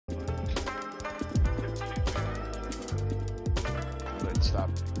stop.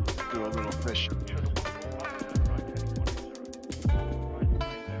 Do a little fishing.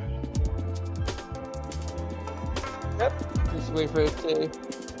 Yep. Just wait for it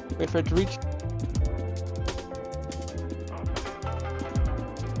to reach.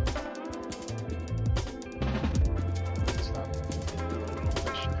 Stop. Do a little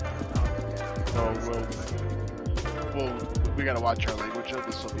fishing. Oh, well, we gotta watch our language.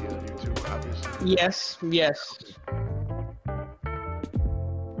 This will be on YouTube, obviously. Yes, yes.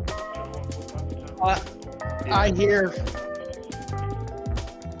 I hear.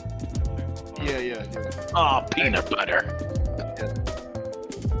 Yeah. Oh, peanut butter.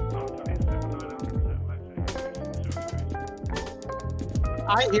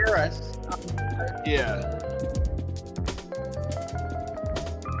 I hear us. Yeah.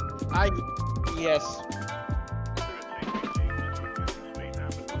 Yes.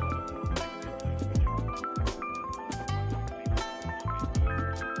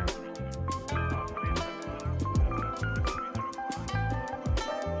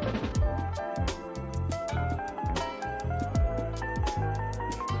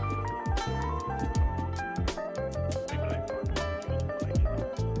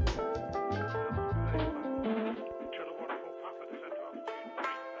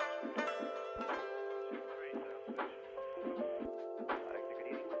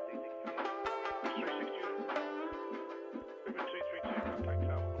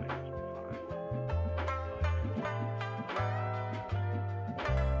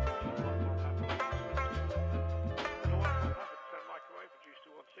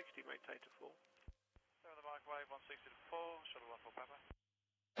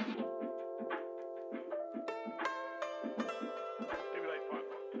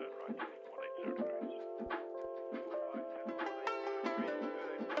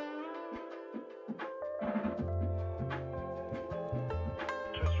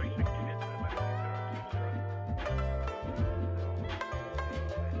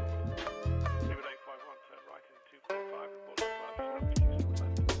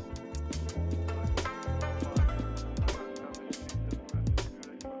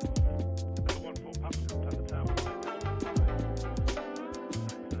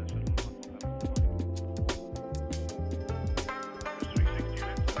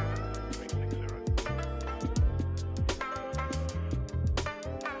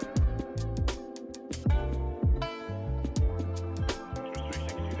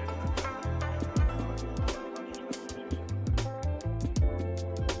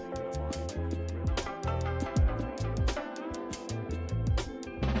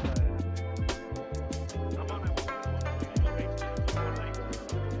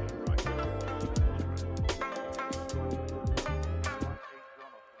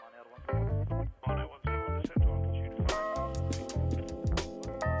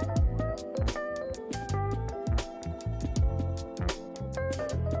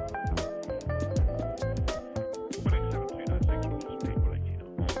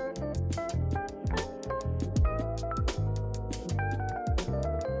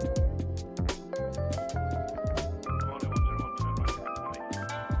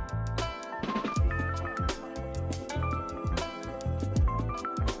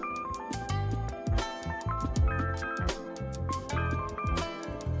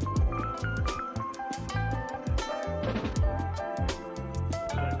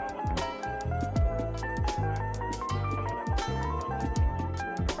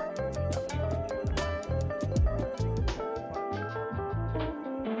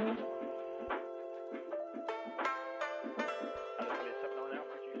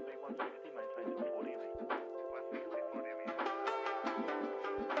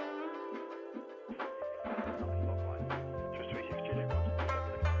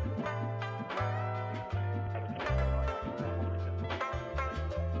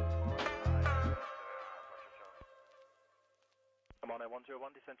 Mono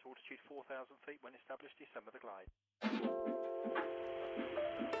 101, descend to altitude 4,000 feet. When established, descend with the glide.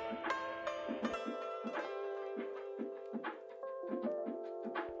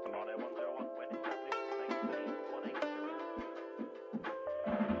 Mono 101, when established, maintain 180.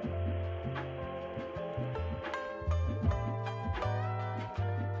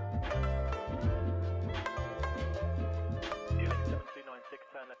 Dealing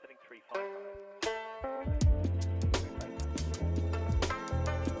 7296, turn left heading 355.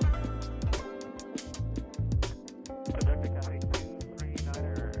 Pacific Highway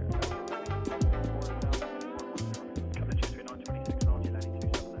 239er.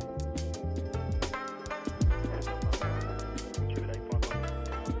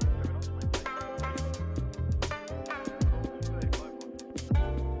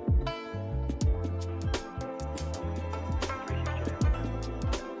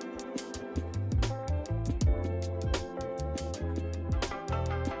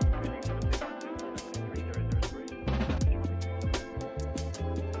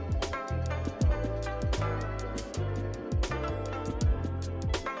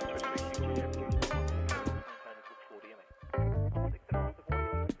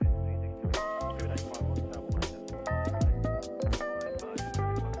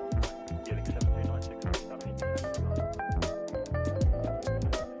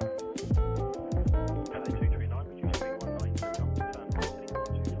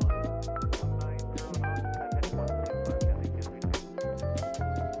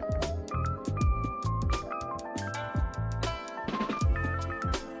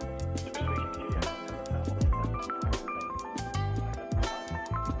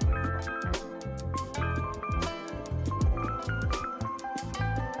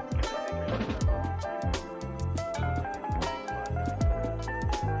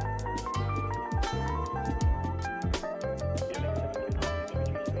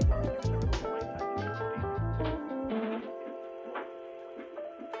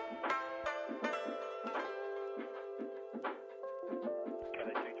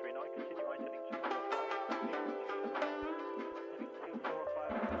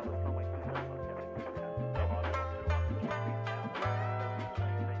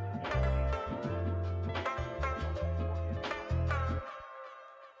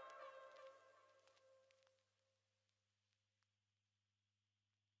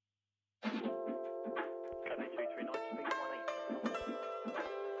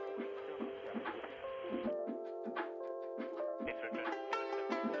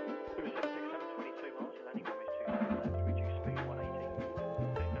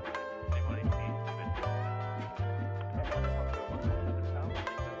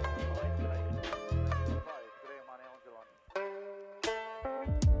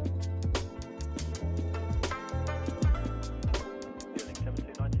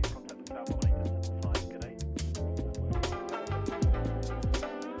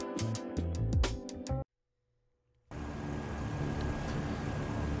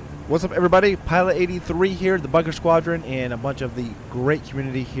 What's up, everybody? Pilot 83 here, the Bunker Squadron, and a bunch of the great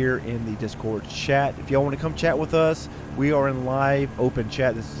community here in the Discord chat. If y'all want to come chat with us, we are in live open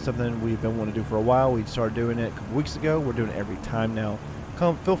chat. This is something we've been wanting to do for a while. We started doing it a couple weeks ago. We're doing it every time now.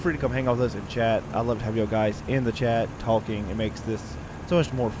 Feel free to come hang out with us and chat. I love to have y'all guys in the chat talking. It makes this so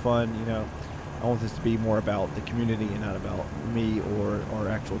much more fun, you know. I want this to be more about the community and not about me or our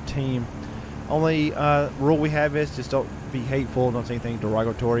actual team. Only rule we have is just don't be hateful, don't say anything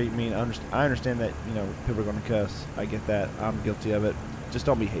derogatory. I mean, I understand that, you know, people are going to cuss. I get that. I'm guilty of it. Just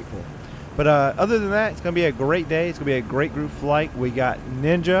don't be hateful. But other than that, it's going to be a great day. It's going to be a great group flight. We got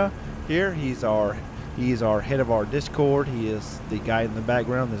Ninja here. He's our head of our Discord. He is the guy in the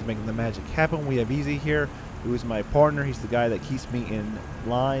background that's making the magic happen. We have Easy here, who is my partner. He's the guy that keeps me in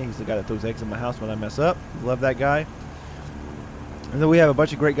line. He's the guy that throws eggs in my house when I mess up. Love that guy. And then we have a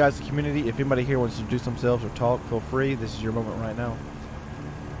bunch of great guys in the community. If anybody here wants to introduce themselves or talk, feel free. This is your moment right now.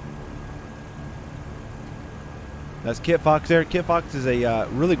 That's Kit Fox there. Kit Fox is a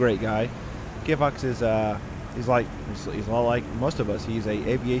really great guy. Kit Fox is he's a lot like most of us. He's a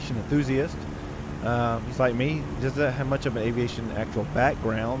aviation enthusiast. He's like me. He doesn't have much of an aviation actual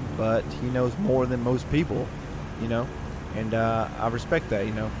background, but he knows more than most people, you know. And I respect that,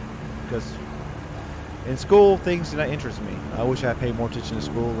 you know, because in school, things did not interest me. I wish I paid more attention to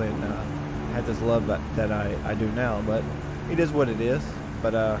school and had this love that I do now. But it is what it is.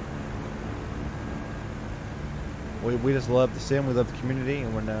 But we just love the sim. We love the community,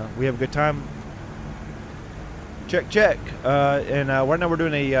 and we have a good time. Check. And right now we're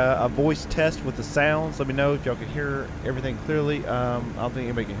doing a voice test with the sounds. Let me know if y'all can hear everything clearly. I don't think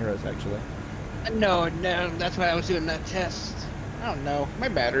anybody can hear us actually. No, that's why I was doing that test. I don't know. My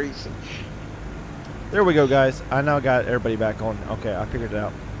batteries. There we go, guys. I now got everybody back on. Okay, I figured it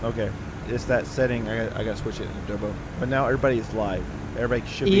out. Okay, it's that setting. I got to switch it in turbo. But now everybody is live. Everybody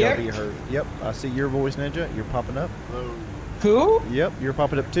should be able to be heard. Yep, I see your voice, Ninja. You're popping up. Who? Yep, you're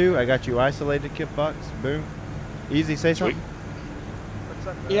popping up too. I got you isolated, Kid Fox. Boom. Easy, say something. What's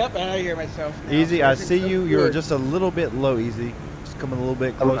up, Yep, I hear myself now. Easy, I see you. You're just a little bit low, Easy. Just coming a little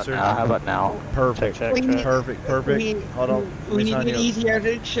bit closer. How about now? Perfect. Check. Perfect. Hold on. We need to get Easy out of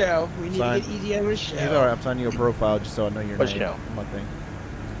the show. He's alright, I'm signing you a profile just so I know your What's name. your My thing.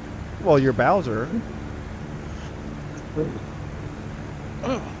 Well, you're Bowser.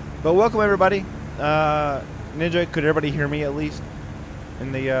 But welcome, everybody. Ninja, could everybody hear me at least?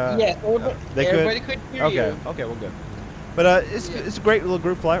 In the yeah, everybody could hear you. Okay, well, good. But it's a great little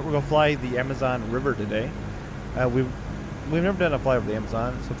group flight. We're gonna fly the Amazon River today. We've never done a flight over the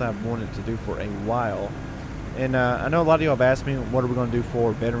Amazon. It's something I've wanted to do for a while. And I know a lot of you have asked me what are we gonna do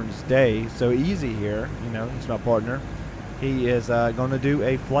for Veterans Day. So Easy here, you know, he's my partner. He is gonna do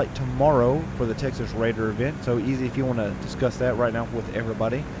a flight tomorrow for the Texas Raider event. So Easy, if you want to discuss that right now with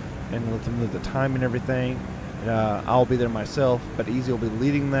everybody and let them know the time and everything. I'll be there myself, but Easy will be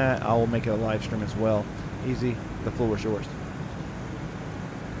leading that. I will make it a live stream as well. Easy, the floor is yours.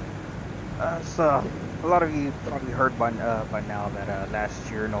 So a lot of you probably heard by now that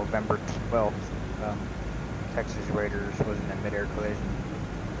last year, November 12th, Texas Raiders was in a mid-air collision.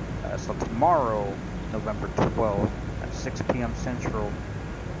 So tomorrow, November 12th, at 6 p.m. Central,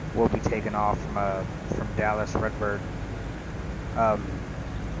 we'll be taking off from Dallas Redbird.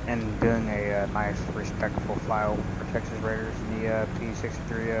 And doing a nice, respectful flyover for Texas Raiders in the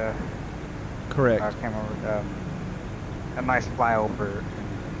P-63. Correct. A nice flyover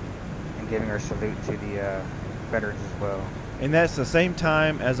and giving our salute to the veterans as well. And that's the same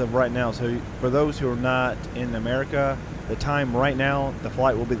time as of right now. So for those who are not in America, the time right now, the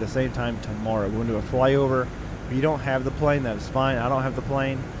flight will be the same time tomorrow. We're going to do a flyover. If you don't have the plane, that is fine. I don't have the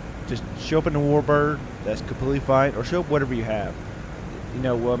plane. Just show up in the Warbird. That's completely fine. Or show up whatever you have. You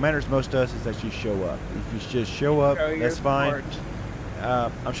know, what matters most to us is that you show up. If you just show up, that's fine.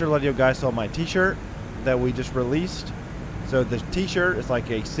 I'm sure a lot of you guys saw my T-shirt that we just released. So the T-shirt is like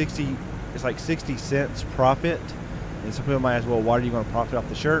it's like 60 cents profit. And some people might ask, well, why are you going to profit off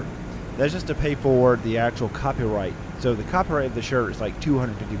the shirt? That's just to pay for the actual copyright. So the copyright of the shirt is like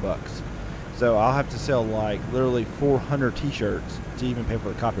 $250. So I'll have to sell like literally 400 T-shirts to even pay for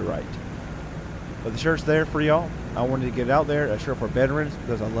the copyright. But the shirt's there for y'all. I wanted to get it out there. A shirt for veterans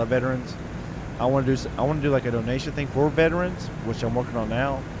because I love veterans. I want to do like a donation thing for veterans, which I'm working on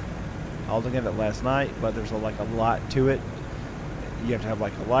now. I was looking at it last night, but there's like a lot to it. You have to have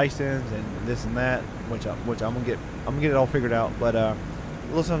like a license and this and that, which I'm gonna get it all figured out. But a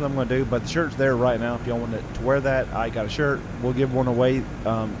little something I'm gonna do. But the shirt's there right now. If y'all want to wear that, I got a shirt. We'll give one away.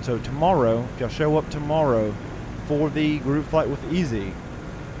 So tomorrow, if y'all show up tomorrow for the group flight with Easy.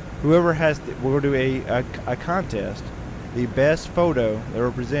 Whoever has, we're going to do a contest the best photo that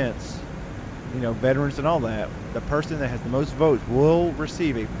represents, you know, veterans and all that, the person that has the most votes will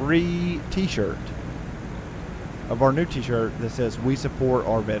receive a free T-shirt of our new T-shirt that says "We support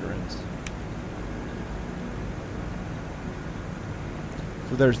our veterans."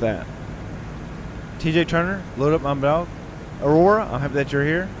 So there's that. TJ Turner, load up my dog. Aurora, I'm happy that you're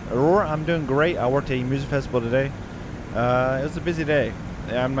here. Aurora, I'm doing great. I worked at a music festival today. It was a busy day.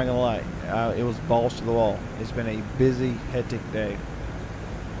 I'm not gonna lie. It was balls to the wall. It's been a busy, hectic day.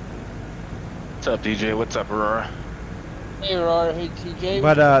 What's up, DJ? What's up, Aurora? Hey, Aurora. Hey, TJ.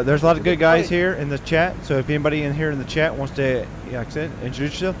 But there's a lot of good guys here in the chat. So if anybody in here in the chat wants to, like I said,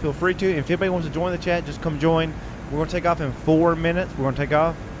 introduce yourself, feel free to. If anybody wants to join the chat, just come join. We're gonna take off in 4 minutes. We're gonna take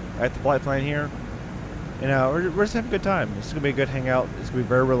off at the flight plane here. You know, we're just having a good time. It's gonna be a good hangout. It's gonna be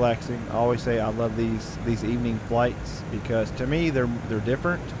very relaxing. I always say I love these evening flights because to me they're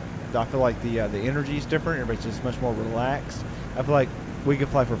different. I feel like the energy is different. Everybody's just much more relaxed. I feel like we could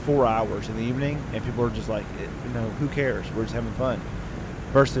fly for 4 hours in the evening and people are just like, you know, who cares? We're just having fun.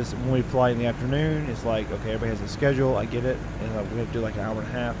 Versus when we fly in the afternoon, it's like, okay, everybody has a schedule. I get it, and we have to do like an hour and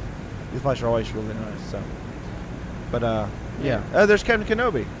a half. These flights are always really nice. So, but yeah. There's Captain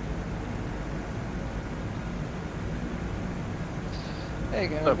Kenobi. Hey,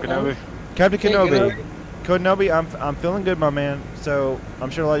 What's up, Kenobi? Captain Hey, Kenobi. Kenobi, I'm feeling good, my man. So I'm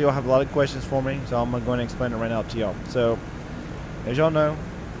sure a lot of y'all have a lot of questions for me. So I'm gonna go and explain it right now to y'all. So as y'all know,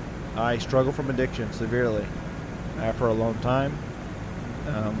 I struggle from addiction severely for a long time.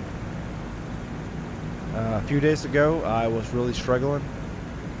 A few days ago, I was really struggling.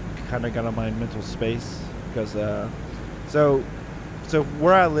 Kind of got on my mental space because so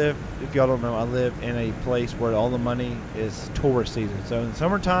where I live, if y'all don't know, I live in a place where all the money is tourist season. So in the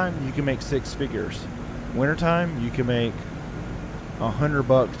summertime, you can make 6 figures. Wintertime, you can make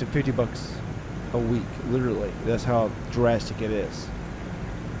 $100 to $50 a week, literally. That's how drastic it is.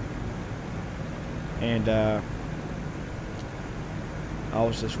 And I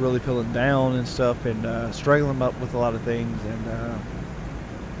was just really feeling down and stuff, and struggling up with a lot of things. And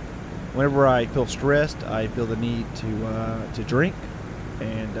whenever I feel stressed, I feel the need to drink.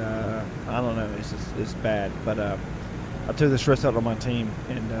 And I don't know, it's bad. But I took the stress out on my team,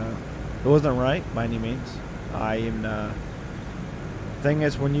 and it wasn't right by any means. Thing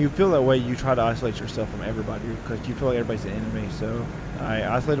is, when you feel that way, you try to isolate yourself from everybody because you feel like everybody's an enemy. So I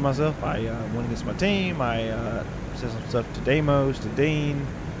isolated myself. I went against my team. I said some stuff to Damos, to Dean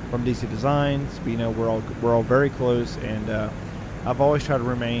from DC Designs. You know, we're all very close, and I've always tried to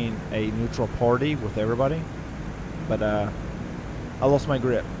remain a neutral party with everybody. But I lost my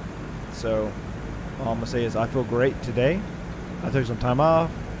grip. So all I'm gonna say is I feel great today. I took some time off.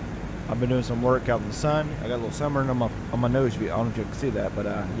 I've been doing some work out in the sun. I got a little sunburn on my nose. I don't know if you can see that, but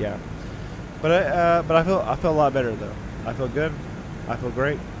yeah. But I feel a lot better though. I feel good. I feel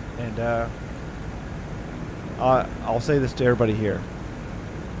great, and I'll say this to everybody here.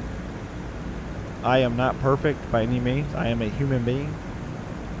 I am not perfect by any means. I am a human being.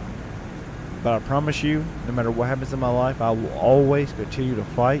 But I promise you, no matter what happens in my life, I will always continue to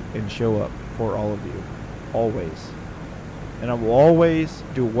fight and show up for all of you. Always. And I will always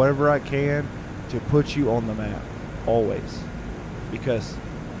do whatever I can to put you on the map. Always. Because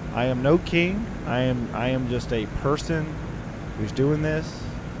I am no king. I am just a person who's doing this,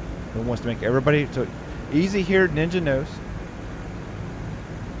 who wants to make everybody so easy here. Ninja knows.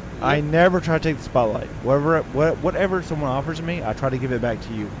 I never try to take the spotlight. Whatever someone offers me, I try to give it back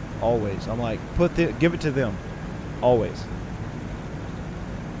to you. Always. I'm like, give it to them. Always.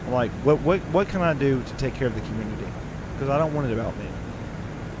 I'm like, what can I do to take care of the community? Because I don't want it about me.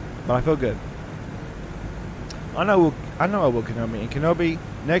 But I feel good. I know I will, Kenobi. And Kenobi,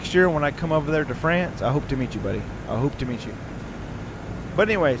 next year when I come over there to France, I hope to meet you, buddy. I hope to meet you. But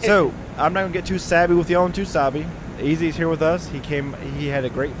anyway, so I'm not gonna get too savvy with y'all and too savvy. Easy's here with us. He had a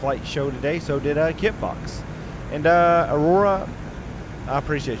great flight show today. So did Kip Fox. And Aurora, I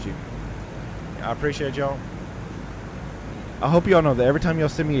appreciate you. I appreciate y'all. I hope y'all know that every time y'all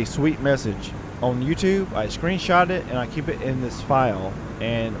send me a sweet message on YouTube, I screenshot it and I keep it in this file.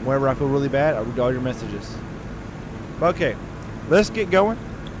 And whenever I feel really bad, I read all your messages. Okay, let's get going.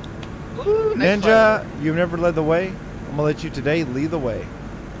 Ooh, nice Ninja, flight. you've never led the way. I'm gonna let you today lead the way.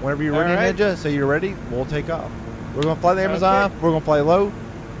 Whenever you're ready, right. Ninja, say you're ready, we'll take off. We're gonna fly the Amazon. Okay. We're gonna fly low,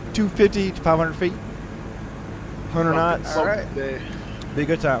 250 to 500 feet, 100 knots. All right. Be a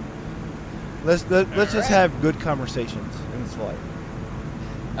good time. Let's just have good conversations in this flight.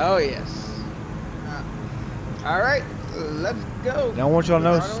 Oh yes. All right, let's go. Now I want y'all to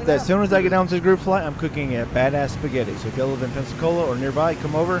know Throttling that as up. soon as I get down to the group flight, I'm cooking a badass spaghetti. So if y'all live in Pensacola or nearby,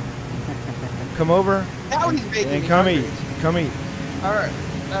 come over come over Now he's making and me come hungry. eat. Come eat. All right,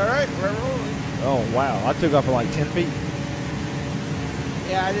 we're rolling. Oh wow, I took off at like 10 feet.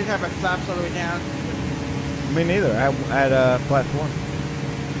 Yeah, I didn't have my flaps all the way down. Me neither. At platform.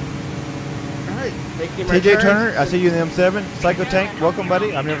 All right, making my TJ turn. Turner, I see you in the M7. Psycho Tank, welcome,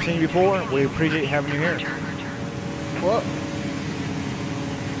 buddy. I've never seen you before. We appreciate having you here. Whoa.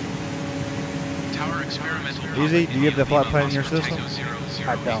 Easy, do you have the flight plan in your system?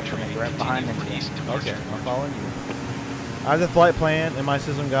 I don't. I'm right behind him. Okay, I'm following you. I have the flight plan in my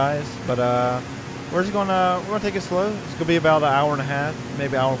system, guys, but we're gonna take it slow. It's gonna be about an hour and a half,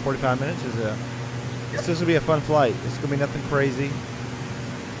 maybe an hour and 45 minutes. It's just gonna be a fun flight. It's gonna be nothing crazy.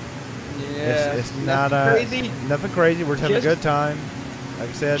 Yeah. It's not crazy. nothing crazy. We're just having a good time. Like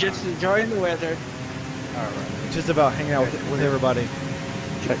I said, Just enjoying the weather. All right. it's just about hanging out with everybody.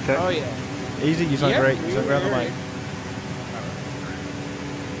 Check. Oh yeah. Easy, you sound Yep, great. You sound great on the mic.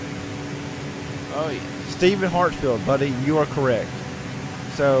 Oh yeah. Stephen Hartsfield, buddy, you are correct.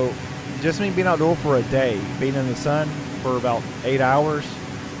 So, just me being outdoor for a day, being in the sun for about 8 hours,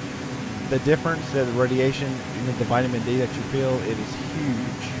 the difference, the radiation, the vitamin D that you feel, it is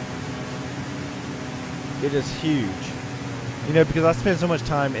huge. It is huge. You know, because I spend so much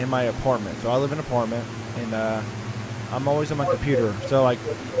time in my apartment. So I live in an apartment, and I'm always on my computer. So, like,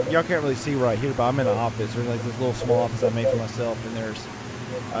 y'all can't really see right here, but I'm in an office. There's like this little small office I made for myself, and there's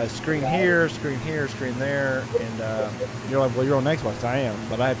a screen here, screen there, and you're like, well, you're on Xbox. I am,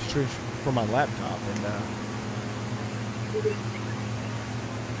 but I have to stream from my laptop, and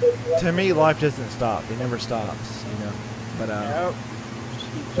to me, life doesn't stop. It never stops, you know. But Yep.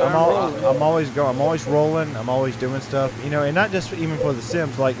 I'm always rolling. I'm always doing stuff, you know, and not just even for the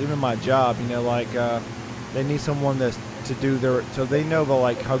Sims. Like even my job, you know, like they need someone to do their, so they know about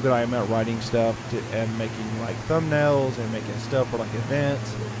like how good I am at writing stuff and making like thumbnails and making stuff for like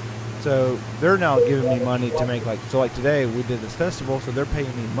events. So they're now giving me money to make like, so like today we did this festival, so they're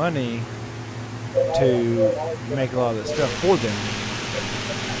paying me money to make a lot of this stuff for them.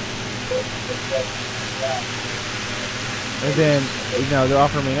 And then, you know, they're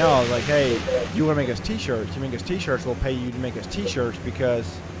offering me now, like, hey, you want to make us t-shirts? You make us t-shirts, we'll pay you to make us t-shirts because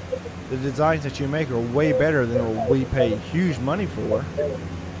the designs that you make are way better than what we pay huge money for.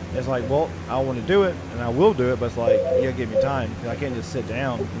 It's like, well, I want to do it, and I will do it, but it's like, you gotta give me time, because I can't just sit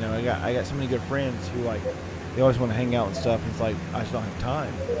down. You know, I got so many good friends who, like, they always want to hang out and stuff, and it's like, I just don't have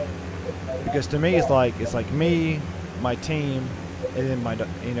time. Because to me, it's like me, my team, and then my,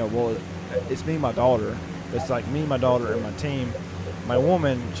 you know, well, it's me and my daughter. It's like me, my daughter, and my team. My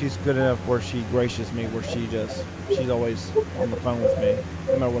woman, she's good enough where she gracious me, where she's always on the phone with me,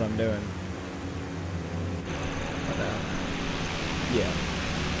 no matter what I'm doing. But, yeah.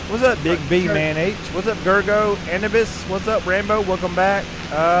 What's up, Big B Man H? What's up, Gergo? Anubis? What's up, Rambo? Welcome back.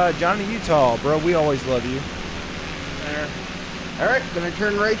 Johnny Utah, bro, we always love you. Alright, gonna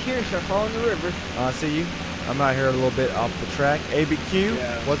turn right here, so follow the river. I see you. I'm out here a little bit off the track. ABQ,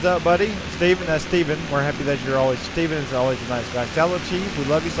 Yeah. what's up, buddy? Steven, that's Steven. We're happy that you're always, Steven is always a nice guy. Sallow Chief, we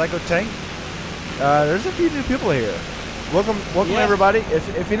love you, Psycho Tank. There's a few new people here. Welcome Yeah. everybody.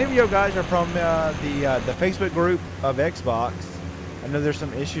 If any of you guys are from the Facebook group of Xbox, I know there's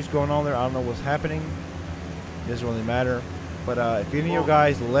some issues going on there. I don't know what's happening. It doesn't really matter. But if any of you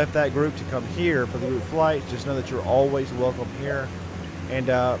guys left that group to come here for the group flights, just know that you're always welcome here. And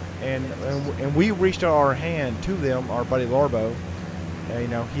we reached out our hand to them, our buddy Larbo. You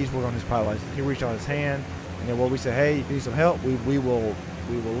know, he's working on his pilot license. He reached out his hand, and then we said, hey, if you need some help, we will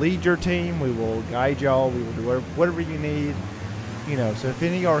lead your team. We will guide y'all. We will do whatever you need. You know, so if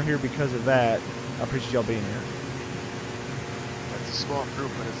any of y'all are here because of that, I appreciate y'all being here. It's a small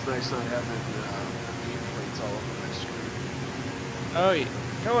group, but it's nice not having nameplates all over my screen. Oh yeah.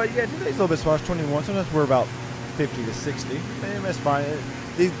 Oh, yeah, today's a little bit sparse, 21. Sometimes we're about 50 to 60. Man, that's fine.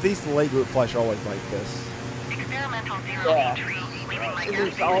 These late group flights are always like this. Yeah. It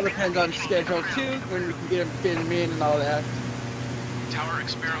just all depends on schedule too, when we can get them fitted in and all that.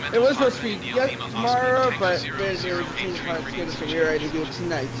 It was supposed to be tomorrow, but then they were changing my schedule, so we were ready to do it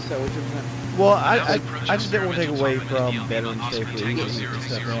tonight. So which was Well, I just didn't want to take away from Veterans Day for you and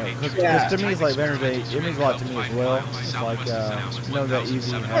stuff. Because to me, it's like Veterans Day, it means a lot to me as well. It's like, you know, that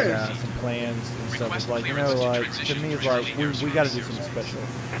Easy had some plans and stuff. It's like, you know, like, to me, it's like, we got to do something special.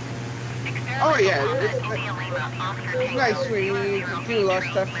 oh yeah, it's nice. We do a lot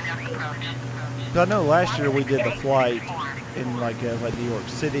of stuff. I know last year we did the flight in like New York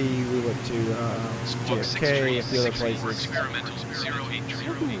City. We went to JFK, a few other places.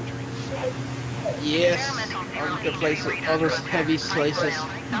 Yes. All the places, all those heavy places.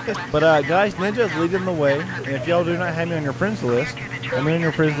 But guys, Ninja is leading the way, and if y'all do not have me on your friends list, I'm in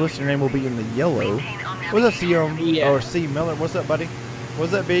your friends list. Your name will be in the yellow. What's up, CM or C Miller? What's up, buddy?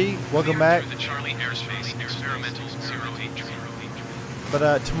 What's up, B? Welcome back.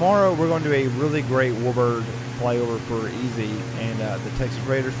 But tomorrow we're going to do a really great Warbird flyover for Easy and the Texas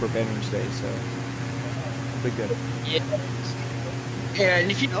Raiders for Veterans Day, so it'll be good. Yeah. Yeah,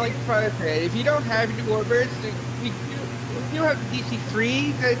 and if you like if you don't have any Warbirds, we do have the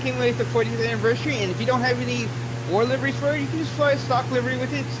DC-3 that came with the 40th anniversary, and if you don't have any war liveries for it, you can just fly a stock livery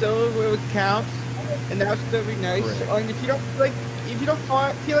with it. Still, it counts, and that would still be nice. And if you don't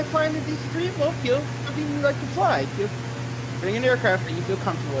feel like flying the DC-3, well, feel something you like to fly. Bring an aircraft that you feel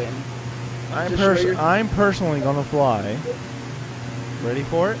comfortable in. I'm personally gonna fly. Ready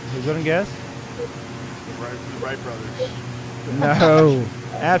for it? Who's gonna guess? The Wright brothers. No,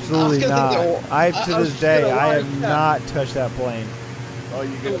 absolutely not. To this day, I have not touched that plane. Oh,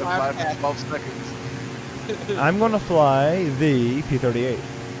 you get the 5 to 12 seconds. I'm gonna fly the P-38.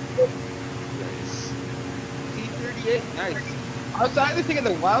 Nice. P-38, nice. I was either thinking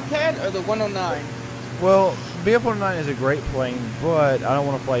the Wildcat or the 109. Well, BF-109 is a great plane, but I don't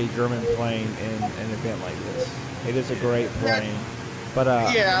want to fly a German plane in an event like this. It is a great plane, but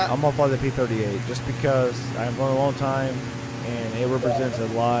I'm gonna fly the P-38 just because I've flown a long time, and it represents a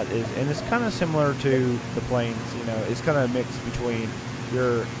lot. And it's kind of similar to the planes. You know, it's kind of a mix between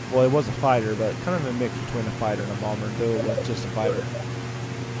well, it was a fighter, but kind of a mix between a fighter and a bomber, though it was just a fighter.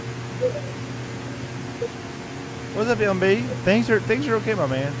 What's up, LB? Things are okay, my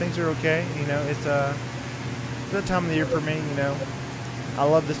man. Things are okay. You know, it's good time of the year for me. You know, I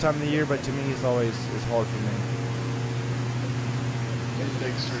love this time of the year, but to me, it's hard for me.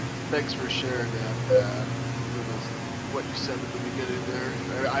 Thanks for sharing that. What you said at the beginning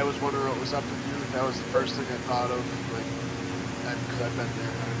there. I was wondering what was up with you. That was the first thing I thought of. Like, because I've been there,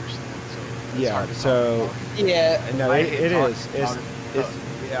 I understand. So it's hard to talk about. Yeah. No, it is.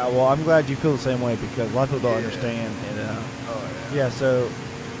 Yeah, well, I'm glad you feel the same way because a lot of people don't understand. And yeah, so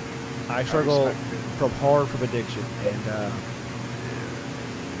I struggle hard from addiction, and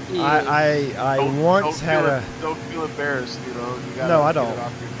I once had a. Don't feel embarrassed, you know. You gotta no, I don't.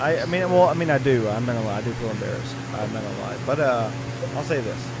 I mean, I do. I'm not gonna lie. I do feel embarrassed. I'm not gonna lie. But I'll say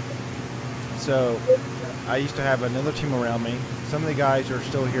this. So I used to have another team around me. Some of the guys are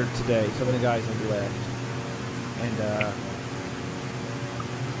still here today. Some of the guys have left, and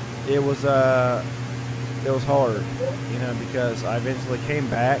it was hard, you know, because I eventually came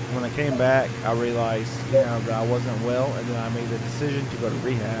back. When I came back, I realized, you know, that I wasn't well, and then I made the decision to go to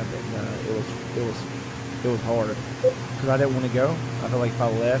rehab, and it was hard because I didn't want to go. I felt like if I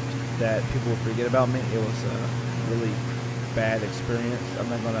left, that people would forget about me. It was a really bad experience. I'm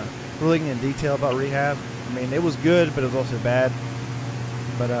not gonna really get in detail about rehab. I mean, it was good, but it was also bad.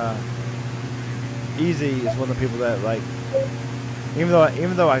 But Easy is one of the people that, like, even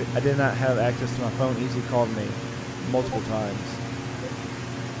though I did not have access to my phone, Easy called me multiple times,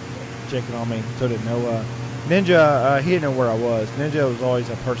 checking on me. So did Noah. Ninja, he didn't know where I was. Ninja was always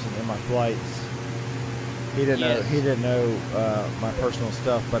a person in my flights. He didn't know. He didn't know my personal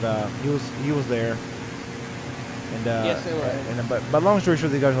stuff, but he was there. And yes, they were. But long story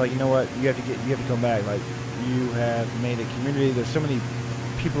short, the guys are like, you know what? You have to come back. Like, you have made a community. There's so many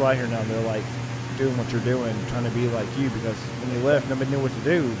people out here now that are like doing what you're doing, trying to be like you, because when you left, nobody knew what to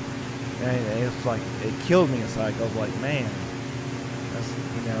do, and it's like, it killed me inside. I was like, man, that's,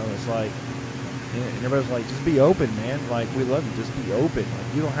 you know, it's like, and everybody's like, just be open, man. Like, we love you. Just be open.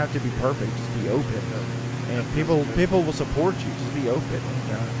 Like, you don't have to be perfect. Just be open. And people will support you. Just be open.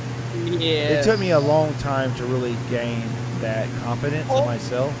 Yeah. It took me a long time to really gain that confidence in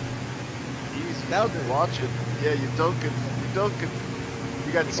myself. Easy. Now they're watching. Yeah, you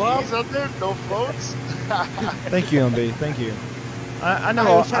got skis out there? No floats? Thank you, MB. Thank you. I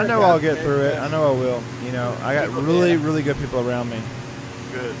know I'll get through it. I know I will. You know, I got really good people around me.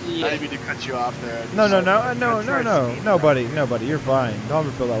 Good. Yeah. I didn't mean to cut you off there. No, buddy. You're fine. Don't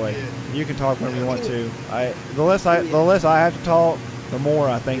ever feel that way. Yeah. You can talk whenever you want to. The less I have to talk, the more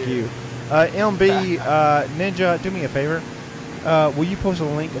I thank you. MB, Ninja, do me a favor. Will you post a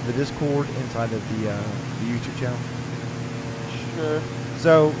link of the Discord inside of the YouTube channel? Sure.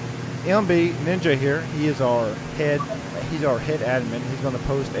 So, MB Ninja here, he's our head admin. He's going to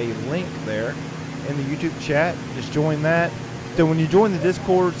post a link there in the YouTube chat. Just join that. So when you join the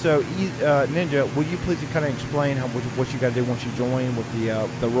Discord, Ninja, will you please kind of explain what you got to do once you join with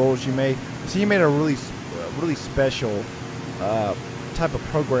the roles you made? So you made a really special type of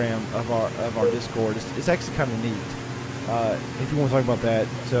program of our Discord. It's actually kind of neat. If you want to talk about that,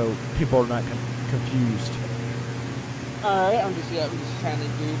 so people are not confused. Alright, I'm just trying to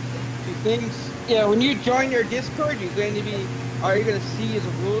do two things. Yeah, when you join your Discord, all you're going to see is a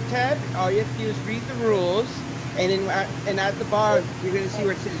rule tab. All you have to do is read the rules, and then and at the bottom, you're going to see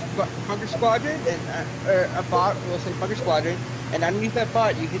where it says Bunker Squadron, and a bot will say Bunker Squadron, and underneath that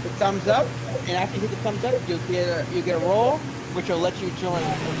bot, you hit the thumbs up, and after you hit the thumbs up, you'll get a role, which will let you join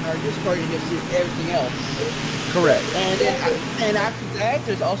our Discord, and you'll see everything else. Correct. And after that,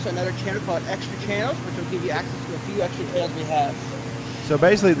 there's also another channel called Extra Channels, which will give you access to a few extra channels we have. So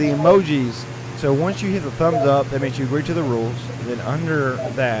basically, the emojis. So once you hit the thumbs up, that means you agree to the rules. And then under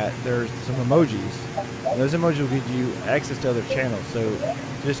that, there's some emojis. And those emojis will give you access to other channels. So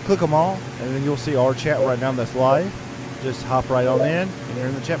just click them all, and then you'll see our chat right now that's live. Just hop right on in, and you're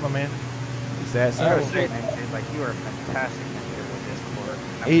in the chat, my man. It's that I simple. would say, Ninja, like, you are a fantastic mentor with Discord.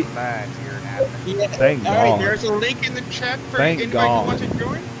 I'm glad you're an admin. Yeah. Thank All right, God. there's a link in the chat for Thank anybody God. who wants to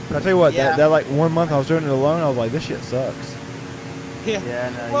join. But I tell you what, Yeah. that like 1 month I was doing it alone, I was like, this shit sucks. Yeah. Yeah,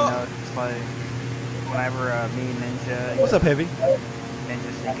 no, Well, you know, it's like, whenever me and Ninja... What's up, Heavy?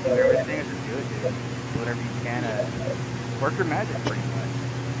 Ninja so you can do everything, just do it, dude. Do whatever you can, work your magic, pretty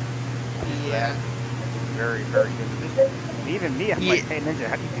much. Yeah. Very, very good. Even me, I'm like, hey, Ninja,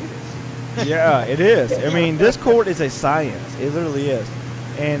 how do you do this? Yeah, it is. I mean, Discord is a science. It literally is.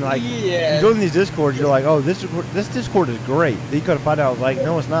 And like, Yeah. you go in these Discords, you're like, oh, this Discord is great. Then you gotta find out, like,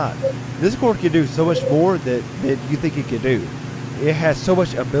 no, it's not. Discord can do so much more that you think it can do. It has so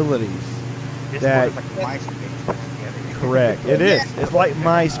much abilities. Discord That- is like MySpace put together. Correct. It is. It's like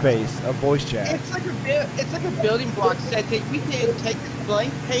MySpace, a voice chat. It's like a building block set that we can take this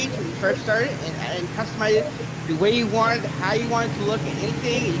blank page when we first started and customize it the way you want it, how you want it to look, and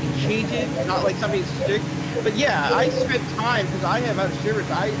anything. You can change it. It's not like something strict. But yeah, I spent time because I have other servers.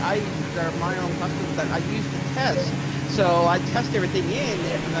 I use my own customs that I use to test. So I test everything in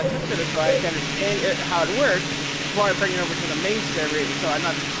and I test it so I can understand how it works before I bring it over to the main server. So I'm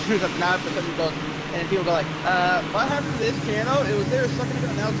not screwing something up, but something goes. And people go like, what happened to this channel? It was there a second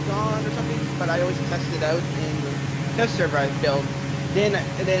ago, now it's gone or something. But I always test it out in the test server I built. Then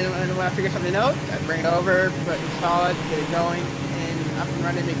when I figure something out, I bring it over, install it, get it going, and up and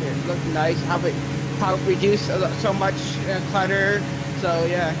running, make it look nice. How it reduce so much clutter. So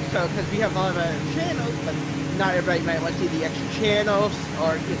yeah, so because we have a lot of channels, but not everybody might want to see the extra channels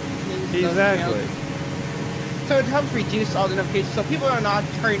or get things. Exactly. So it helps reduce all the notifications, so people are not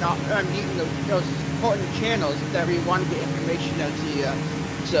turning off, muting those important channels that we want to get information out to you.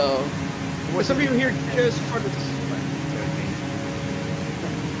 So, some people here just for the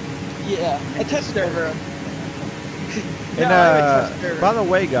a test server. And by the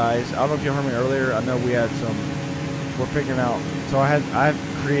way, guys, I don't know if you heard me earlier. I know we had some. We're figuring out. So I've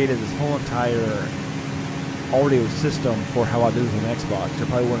created this whole entire audio system for how I do this on Xbox. You're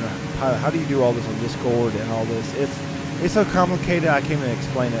probably wondering how do you do all this on Discord and all this. It's so complicated. I can't even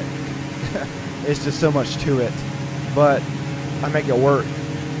explain it. It's just so much to it, but I make it work.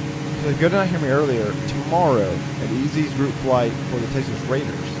 So if you did not hear me earlier, tomorrow at Easy's group flight for the Texas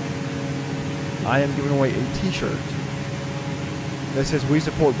Raiders, I am giving away a T-shirt that says "We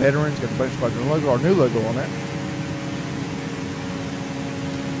support veterans." Got the Bunker Squadron logo, our new logo on it.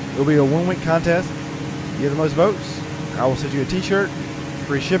 It'll be a 1-week contest. You get the most votes, I will send you a T-shirt,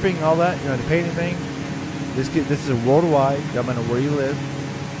 free shipping, all that. You don't have to pay anything. This is worldwide. No matter where you live.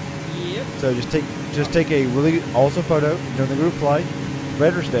 Yep. So just take a really awesome photo during the group flight,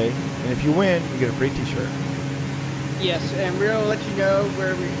 Veterans Day, and if you win, you get a free T-shirt. Yes, and we'll let you know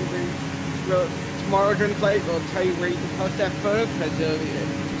where tomorrow during the flight. We'll tell you where you can post that photo because it'll be a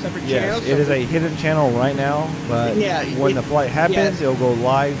separate channel. Yes, it is a hidden channel right now, but when the flight happens, it'll go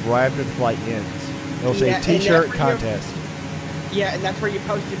live right after the flight ends. It'll say T-shirt contest. Yeah, and that's where you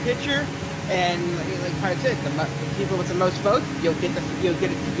post your picture, and like I said, the people with the most votes, you'll get a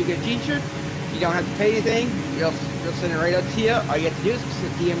T-shirt. You don't have to pay anything. You'll send it right out to you. All you have to do is just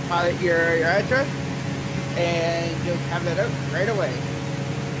DM pilot your address, and you'll have that out right away.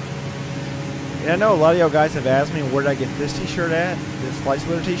 Yeah, I know a lot of y'all guys have asked me where did I get this T-shirt at, this Flight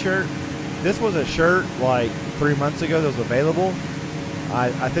Splitter T-shirt. This was a shirt like 3 months ago that was available.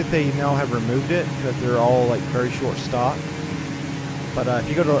 I think they now have removed it because they're all like very short stock. But if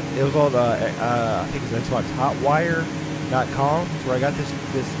you go to, it was called, I think it's Xbox Hotwire.com. It's where I got this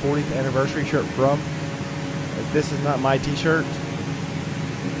 40th anniversary shirt from. This is not my T-shirt.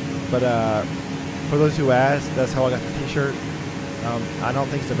 But for those who asked, that's how I got the T-shirt. I don't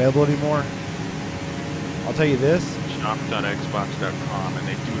think it's available anymore. I'll tell you this. Shop.xbox.com, and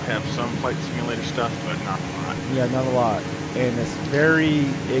they do have some flight simulator stuff, but not a lot. Yeah, not a lot. And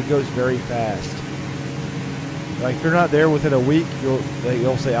it goes very fast. Like if you're not there within a week, you'll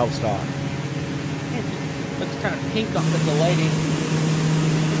say out of stock. Looks kind of pink on the lighting.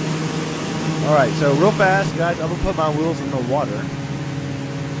 All right, so real fast, guys. I'm gonna put my wheels in the water.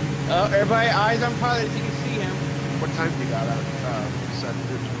 Oh, everybody, eyes on pilot if you can see him. What time you got out? Set.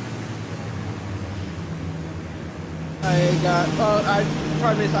 I got,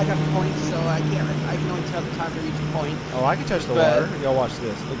 problem is I got points, so I can only tell the time for each point. Oh, I can touch the water. Y'all watch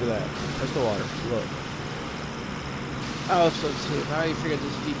this. Look at that. Touch the water. Look. Oh, so let's see. I already figured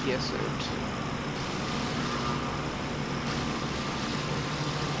this GPS search.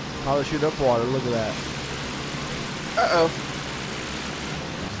 Pilot shoot up water. Look at that. Uh-oh.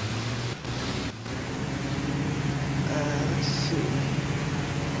 Let's see.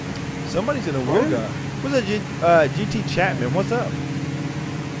 Somebody's in a wheel gun. What's that, GT Chapman? What's up?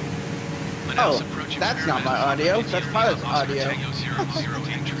 Oh, that's not my audio. That's pilot's audio. It's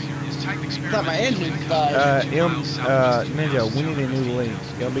not my engine side. Ninja, we need a new link.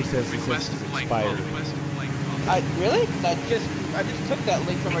 LB says it's expired. Really? I just took that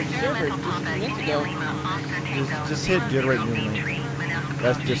link from our server just a few minutes ago. Just hit generate new link.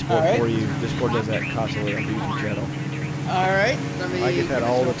 That's Discord for you. Discord does that constantly on the YouTube channel. Alright, I get that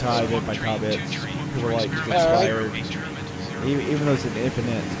all the time in my comments. People are like, it's expired. Even though it's an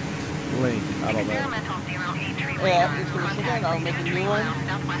infinite link, I don't know. Yeah, just give me a second, I'll make a new one.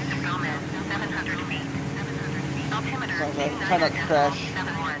 Okay, try not to crash.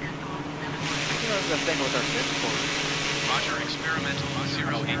 The thing with our Discord. Roger, experimental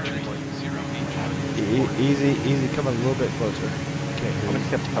 083. Easy, come a little bit closer. I'm gonna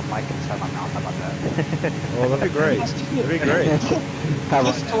skip the mic inside my mouth. How about that? Well, that'd be great. That'd be great.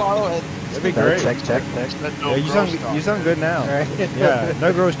 Just swallow it. That'd be great. Check. Yeah, you sound good now. Right. Yeah,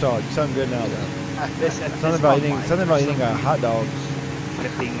 no gross talk. You sound good now, though. Something about eating a hot dog.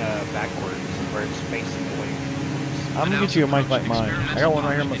 Flipping backwards where it's facing away. I'm gonna get you a mic like mine. I got one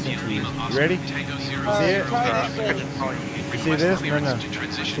right here. I'm gonna send to you. You ready? You see it? You see this? No.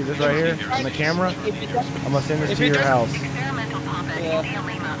 See this right here on the camera? I'm gonna send this to your house. Yeah.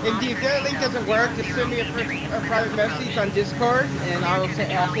 If the link doesn't work, just send me a private message on Discord, and I'll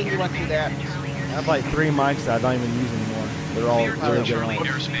send you one through that. I have like 3 mics that I don't even use anymore. They're all really good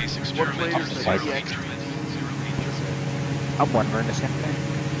mics. What plane is the CX? I'm wondering the same thing.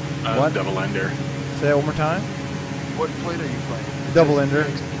 What? Double ender. Say that one more time. What plane are you playing? Double ender.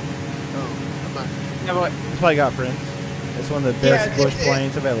 Oh, I'm not. Yeah, but That's why I got friends. It's one of the best bush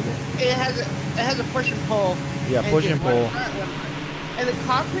planes available. it has a push and pull. Yeah, push and pull. And the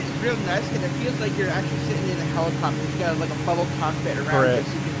cockpit is real nice because it feels like you're actually sitting in a helicopter. It's got like a bubble cockpit around Correct. it,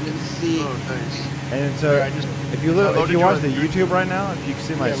 so you can really see. Oh, nice. And so, if you watch the YouTube right now, if you can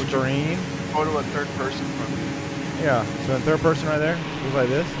see my screen. Photo in third person from you. Yeah, so in third person right there, looks like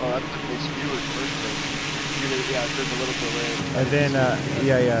this. Oh, that's a nice view in first person. Yeah, there's a little delay. And then, a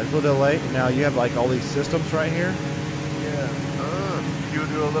little delay. Now you have like all these systems right here. Yeah. You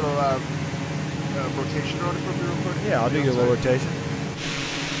do a little rotation on it from the recording? Yeah, I'll do your little rotation.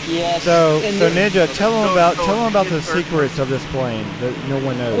 Yes. So Ninja, tell them about the secrets of this plane that no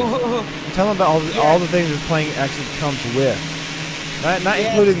one knows. Tell them about all the things this plane actually comes with. Not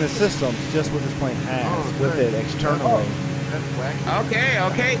including the systems, just what this plane has with it externally. That's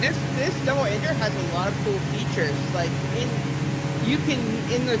wacky. Okay. This double ender has a lot of cool features. Like in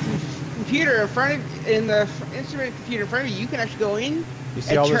the computer in the instrument computer in front of you can actually go in. You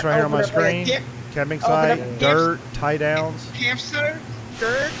see all this right here on my screen? Camping site, dirt, tie downs. Campsite,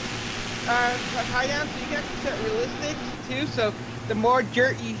 dirt, tie downs. So you can actually set realistic too. So the more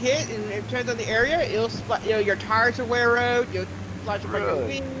dirt you hit and it turns on the area, your tires will wear out. You'll flash up on your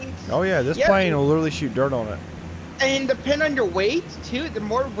wings. Oh yeah, this plane will literally shoot dirt on it. And depending on your weight too, the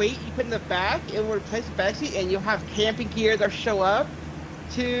more weight you put in the back, it will replace the back seat, and you'll have camping gear that'll show up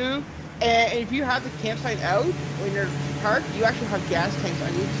too. And if you have the campsite out when you're parked, you actually have gas tanks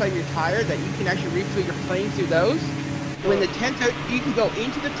on each side of your tire that you can actually refill your plane through those. When the tent's out, you can go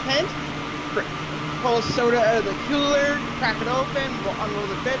into the tent, pull a soda out of the cooler, crack it open, unroll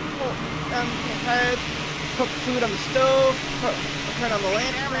the bed head, cook food on the stove, turn on the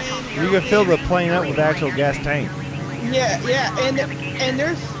lantern. You can fill the plane up with actual gas tank. Yeah, and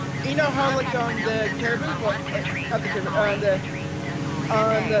there's, you know how like on the Caribou, the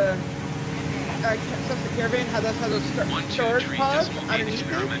Caravan, how that has those storage pods underneath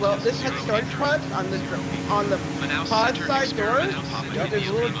it. Well, this has storage pods on the pod side doors. There's a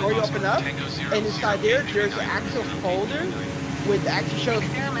little door you open up, and inside there's an actual folder with actually shows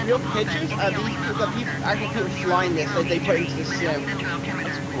real pictures of the people actually flying this that they put into the sim.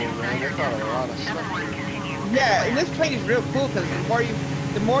 That's cool, man. They thought of a lot of stuff. Yeah, and this plane is real cool because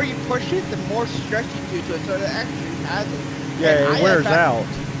the more you push it, the more stress you do to it. So it actually has it. Yeah, it wears out.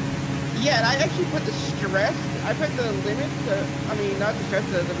 Yeah, and I actually put the stress, I put the limit, I mean, not the stress,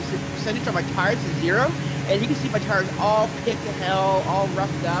 the percentage on my tires to 0, and you can see my tires all picked to hell, all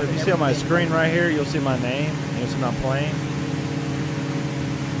roughed up. So if you see on my screen right here, you'll see my name, and you'll see my plane.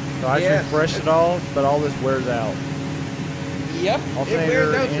 So I just refreshed it all, but all this wears out. Yep.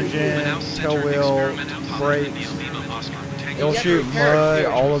 Alternator, engine, tail wheel, brakes. It'll shoot mud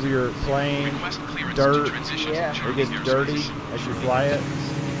all over your plane, dirt. Yeah. It gets dirty as you fly it.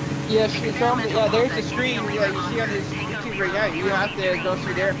 Yes, yeah, there's the screen you see on his YouTube right now. You have to go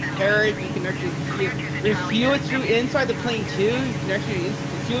through there, prepare it. You can actually refuel it through inside the plane too. You can actually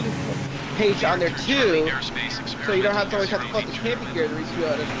refuel the page on there too, so you don't have to always have to put the camping gear to refuel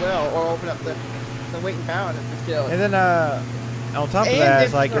it as well, or open up the weight and balance and refuel it. And then on top of that,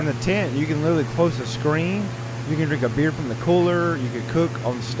 it's like in the tent, you can literally close the screen. You can drink a beer from the cooler. You can cook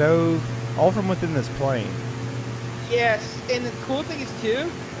on the stove, all from within this plane. Yes, and the cool thing is too,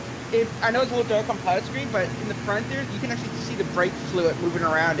 I know it's a little dark on pilot screen, but in the front there, you can actually see the brake fluid moving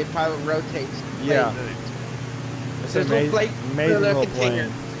around if pilot rotates. Yeah. It's an amazing little plane.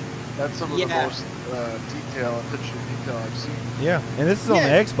 That's some of the most picture detail I've seen. Yeah, and this is on the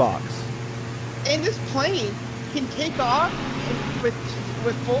Xbox. And this plane can take off with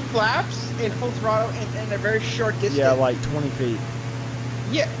full flaps and full throttle in a very short distance. Yeah, like 20 feet.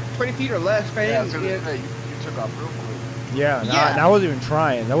 Yeah, 20 feet or less. Yeah, so you took off real quick. Yeah, and I wasn't even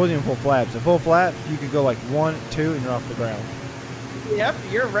trying. That wasn't even full flaps. The full flaps, you could go like 1, 2, and you're off the ground. Yep,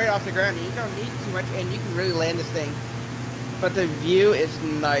 you're right off the ground. And you don't need too much, and you can really land this thing. But the view is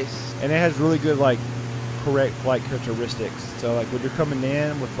nice. And it has really good, like, correct flight characteristics. So, like, when you're coming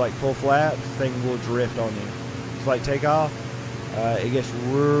in with, like, full flaps, this thing will drift on you. It's like takeoff. It gets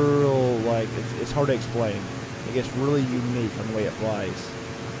real, like, it's hard to explain. It gets really unique on the way it flies.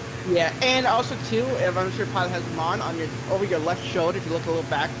 Yeah, and also too, if I'm sure pilot has them on over your left shoulder, if you look a little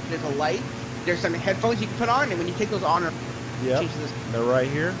back, there's a light. There's some headphones you can put on, and when you take those on, they're right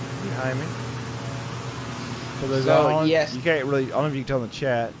here behind me. Put those on. Yes. You can't really. I don't know if you can tell in the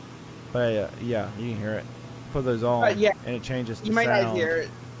chat, but yeah, you can hear it. Put those on, and it changes the sound. You might not hear it.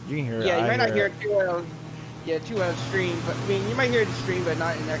 You can hear it. Yeah, you might not hear it too well. Yeah, too well stream, but I mean, you might hear it in stream, but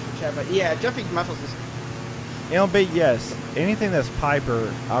not in the actual chat. But yeah, definitely muffles this. LB, yes. Anything that's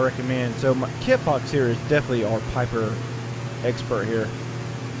Piper, I recommend. So my Kitfox here is definitely our Piper expert here.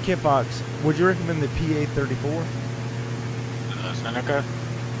 Kitfox, would you recommend the PA-34? Seneca?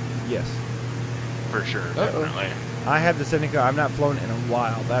 Yes. For sure, definitely. I have the Seneca. I've not flown it in a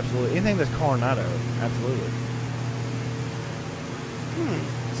while, but absolutely. Anything that's Coronado, absolutely.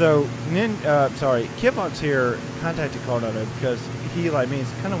 So, Kitfox here contacted Coronado because he, like me,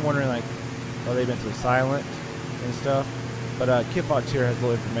 is kind of wondering, like, well, they've been so silent and stuff. But Kitfox here has a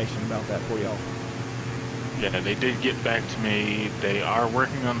little information about that for y'all. Yeah, they did get back to me. They are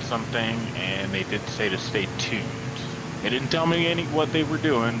working on something, and they did say to stay tuned. They didn't tell me what they were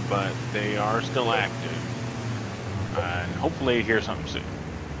doing, but they are still active. And hopefully I hear something soon.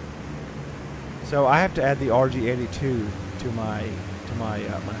 So I have to add the RG-82 to my my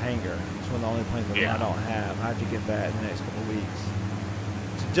hangar. It's one of the only planes that I don't have. I have to get that in the next couple of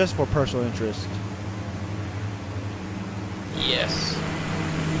weeks. Just for personal interest. Yes.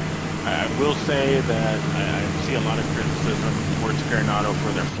 I will say that I see a lot of criticism towards Coronado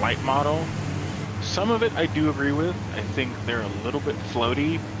for their flight model. Some of it I do agree with. I think they're a little bit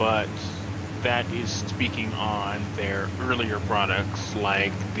floaty, but that is speaking on their earlier products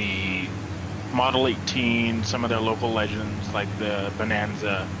like the Model 18, some of their local legends like the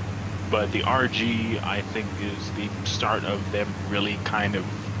Bonanza. But the RG, I think, is the start of them really kind of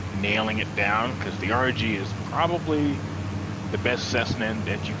nailing it down, because the RG is probably the best Cessna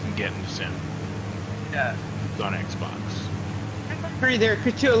that you can get in the sim. Yeah. On Xbox. I agree there,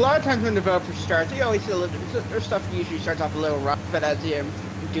 because too, a lot of times when developers start, they always see a little bit, their stuff usually starts off a little rough, but as you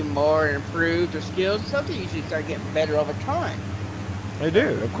do more and improve their skills, stuff they usually start getting better over time. They do,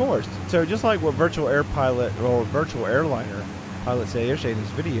 of course. So just like what virtual air pilot or virtual airliner pilots say yesterday in this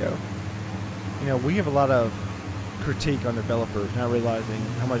video, you know, we have a lot of critique on developers not realizing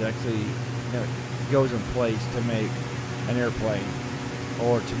how much actually, you know, goes in place to make an airplane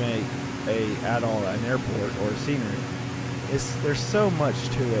or to make a add-on an airport or a scenery. There's so much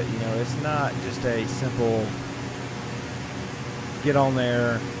to it, you know. It's not just a simple get on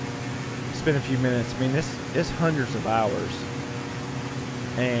there, spend a few minutes. I mean, it's hundreds of hours.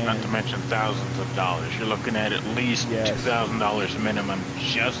 And not to mention thousands of dollars. You're looking at least $2,000 minimum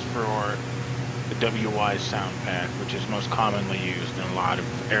just for the WY sound pack, which is most commonly used in a lot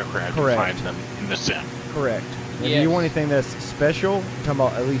of aircraft. You find them in the sim. Correct. If you want anything that's special, you're talking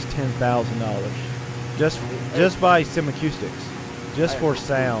about at least $10,000. Just by sim acoustics, just for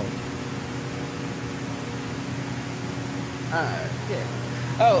sound. Yeah.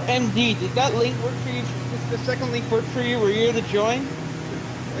 Oh, MD, did that link work for you? Does the second link work for you? Were you able to join?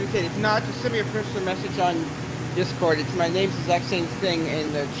 Like I said, if not, just send me a personal message on Discord. It's my name's the exact same thing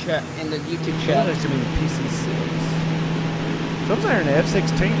in the chat, in the YouTube chat. There's too many PC6. Someone's there in the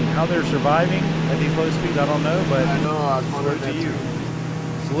F-16. How they're surviving at these low speeds, I don't know, but I know, I was wondering salute to that you.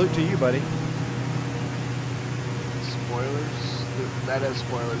 too. Salute to you, buddy. Spoilers? That has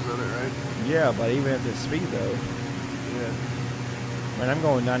spoilers on it, right? Yeah, but even at this speed, though. Yeah. Man, I'm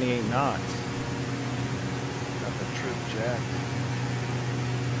going 98 knots. Got the trim jack.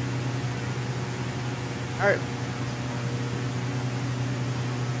 Alright.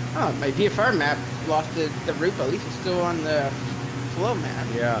 Oh, my VFR map lost the route, but at least it's still on the flow map.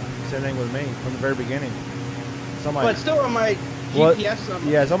 Yeah, same thing with me from the very beginning. It's on my, But it's still on my What? GPS.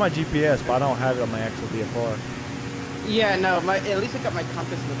 yeah, it's on my GPS, but I don't have it on my actual VFR. Yeah, no, at least I got my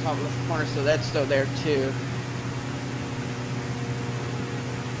compass in the top left corner, so that's still there too.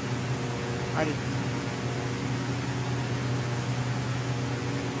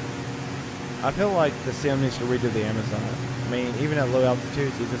 I feel like the sim needs to redo the Amazon. I mean, even at low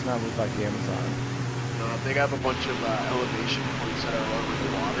altitudes, it does not look like the Amazon. They have a bunch of elevation points that are low where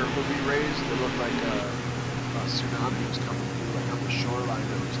the water will be raised. They look like a tsunami was coming through, like on the shoreline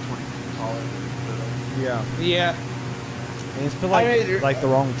that was 20 feet taller than the middle. Yeah. Yeah. And it's feel like the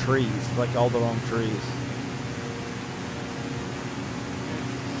wrong trees, like all the wrong trees.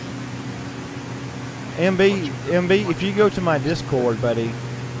 MB, if you go to my Discord, buddy,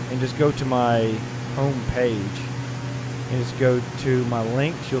 and just go to my home page, and just go to my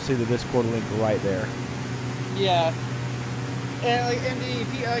links, you'll see the Discord link right there. Yeah. And like MD,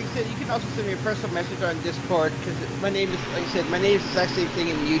 if you, like I said, you can also send me a personal message on Discord, because my name is, like I said, my name is the exact same thing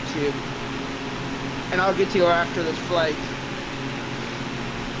in YouTube. And I'll get to you after this flight.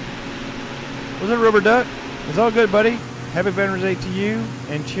 What's up, Rubber Duck? It's all good, buddy. Happy Veterans Day to you,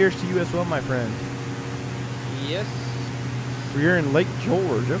 and cheers to you as well, my friend. Yes. You're in Lake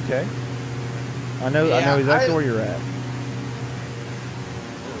George, okay. I know exactly where you're at.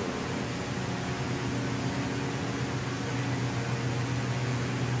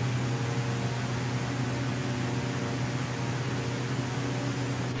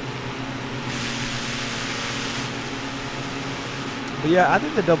 But yeah, I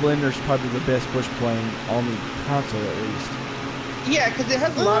think the double ender is probably the best bush plane on the console, at least. Yeah, because it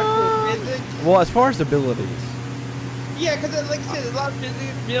has a lot of cool physics. Well, as far as abilities. Yeah, because like I said, a lot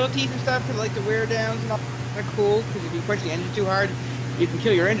of abilities and stuff, and like the wear downs and all are cool. Because if you push the engine too hard, you can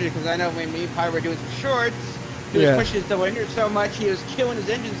kill your engine. Because I know when me and Pi were doing some shorts, he was pushing his double ender so much he was killing his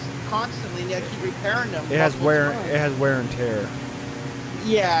engines constantly, and you had to keep repairing them. It has wear. It has wear and tear.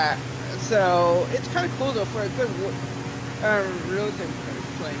 Yeah, so it's kind of cool though for a good realism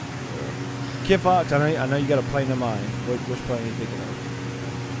plane. Kid Fox, I know you got a plane in mind. Which plane are you thinking of?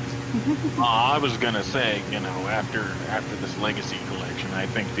 I was gonna say, you know, after this Legacy collection, I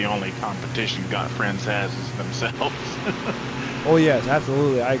think the only competition Got Friends has is themselves. Oh yes,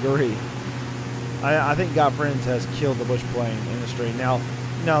 absolutely, I agree. I think Got Friends has killed the bush plane industry. Now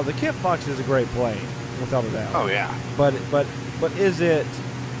the Kid Fox is a great plane, without a doubt. Oh yeah. But is it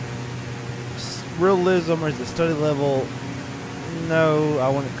realism or is it study level? No, I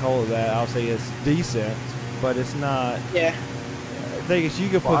wouldn't call it that. I'll say it's decent, but it's not. Yeah. The thing is, you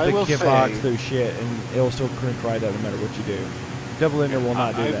can put the Kid Fox through shit, and it'll still crank right up no matter what you do. Double ender will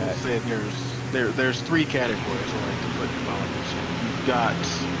not do that. I will say there's three categories I like to put developers in. You've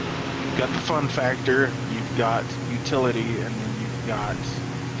got the fun factor, you've got utility, and then you've got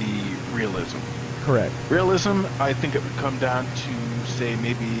the realism. Correct. Realism, I think it would come down to, say,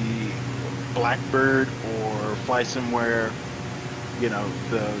 maybe Blackbird or Fly Somewhere. You know,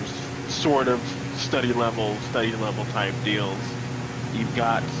 those sort of study level type deals. You've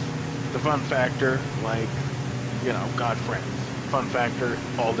got the fun factor, like, you know, God Friends. Fun factor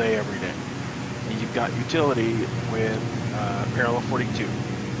all day, every day. And you've got utility with Parallel 42.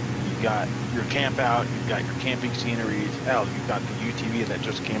 You've got your camp out, you've got your camping sceneries. Hell, you've got the UTV that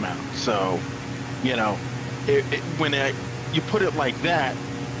just came out. So, you know, when you put it like that,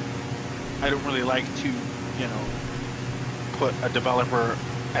 I don't really like to, you know, put a developer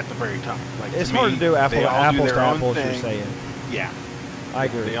at the very top. Like, it's hard to do apples to apples, you're saying. Yeah. I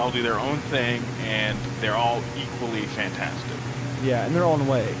agree. They all do their own thing, and they're all equally fantastic. Yeah, in their own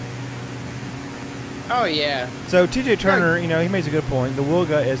way. Oh, yeah. So, TJ Turner, you know, he makes a good point. The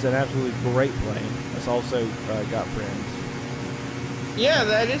Wilga is an absolutely great plane. It's also Got Friends. Yeah,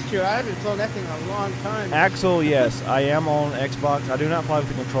 that is true. I haven't flown that thing in a long time. Axle, yes. I am on Xbox. I do not fly with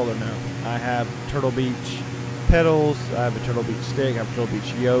the controller now. I have Turtle Beach pedals. I have a Turtle Beach stick. I have a Turtle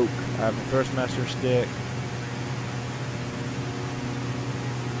Beach yoke. I have a Thrustmaster stick.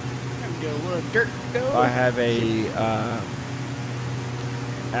 go? Where dirt go? I have a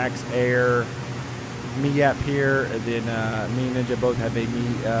Axe Air Me-App here, and then me and Ninja both have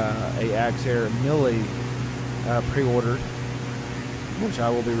a Axe Air Millie pre-ordered, which I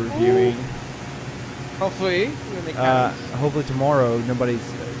will be reviewing. Hopefully, when they come. Hopefully tomorrow,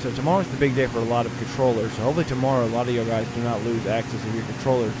 so tomorrow's the big day for a lot of controllers. So hopefully tomorrow, a lot of you guys do not lose access to your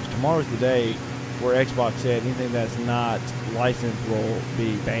controllers. Tomorrow's the day where Xbox said anything that's not licensed will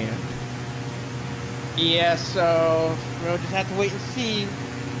be banned. Yeah, so we'll just have to wait and see.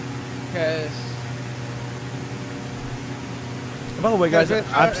 Because. By the way, guys,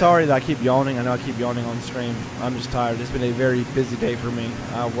 I'm sorry that I keep yawning. I know I keep yawning on the stream. I'm just tired. It's been a very busy day for me.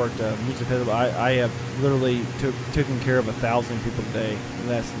 I worked I have literally taken care of 1,000 people today, and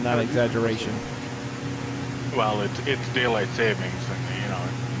that's not an exaggeration. Well, it's daylight savings, and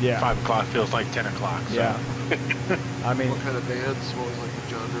yeah. 5 o'clock feels like 10 o'clock. So. Yeah. I mean, what kind of bands? What was like the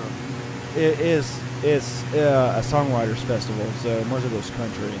genre? It's a songwriters festival, so most of it's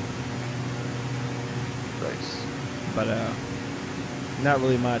country. Nice. But not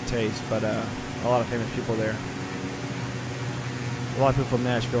really my taste, but a lot of famous people there. A lot of people from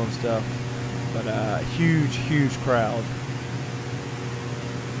Nashville and stuff, but huge crowd.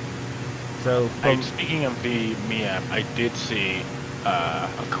 So speaking of the Me-App, I did see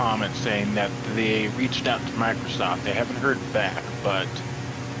a comment saying that they reached out to Microsoft. They haven't heard back, but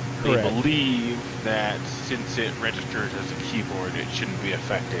they believe that since it registers as a keyboard, it shouldn't be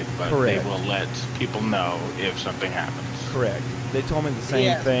affected, but they will let people know if something happens. Correct. They told me the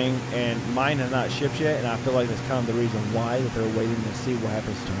same thing, and mine has not shipped yet, and I feel like that's kind of the reason why, that they're waiting to see what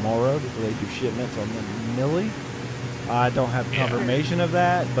happens tomorrow before they do shipments on the Millie. I don't have confirmation of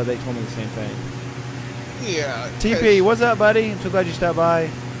that, but they told me the same thing. Yeah. TP, what's up, buddy? I'm so glad you stopped by.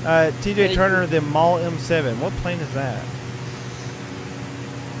 TJ Turner, the Mall M7. What plane is that?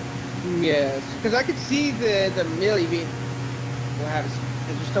 Yes, because I could see the Millie being.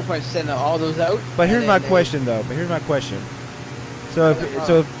 There's no point sending all those out. But here's my question, though.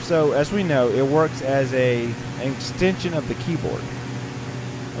 So, so as we know, it works as an extension of the keyboard.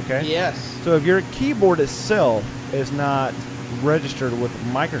 Okay. Yes. So if your keyboard itself is not registered with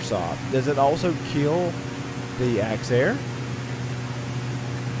Microsoft, does it also kill the Axe Air?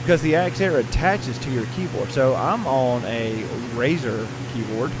 Because the Axe Air attaches to your keyboard. So I'm on a Razer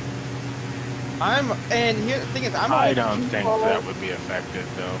keyboard. And here the thing is, I don't think that would be affected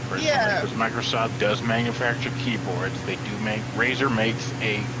though, personally, because Microsoft does manufacture keyboards. They do Razer makes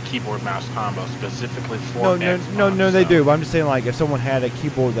a keyboard mouse combo specifically for Xbox. No, they do. But I'm just saying, like, if someone had a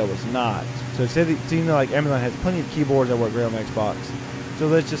keyboard that was not, so like Amazon has plenty of keyboards that work great on Xbox. So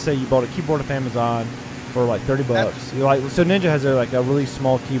let's just say you bought a keyboard off Amazon for like $30. So Ninja has a really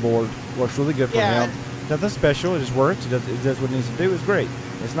small keyboard, works really good for him. Nothing special, it just works. It does what it needs to do. It's great.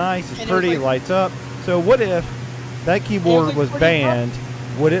 It's nice. It's pretty. It lights up. So what if that keyboard was banned?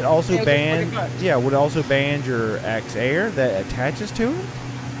 Would it also ban? Yeah. Would it also ban your Axe Air that attaches to it?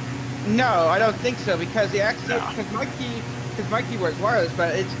 No, I don't think so, because the Axe Air, because my keyboard's wireless,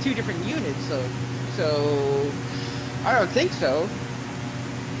 but it's 2 different units. So I don't think so.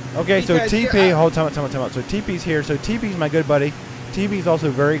 Okay. So TP, hold on. So TP's here. So TP's my good buddy. TP's also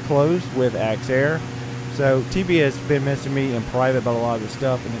very close with Axe Air. So TB has been messaging me in private about a lot of the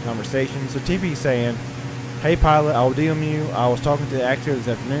stuff in the conversation. So TB's saying, hey pilot, I will DM you. I was talking to the Axe Air this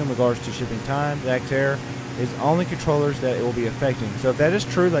afternoon in regards to shipping time. The Axe Air is only controllers that it will be affecting. So if that is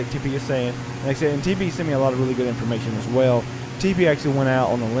true, like TB is saying, like I said, and TB sent me a lot of really good information as well. TB actually went out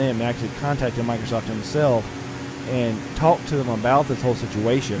on the limb and actually contacted Microsoft himself and talked to them about this whole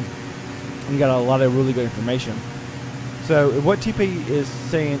situation. And he got a lot of really good information. So what TP is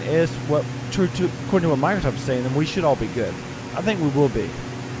saying is what, according to what Microsoft is saying, then we should all be good. I think we will be.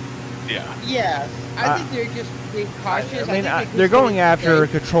 Yeah. Yeah. I think they're just being cautious. I mean, they're going after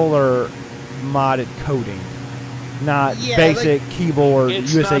controller modded coding, not basic keyboard,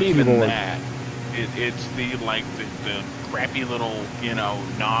 it's USA not even keyboard. That. It's the crappy little,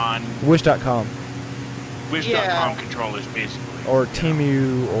 Wish.com. Wish.com controllers, basically. Or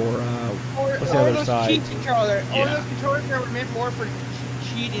Temu, or what's the other side? Or those controllers that were meant more for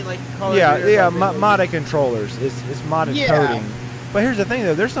cheating, like modded controllers. It's modded coding. But here's the thing,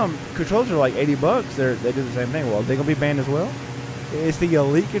 though. There's some controllers that are like $80. They do the same thing. Well, are they gonna be banned as well? Is the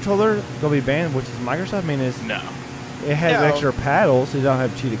Elite controller gonna be banned, which is Microsoft? I mean, it has extra paddles, so you don't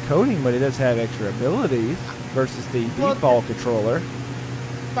have cheated coding, but it does have extra abilities versus the default controller.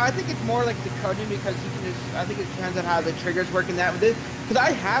 But I think it's more like the coding, because you can just, I think it depends on how the triggers work in that. Because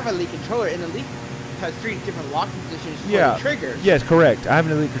I have a Elite controller, and Elite has 3 different locking positions for the triggers. Yes, correct. I have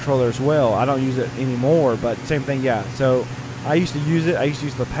an Elite controller as well. I don't use it anymore, but same thing, yeah. So I used to use it. I used to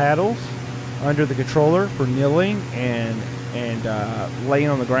use the paddles under the controller for kneeling and laying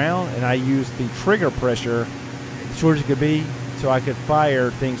on the ground, and I used the trigger pressure as short as it could be, so I could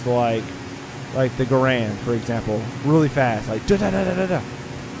fire things like the Garand, for example, really fast, like da da da da da.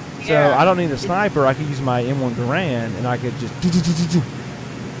 So I don't need a sniper. I could use my M1 Garand, and I could just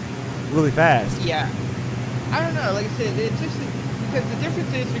really fast. Yeah. I don't know. Like I said, it's just because the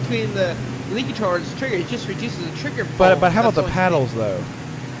difference is between the Elite controller and the trigger. It just reduces the trigger. But how about the paddles though?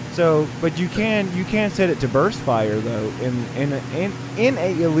 So, but you can set it to burst fire though. In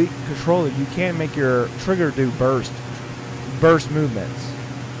a Elite controller, you can make your trigger do burst movements.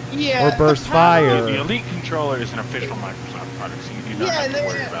 Yeah. Or burst fire. The Elite controller is an official Microsoft product, so you do not have to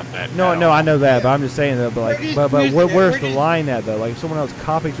worry about that. No, I know that, but I'm just saying though. But where's the just line at though? Like if someone else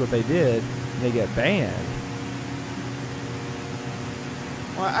copies what they did, and they get banned.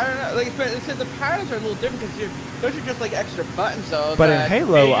 Well, I don't know. Like I said, the paddles are a little different because those are just like extra buttons though. But in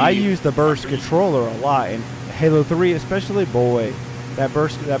Halo, I use the burst controller a lot. In Halo 3 especially, boy, that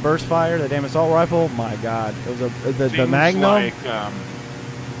burst fire, that damn assault rifle, my God, it was the Magnum. Like,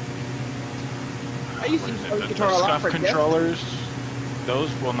 I used to use the controller a lot Scuff for controllers,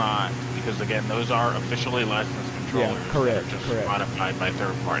 those will not, because again, those are officially licensed controllers. Yeah, correct, that are just correct. modified by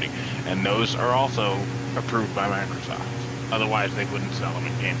third party, and those are also approved by Microsoft. Otherwise, they wouldn't sell them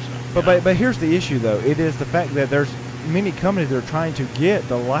in GameStop. But here's the issue though. It is the fact that there's many companies that are trying to get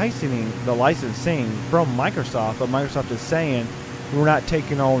the licensing from Microsoft, but Microsoft is saying we're not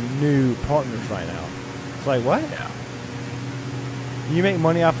taking on new partners right now. It's like, what? Yeah. You make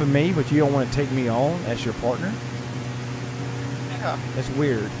money off of me, but you don't want to take me on as your partner? Yeah. That's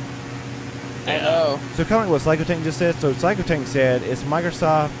weird. I know. So kind of like what Psychotank just said. So Psychotank said it's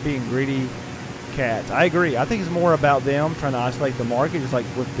Microsoft being greedy cats. I agree. I think it's more about them trying to isolate the market, just like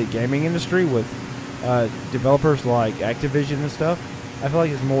with the gaming industry, with developers like Activision and stuff. I feel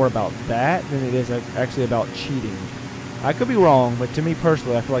like it's more about that than it is actually about cheating. I could be wrong, but to me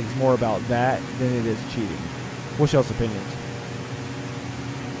personally, I feel like it's more about that than it is cheating. What's y'all's opinions?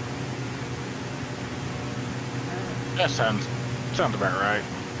 That sounds about right.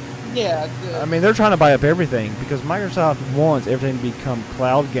 Yeah. I mean, they're trying to buy up everything because Microsoft wants everything to become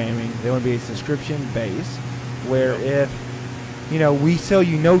cloud gaming. They want to be a subscription base where if, we sell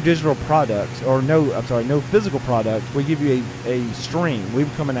you no digital products or no physical products, we give you a stream. We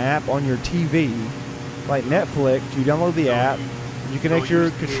become an app on your TV like Netflix. You download the app, you connect your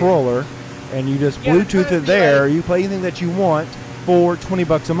controller, and you just Bluetooth it there. You play anything that you want for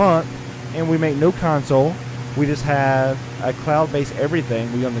 $20 a month, and we make no console. We just have a cloud-based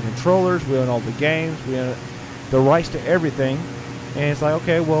everything. We own the controllers, we own all the games, we own the rights to everything. And it's like,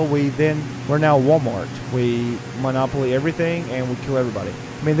 okay, well, we're now Walmart. We monopoly everything, and we kill everybody.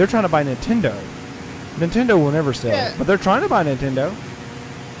 I mean, they're trying to buy Nintendo. Nintendo will never sell, but they're trying to buy Nintendo.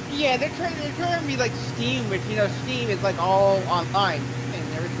 Yeah, they're trying to be like Steam, which Steam is like all online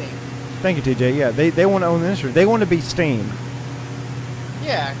and everything. Thank you, TJ. Yeah, they want to own the industry. They want to be Steam.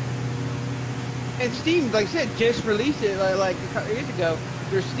 Yeah. And Steam, like I said, just released it like a couple years ago.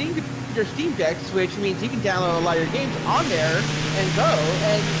 Their Steam Deck, which means you can download a lot of your games on there and go.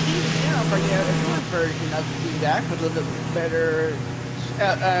 And Steam is now bringing out a newer version of the Steam Deck with a little bit better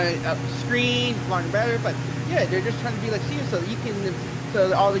screen, longer better. But yeah, they're just trying to be like Steam,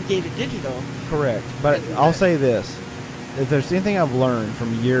 so all the games are digital. Correct. But I'll say this. If there's anything I've learned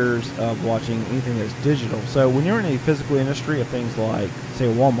from years of watching anything that's digital, so when you're in a physical industry of things like,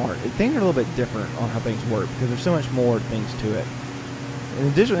 say, Walmart, things are a little bit different on how things work because there's so much more things to it. In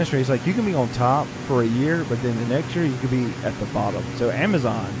the digital industry, it's like you can be on top for a year, but then the next year you could be at the bottom. So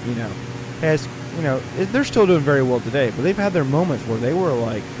Amazon, has, they're still doing very well today, but they've had their moments where they were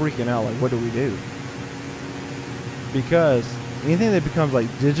like freaking out, like, what do we do? Because anything that becomes like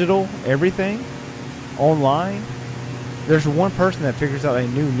digital, everything, online, there's one person that figures out a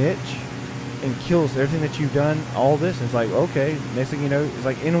new niche and kills everything that you've done, all this, and it's like, okay, next thing you know, it's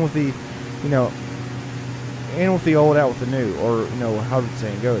like in with the, in with the old, out with the new, or, how the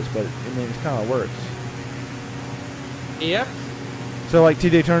saying goes, but, I mean, it's kind of how it works. Yep. So, like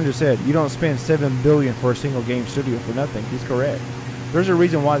TJ Turner just said, you don't spend $7 billion for a single game studio for nothing. He's correct. There's a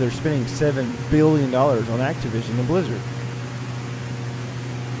reason why they're spending $7 billion on Activision and Blizzard.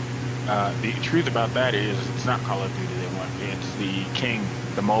 The truth about that is it's not Call of Duty they want. It's the King,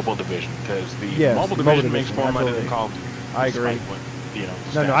 the mobile division, because the mobile division makes more money than Call of Duty. I agree. What,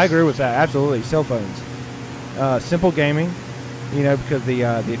 No, I agree with that. Absolutely. Cell phones. Simple gaming, because the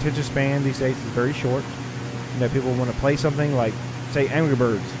attention span these days is very short. People want to play something like, say, Angry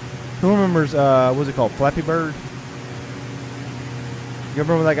Birds. Who remembers, what was it called, Flappy Bird? You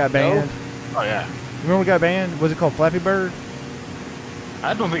remember when that got banned? Oh, yeah. You remember when it got banned? Was it called Flappy Bird?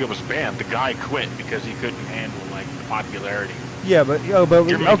 I don't think it was banned. The guy quit because he couldn't handle like the popularity. Yeah, but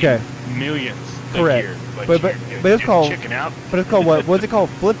You're okay. Millions. Correct. A year, But it's called chicken out. But it's called what? What's it called?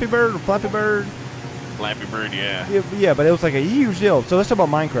 Flippy Bird or Flappy Bird? Flappy Bird, yeah. Yeah, but it was like a huge deal. So let's talk about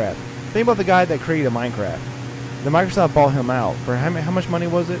Minecraft. Think about the guy that created Minecraft. The Microsoft bought him out for how much money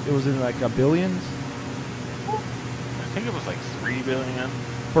was it? It was in like billions. I think it was like $3 billion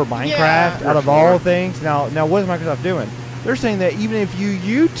for Minecraft out of all things. Now what is Microsoft doing? They're saying that even if you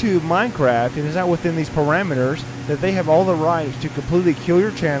YouTube Minecraft and it's not within these parameters, that they have all the rights to completely kill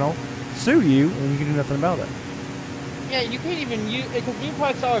your channel, sue you, and you can do nothing about it. Yeah, you can't even use, because we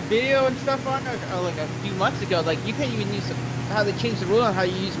probably saw a video and stuff on like a few months ago, like you can't even use how they changed the rule on how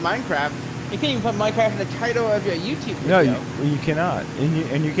you use Minecraft. You can't even put Minecraft in the title of your YouTube video. No, you cannot.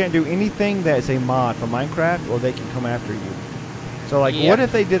 And you can't do anything that's a mod for Minecraft or they can come after you. So like, what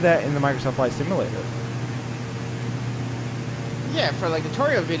if they did that in the Microsoft Flight Simulator? Yeah, for like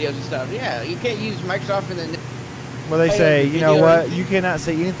tutorial videos and stuff. Yeah, you can't use Microsoft in the... Well, they say, you know what, you cannot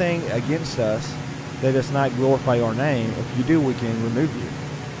say anything against us that does not glorify our name. If you do, we can remove you.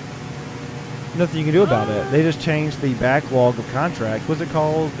 Nothing you can do about it. They just changed the backlog of contracts. What's it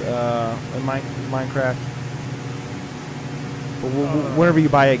called in Minecraft? Whenever you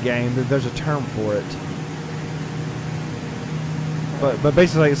buy a game, there's a term for it. But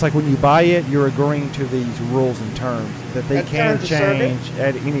basically, it's like when you buy it, you're agreeing to these rules and terms that they can change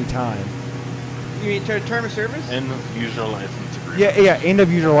at any time. You mean term of service? End of user license agreement. Yeah, end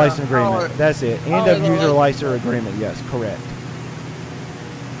of user license agreement. That's it. End of user license agreement. Yes, correct.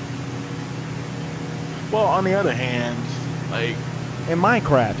 Well, on the other hand, like in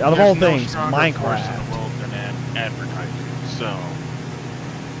Minecraft, out of all things, Minecraft. In the world than advertising. So.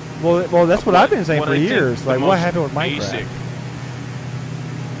 Well, that's what I've been saying for years. Like, what happened with Minecraft? Basic,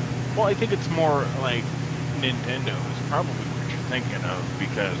 well, I think it's more like Nintendo is probably what you're thinking of,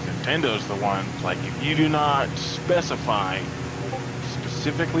 because Nintendo's the one, like, if you do not specify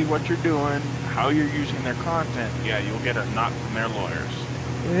specifically what you're doing, how you're using their content, yeah, you'll get a knock from their lawyers.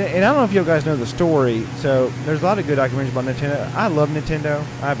 And I don't know if you guys know the story. So there's a lot of good documentaries about Nintendo. I love Nintendo.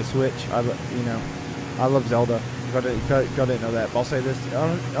 I have a Switch. I love Zelda. Y'all didn't know that. But I'll say this.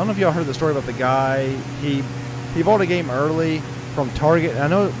 I don't know if y'all heard the story about the guy. He bought a game early from Target. I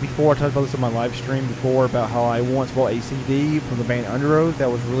know before I talked about this on my live stream before about how I once bought a CD from the band Underoath that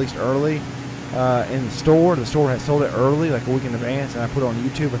was released early in the store. The store had sold it early, like a week in advance, and I put it on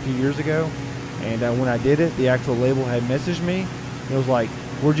YouTube a few years ago. And when I did it, the actual label had messaged me. It was like,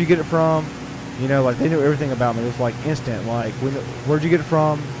 where'd you get it from? You know, like, they knew everything about me. It was like instant. Like, where'd you get it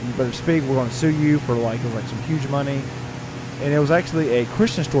from? You better speak. We're going to sue you for like, it was like some huge money. And it was actually a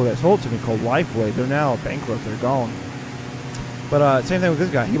Christian store that sold it to me called Lifeway. They're now bankrupt. They're gone. But same thing with this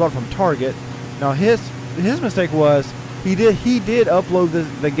guy. He bought it from Target. Now his mistake was he did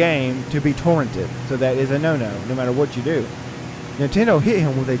upload the game to be torrented. So that is a no-no, no matter what you do. Nintendo hit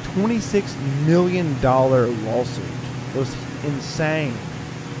him with a $26 million lawsuit. It was insane.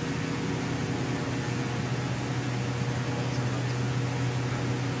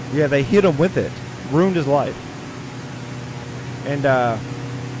 Yeah, they hit him with it, ruined his life, and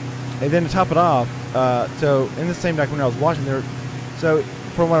then to top it off, so in the same documentary I was watching there, so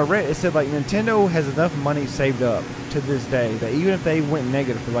from what I read, it said like Nintendo has enough money saved up to this day that even if they went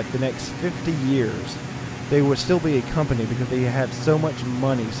negative for like the next 50 years, they would still be a company because they have so much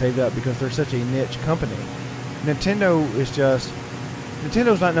money saved up because they're such a niche company. Nintendo's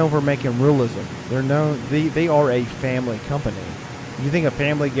not known for making realism. They are a family company. You think of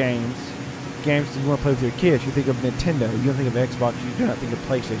family games that you want to play with your kids, you think of Nintendo. You don't think of Xbox, you do not think of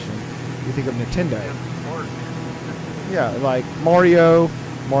PlayStation. You think of Nintendo. Yeah, like Mario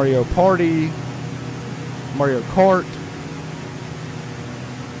Party, Mario Kart,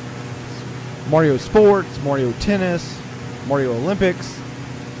 Mario Sports, Mario Tennis, Mario Olympics.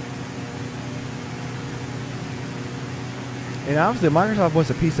 And obviously Microsoft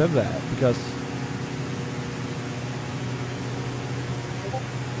wants a piece of that because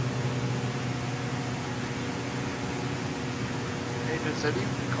does any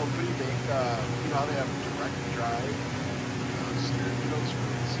company make, you know how they have direct drive steering wheels for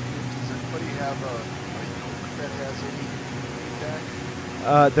seats? Does anybody have a yoke that has any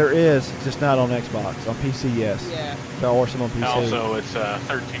feedback? There is, just not on Xbox. On PC, yes. Yeah. Or some on PC. Also, it's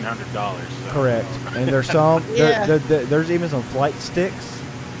 $1,300. So. Correct. And there's some, there's even some flight sticks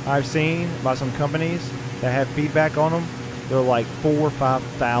I've seen by some companies that have feedback on them. They're like $4,000 or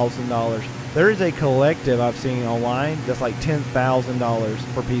 $5,000. There is a collective I've seen online that's like $10,000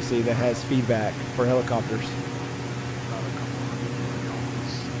 for PC that has feedback for helicopters.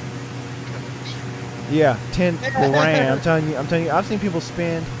 Yeah, 10 grand. I'm telling you, I've seen people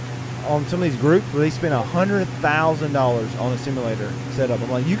spend on some of these groups where they spend $100,000 on a simulator setup.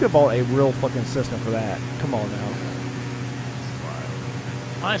 I'm like, you could buy a real fucking system for that. Come on now.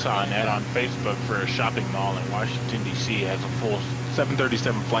 I saw an ad on Facebook for a shopping mall in Washington, D.C. has a full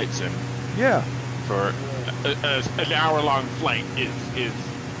 737 flight sim. Yeah. For an hour-long flight is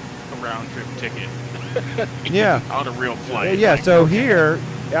a round-trip ticket. Yeah. On a real flight. Yeah, like, so okay. here,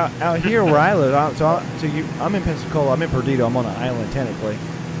 out here where I live, I'm in Pensacola. I'm in Perdido. I'm on an island technically,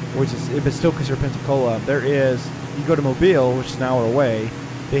 which is, if it's still considered Pensacola, there is, you go to Mobile, which is an hour away,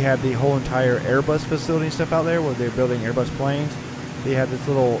 they have the whole entire Airbus facility and stuff out there where they're building Airbus planes. They have this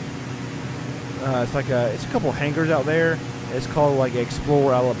little, it's a couple hangars out there. It's called like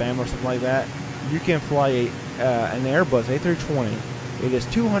Explorer Alabama or something like that. You can fly an Airbus A320. It is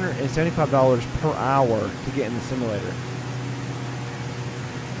 $275 per hour to get in the simulator.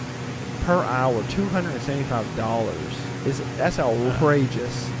 Per hour, $275. That's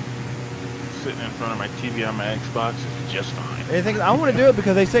outrageous. Sitting in front of my TV on my Xbox is just fine. I want to do it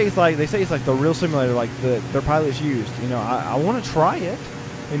because they say it's like the real simulator, like their pilots used. You know, I want to try it.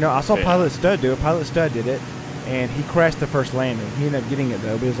 You know, I saw Pilot Stud do it. Pilot Stud did it, and he crashed the first landing. He ended up getting it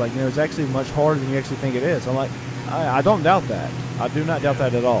though, but he was like, you know, it's actually much harder than you actually think it is. I'm like, I don't doubt that. I do not doubt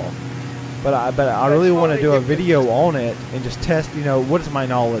that at all. But I really want to do a video on it and just test. You know, what is my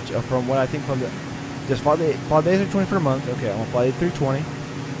knowledge from what I think from the just fly the A320 for a month. Okay, I'm gonna fly the A320.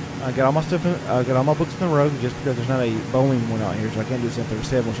 I got all my stuff. Got all my books in the road just because there's not a Boeing one out here, so I can't do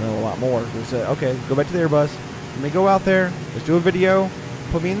 737, which I know a lot more. They said, okay, go back to the Airbus. Let me go out there. Let's do a video.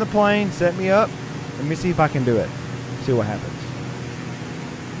 Put me in the plane. Set me up. Let me see if I can do it. See what happens.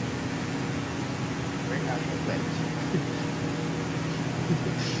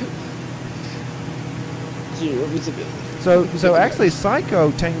 So actually, Psycho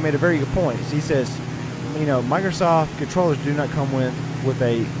Tank made a very good point. He says, you know, Microsoft controllers do not come with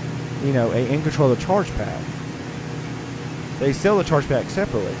a, you know, a in-controller charge pack. They sell the charge pack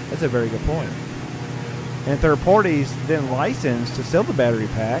separately. That's a very good point. And third parties then license to sell the battery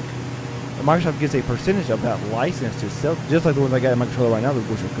pack. And Microsoft gets a percentage of that license to sell, just like the ones I got in my controller right now,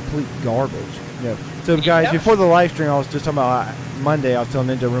 which are complete garbage. You know. So guys, before the live stream, I was just talking about Monday. I was telling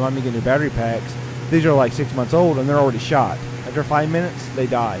Ninja, remind me to get new battery packs. These are like 6 months old and they're already shot. After 5 minutes, they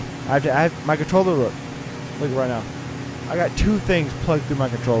die. I have my controller. Look right now. I got 2 things plugged through my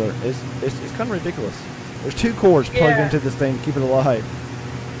controller. It's kind of ridiculous. There's 2 cords plugged into this thing to keep it alive.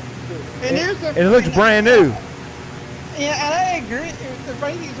 And it looks brand new. Yeah, and I agree. The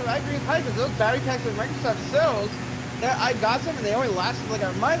funny thing is, I agree with Hype, because those battery packs that Microsoft sells, I got some and they only lasted like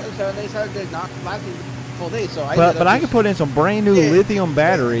a month or so, and they started to not last a full day. So but I can put in some brand new lithium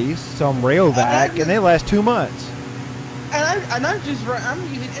batteries, some Rayovac, and they last 2 months. And I'm using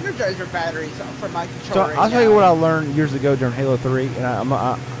Energizer batteries for my controller. So I'll tell you what I learned years ago during Halo 3, and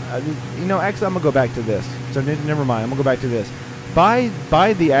you know, actually I'm gonna go back to this. So never mind, I'm gonna go back to this. Buy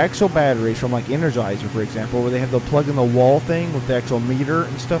the actual batteries from like Energizer, for example, where they have the plug-in-the-wall thing with the actual meter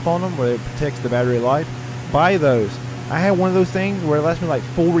and stuff on them, where it protects the battery life. Buy those. I had one of those things where it lasted me like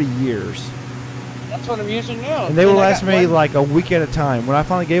 40 years. That's what I'm using now. And they would last me like a week at a time. When I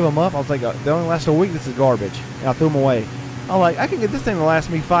finally gave them up, I was like, they only last a week. This is garbage. And I threw them away. I'm like, I can get this thing to last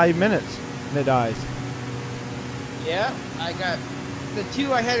me 5 minutes, and it dies. Yeah, I got the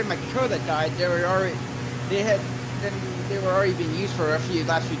 2 I had in my controller that died. They were already being used for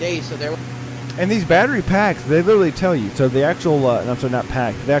last few days, so they were. And these battery packs, they literally tell you. So the actual, I'm sorry, not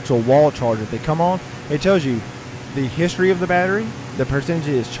pack, the actual wall charger, they come on, it tells you the history of the battery, the percentage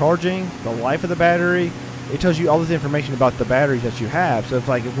it is charging, the life of the battery. It tells you all this information about the batteries that you have. So it's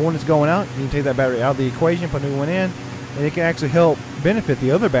like if one is going out, you can take that battery out of the equation, put a new one in, and it can actually help benefit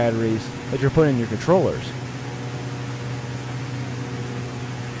the other batteries that you're putting in your controllers.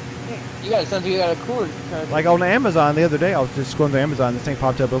 You got a cord. Like on Amazon the other day, I was just scrolling through Amazon, this thing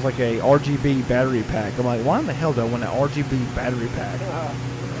popped up, it was like a RGB battery pack. I'm like, why in the hell do I want an RGB battery pack?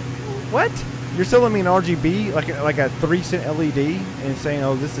 What? You're selling me an RGB, like a 3-cent LED, and saying,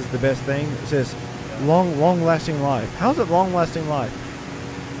 oh, this is the best thing? It says long-lasting life. How's it long-lasting life?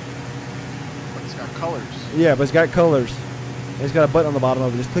 But it's got colors. Yeah, but it's got colors. It's got a button on the bottom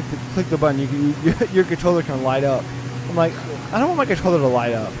of it. Just click the button. Your controller can light up. I'm like, I don't want my controller to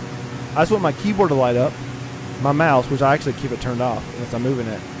light up. I just want my keyboard to light up, my mouse, which I actually keep it turned off unless I'm moving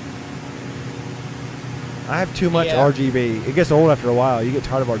it. I have too much RGB. It gets old after a while. You get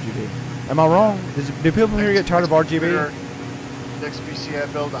tired of RGB. Am I wrong? Do people here get tired of RGB? Next PC I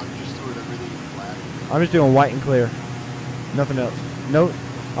build, I'm just doing everything flat. I'm just doing white and clear. Nothing else. No,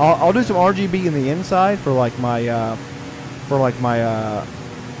 I'll do some RGB in the inside for like my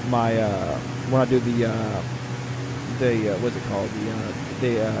when I do the what's it called,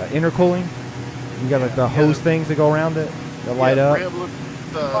 the intercooling. You got like the hose things that go around it that light up.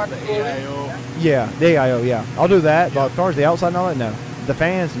 The AIO. Yeah, the AIO. Yeah, I'll do that. But as far as the outside and all that, no. The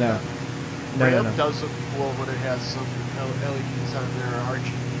fans, no. Ram does look cool when it has some LEDs on there or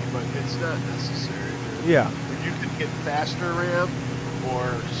RGB, but it's not necessary. Yeah. If you can get faster RAM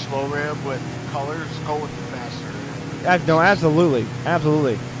or slow RAM with colors, go with the faster RAM. No, absolutely,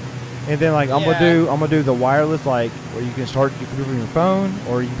 absolutely. And then like I'm gonna do the wireless, like where you can start your computer from your phone,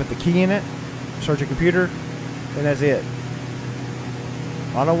 or you can put the key in it, start your computer, and that's it.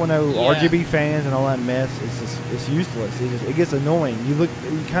 I don't want no RGB fans and all that mess. It's just, it's useless. It gets annoying. You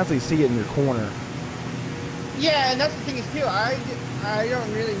constantly see it in your corner. Yeah, and that's the thing is too. I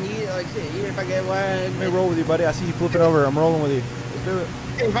don't really need it. Like, say, even if I get one. Let me roll with you, buddy. I see you flipping over. I'm rolling with you. Let's do it.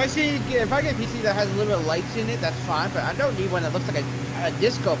 If I get a PC that has a little bit of lights in it, that's fine. But I don't need one that looks like a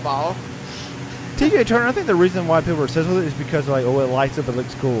disco ball. TJ Turner, I think the reason why people are obsessed with it is because like, oh, it lights up, it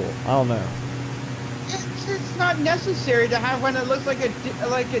looks cool. I don't know. It's not necessary to have one that looks like a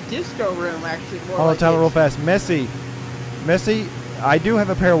disco room. Actually, more. Hold on, time it real fast. Messi, I do have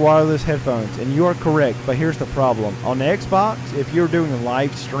a pair of wireless headphones, and you are correct. But here's the problem: on the Xbox, if you're doing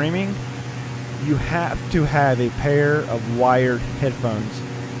live streaming, you have to have a pair of wired headphones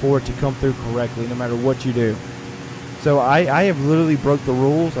for it to come through correctly, no matter what you do. So I have literally broke the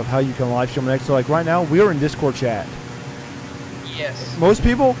rules of how you can live stream on X. So like right now, we are in Discord chat. Yes. Most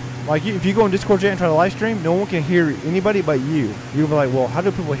people, like if you go in Discord chat and try to live stream, no one can hear anybody but you. You'll be like, well, how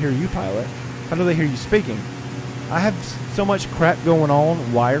do people hear you, Pilot? How do they hear you speaking? I have so much crap going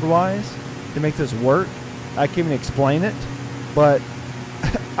on wired-wise to make this work. I can't even explain it, but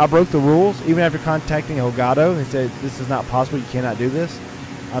I broke the rules. Even after contacting Elgato, they said, this is not possible, you cannot do this.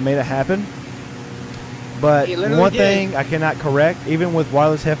 I made it happen. But one thing I cannot correct, even with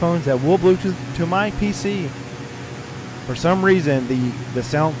wireless headphones that will Bluetooth to my PC, for some reason, the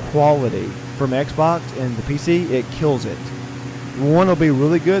sound quality from Xbox and the PC, it kills it. One will be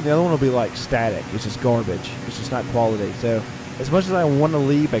really good, the other one will be like static. It's just garbage. It's just not quality. So as much as I want to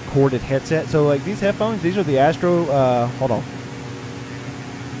leave a corded headset, so like these headphones, these are the Astro, hold on.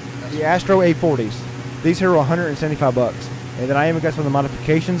 The Astro A40s. These here are $175. And then I even got some of the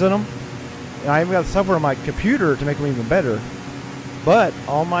modifications on them. And I even got the software on my computer to make them even better. But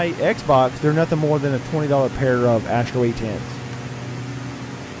on my Xbox, they're nothing more than a $20 pair of Astro A10s.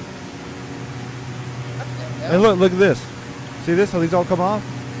 And look at this. See this? How these all come off?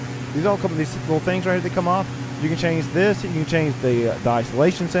 These little things right here, they come off. You can change this. You can change the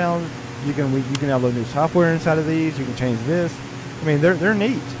isolation sound. You can download new software inside of these. You can change this. I mean, they're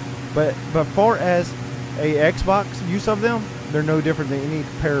neat. But far as a Xbox use of them, they're no different than any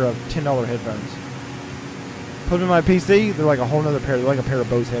pair of $10 headphones. Put them in my PC, they're like a whole nother pair. They're like a pair of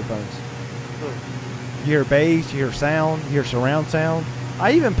Bose headphones. You hear bass, you hear sound, you hear surround sound.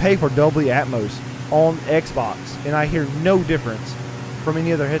 I even pay for Dolby Atmos on Xbox, and I hear no difference from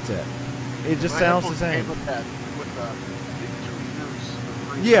any other headset. It just sounds the same.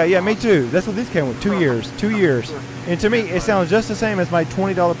 Yeah, me too. That's what these came with. 2 years. 2 years. And to me, it sounds just the same as my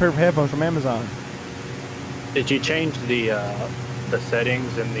 $20 pair of headphones from Amazon. Did you change the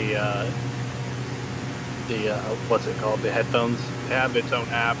settings and the what's it called? The headphones have its own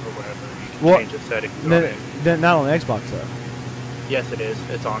app or whatever. You can change the settings. Not on Xbox though. Yes, it is.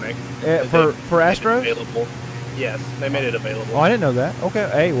 It's on it. For Astro? Available. Yes, they made it available. Oh, I didn't know that. Okay.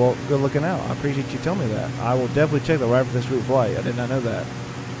 Hey, well, good looking out. I appreciate you telling me that. I will definitely check that right for this route flight. I did not know that.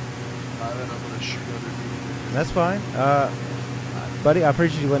 That's fine. Buddy, I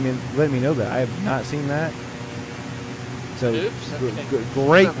appreciate you letting me know that. I have not seen that. So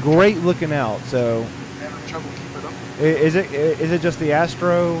great looking out. So Having trouble keeping up. is it just the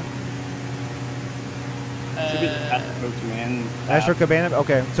Astro? Astro Cabana.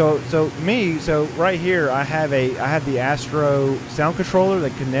 Okay, so right here I have the Astro sound controller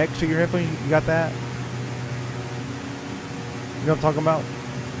that connects to your headphones. You got that? You know what I'm talking about?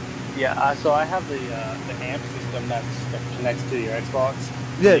 Yeah. So I have the amp system that connects to your Xbox.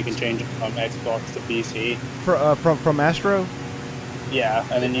 Yeah. So you can change it from Xbox to PC. From Astro. Yeah,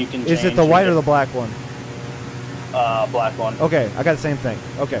 and then you can. Is it the white or the black one? Black one. Okay, I got the same thing.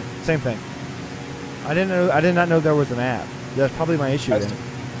 Okay, same thing. I did not know there was an app. That's probably my issue then.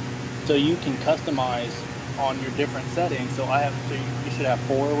 So you can customize on your different settings. So you should have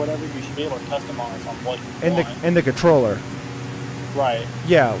 4 or whatever. You should be able to customize on what you want. In the controller. Right.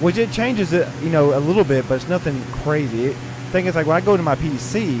 Yeah, which it changes it, a little bit, but it's nothing crazy. Thing is, like when I go to my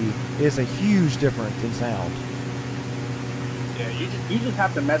PC, it's a huge difference in sound. Yeah, you just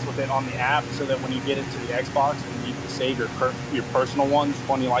have to mess with it on the app so that when you get into the Xbox and you save your personal ones,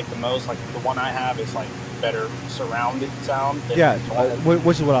 one you like the most. Like the one I have is like better surrounded sound. Yeah,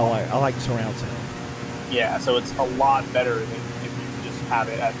 which is what I like. I like surround sound. Yeah, so it's a lot better than if you just have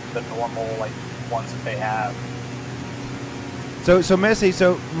it at the normal like ones that they have. So Messi,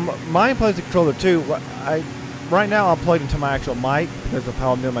 mine plays the controller too. Right now I'm plugged into my actual mic because of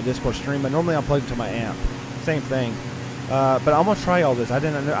how I'm doing my Discord stream, but normally I'm plugged into my amp. Same thing. But I'm gonna try all this. I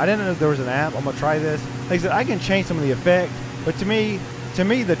didn't know there was an app. I'm gonna try this. Like I said, I can change some of the effect, but to me,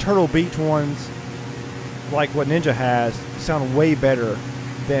 the Turtle Beach ones, like what Ninja has, sound way better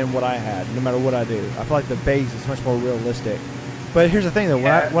than what I had. No matter what I do, I feel like the bass is much more realistic. But here's the thing, though.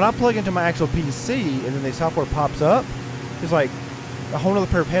 When I plug into my actual PC and then the software pops up, it's like a whole other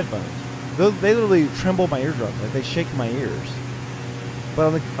pair of headphones. They literally tremble my eardrums. Like they shake my ears.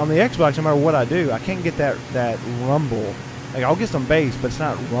 But on the Xbox, no matter what I do, I can't get that rumble. Like I'll get some bass, but it's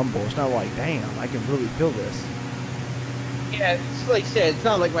not rumble. It's not like, damn, I can really feel this. Yeah, it's like I said, it's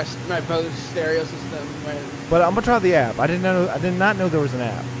not like my Bose stereo system. But I'm gonna try the app. I did not know there was an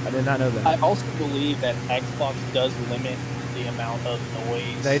app. I did not know that. I also believe that Xbox does limit the amount of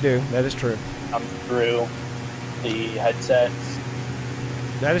noise. They do. That is true. Through the headsets.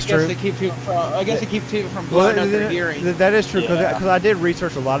 That is true. I guess they keep people from blowing up their hearing. That is true because I did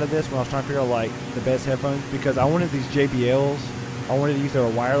research a lot of this when I was trying to figure out like the best headphones because I wanted these JBLs. I wanted to use their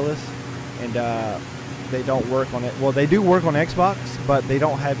wireless, and they don't work on it. Well, they do work on Xbox, but they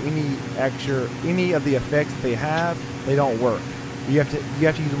don't have any of the effects that they have. They don't work. You have to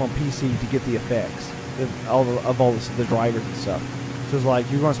use them on PC to get the effects of all the drivers and stuff. So it's like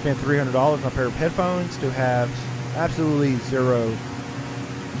you're going to spend $300 on a pair of headphones to have absolutely zero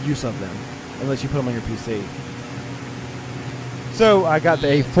use of them unless you put them on your PC. So I got the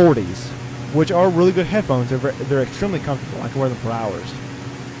A40s, which are really good headphones. They're extremely comfortable. I can wear them for hours.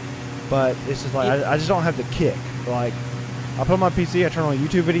 But it's just like I just don't have the kick. Like I put on my PC, I turn on a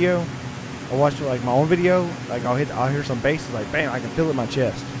YouTube video, I watch like my own video, like I'll hear some bass, it's like bam, I can feel it in my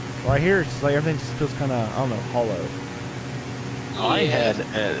chest. Right here, it's just like everything just feels kind of, I don't know, hollow. I had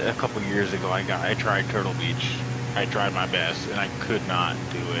a couple years ago. I tried Turtle Beach. I tried my best, and I could not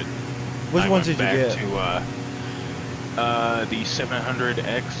do it. Which ones did you get? To the 700X,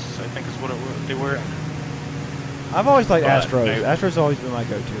 I think is what they were. I've always liked Astros. Astros always been my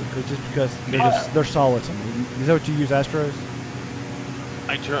go-to, just because they're solid to me. Is that what you use, Astros?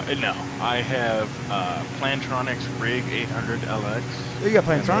 No, I have Plantronics Rig 800 LX. Oh, you got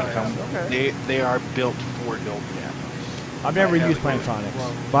Plantronics. Okay. They are built for Dolby Atmos. I've never used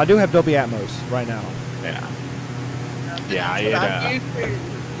Plantronics, but I do have Dolby Atmos right now. Yeah. Yeah,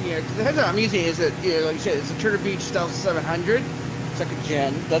 because the headset I'm using is like you said, it's a Turtle Beach Stealth 700, second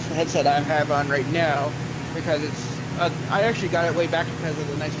gen. That's the headset I have on right now because it's. I actually got it way back because of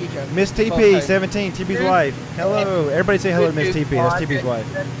the nice feature. Miss TP 17, TP's wife. Hello, everybody say hello to Miss TP. That's TP's wife.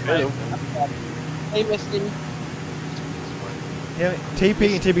 Hello. Hey, Miss TP. Yeah,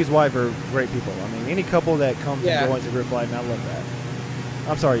 TP and TP's wife are great people. I mean, any couple that comes and joins the group flight, and I love that.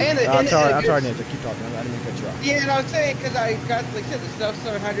 I'm sorry. I'm sorry, Ninja. Keep talking. I didn't mean to cut you off. Yeah, and I was saying because I got, like I said, the Stealth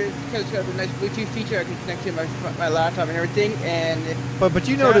 700 because it's got a nice Bluetooth feature. I can connect to my laptop and everything. And but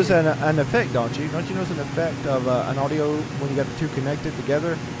you notice an effect, don't you? Don't you notice an effect of an audio when you got the two connected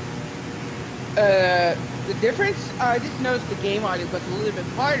together? The difference? I just noticed the game audio gets a little bit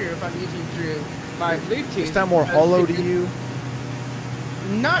quieter if I'm using through my Bluetooth. Is that more hollow to you?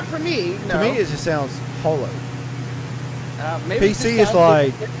 Not for me. No. To me, it just sounds hollow. Maybe PC is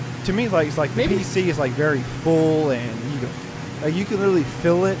like, to me, like it's like the PC is like very full, and you can literally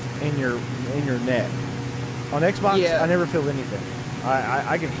feel it in your neck. On Xbox, I never feel anything.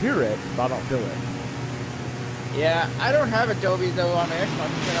 I can hear it, but I don't feel it. Yeah, I don't have Adobe though on my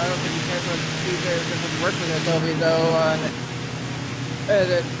Xbox, but I don't think you can work with Adobe though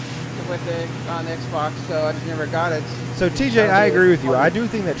on Xbox, so I just never got it. So TJ, I agree with you. I do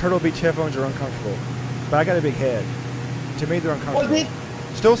think that Turtle Beach headphones are uncomfortable, but I got a big head. To me, they're uncomfortable.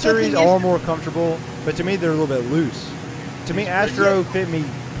 Still Series are more comfortable, but to me, they're a little bit loose. To me, Astro fit me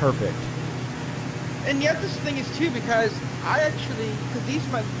perfect. And yet, this thing is too because these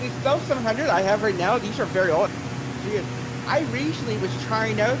Stealth 700 I have right now, these are very old. I recently was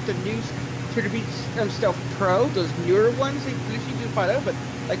trying out the new Turtle Beach Stealth Pro, those newer ones. They usually do quite out, but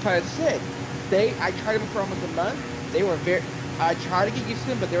like Pilot said, I tried them for almost a month. They were I tried to get used to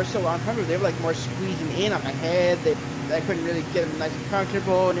them, but they were so uncomfortable. They were like more squeezing in on my head. I couldn't really get them nice and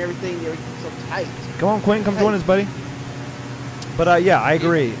comfortable and everything. They were so tight. Come on, Quentin, come join us, buddy. But yeah, I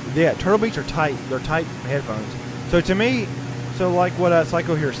agree. Yeah, Turtle Beach are tight. They're tight headphones. So to me, like what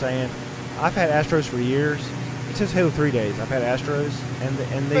Psycho here is saying, I've had Astros for years, since Halo 3 days, I've had Astros,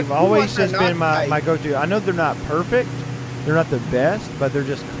 and they've But always just been not my go-to. I know they're not perfect, they're not the best, but they're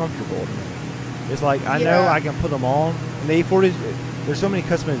just comfortable to me. It's like I know I can put them on. And the A40s, there's so many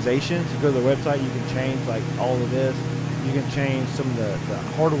customizations. You go to their website, you can change like all of this. You can change some of the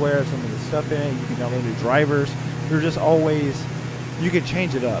hardware, some of the stuff in it. You can download new drivers. There's just always, you can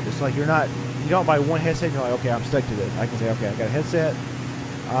change it up. It's like you don't buy one headset and you're like, okay, I'm stuck to this. I can say, okay, I got a headset.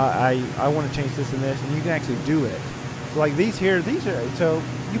 I want to change this and this, and you can actually do it. So like these are, so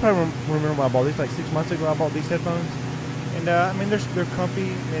you probably remember when I bought these like 6 months ago. I bought these headphones, and I mean they're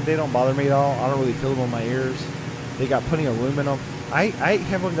comfy and they don't bother me at all. I don't really feel them on my ears. They got plenty of room in them. I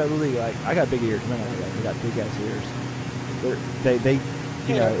have ones that really like. I got big ears. Man, I got big ass ears. They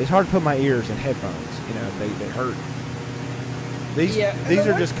you know, it's hard to put my ears in headphones. You know, they hurt. These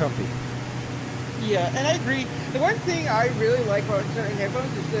are just comfy. Yeah, and I agree. The one thing I really like about certain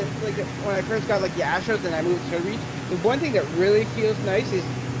headphones is that, like, when I first got like the Astros and I moved to Reach, the one thing that really feels nice is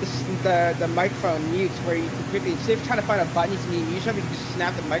the microphone mutes, where you can quickly, instead of trying to find a button you need to mute something, you can just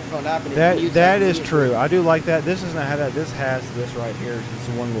snap the microphone up and it mutes. That is true. I do like that. This is not how that. This has this right here. It's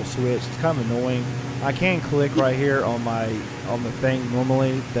the one little switch. It's kind of annoying. I can click right here on the thing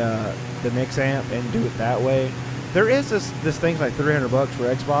normally, the mix amp, and do it that way. There is this thing like $300 for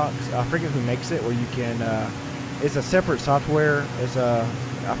Xbox. I forget who makes it. Where you can, it's a separate software.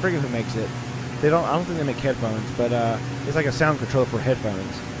 I forget who makes it. I don't think they make headphones, but it's like a sound controller for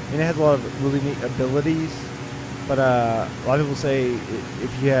headphones, and it has a lot of really neat abilities. But a lot of people say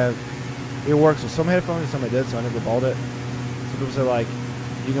if you have, it works with some headphones and some it does. So I never bought it. Some people say like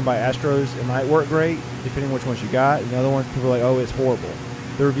you can buy Astros, it might work great depending on which ones you got. And the other ones, people are like, oh, it's horrible.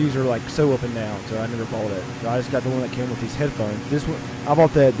 The reviews are like so up and down, so I never bought it. So I just got the one that came with these headphones. This one, I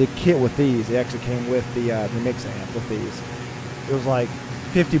bought the kit with these. It actually came with the mix amp with these. It was like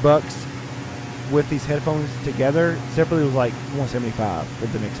 $50 with these headphones together. Separately, it was like $175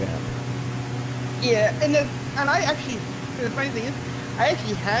 with the mix amp. Yeah, and I actually, the funny thing is, I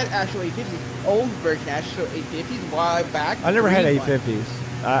actually had Astro 850s, old version Astro 850s a while back. I never had 850s.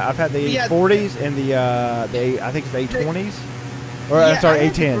 I've had the 840s and the I think it's the 820s. Or I'm sorry,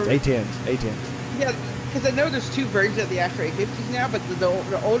 810s. Yeah, because I know there's two versions of the Astro 850s now, but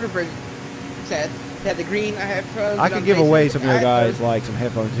the older version had the green. I have headphones. I could give away some of your guys like some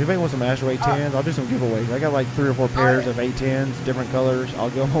headphones. If anybody wants some Astro 810s, I'll do some giveaways. I got like 3 or 4 pairs of 810s, different colors. I'll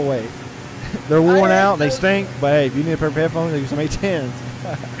give them away. They're worn out, they stink, but hey, if you need a pair of headphones, I'll give you some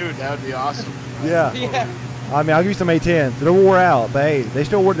 810s. Dude, that would be awesome. Yeah. I mean, I'll give you some 810s. They're wore out, but hey, they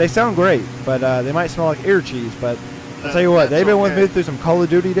still work. They sound great, but they might smell like ear cheese. But I'll tell you what, they've been with me through some Call of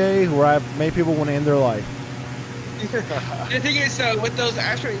Duty days where I've made people want to end their life. The thing is, with those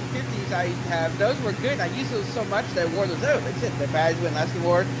Astro 850s I used to have, those were good. I used those so much that I wore those out. That's it. The badge went last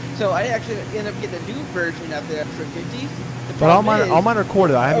war. So I actually ended up getting a new version of the Astro 50s. But all mine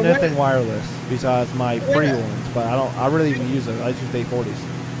recorded. I have nothing wireless besides my free ones. But I really even use those. I just use the 840s.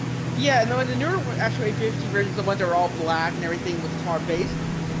 Yeah, no, the newer Astro 850 versions, the ones that are all black and everything with guitar bass.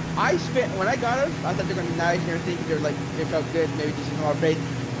 When I got them, I thought they were gonna be nice and everything. They felt good, maybe just guitar bass.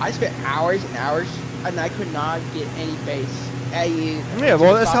 I spent hours and hours, and I could not get any bass. Yeah,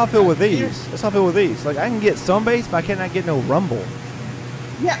 well, that's how I feel with these. That's how I feel with these. Like I can get some bass, but I cannot get no rumble.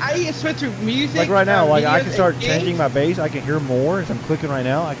 Yeah, I switch through music. Like right now, like I can start changing my bass. I can hear more as I'm clicking right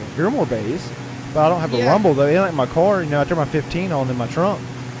now. I can hear more bass, but I don't have a rumble though. It ain't like my car. You know, I turn my 15 on in my trunk.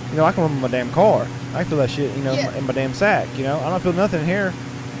 You know, I can rumble my damn car. I feel that shit. You know, in my damn sack. You know, I don't feel nothing here.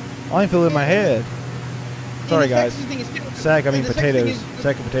 I only feel it in my head. Sorry guys. Sack. I mean potatoes.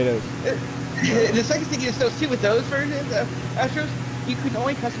 Sack of potatoes. The second thing is, too, with those versions of Astros, you can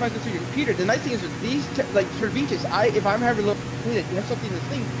only customize them through your computer. The nice thing is with these, like for beaches, if I'm having a little, you have something in this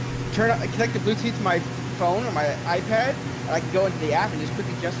thing, connect the Bluetooth to my phone or my iPad, and I can go into the app and just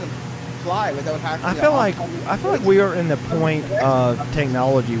quickly adjust them fly without having. I feel like we are in the point of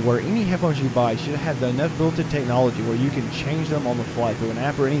technology where any headphones you buy should have enough built-in technology where you can change them on the fly through an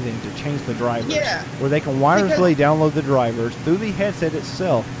app or anything to change the drivers. Yeah. Where they can wirelessly download the drivers through the headset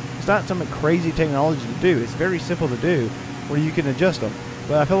itself. It's not some crazy technology to do. It's very simple to do, where you can adjust them.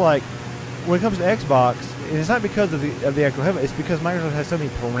 But I feel like when it comes to Xbox, it's not because of the actual headphone. It's because Microsoft has so many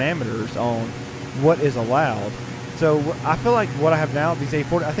parameters on what is allowed. So I feel like what I have now, these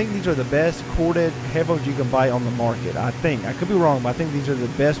A40, I think these are the best corded headphones you can buy on the market. I think. I could be wrong, but I think these are the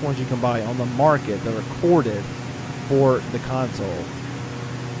best ones you can buy on the market that are corded for the console.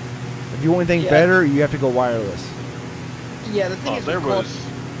 If you want anything better, you have to go wireless. Yeah, the thing is,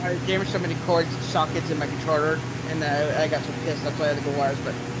 I damaged so many cords, sockets in my controller, and I got so pissed. That's why I had to go wireless.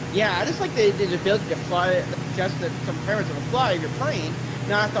 But yeah, I just like the ability to fly, adjust some parameters on the fly if you're playing.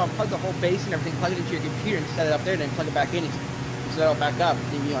 Now I have to unplug the whole base and everything, plug it into your computer and set it up there, then plug it back in and set it all back up.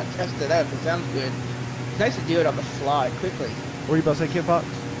 And then test it out if it sounds good. It's nice to do it on the fly quickly. What are you about to say, Kid Fox?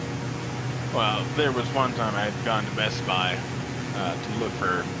 Well, there was one time I had gone to Best Buy to look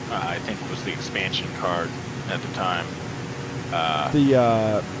for, I think it was the expansion card at the time.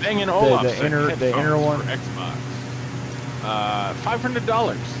 Bang & Olufsen the inner one for Xbox.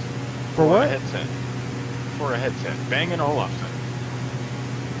 $500 for what? A headset. For a headset, Bang & Olufsen.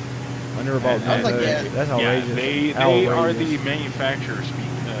 I never bought that. Like, That's outrageous. Yeah, they are the manufacturers,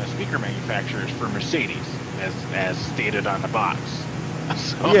 speaker manufacturers for Mercedes, as stated on the box.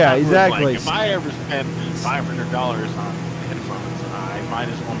 So yeah, I was exactly. Like, if I ever spend $500 on headphones, I might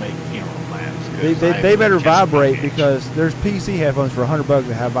as well make funeral plans. They better vibrate because there's PC headphones for $100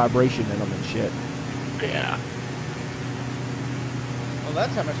 that have vibration in them and shit. Yeah. Well,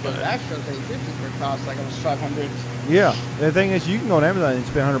 that's how much those Astros A50s would cost, like almost 500. Yeah, the thing is, you can go on Amazon and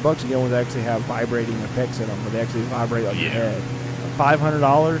spend $100 and get one that actually have vibrating effects in them, where they actually vibrate on your head.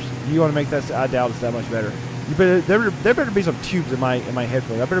 $500, you want to make that? I doubt it's that much better. You better there better be some tubes in my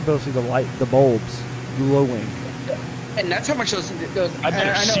headphones. I better be able to see the bulbs glowing. And that's how much those. I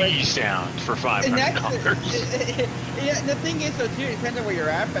better see sound for $500. Yeah, the thing is, though, too, it depends on where you're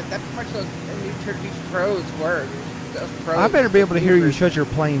at, but that's how much those these pros were. I better be able to hear you shut your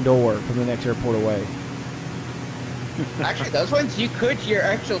plane door from the next airport away. Actually, those ones you could hear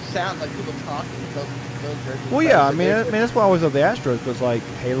actual sound, like people talking. Well, yeah, I mean that's why I always love the Astros, because like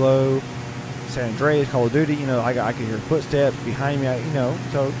Halo, San Andreas, Call of Duty, I can hear footsteps behind me,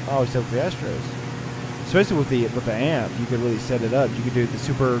 so I always tell the Astros. Especially with the amp, you could really set it up. You could do the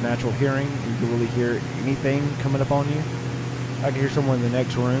supernatural hearing. You could really hear anything coming up on you. I could hear someone in the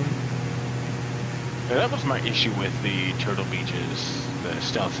next room. Yeah, that was my issue with the Turtle Beaches, the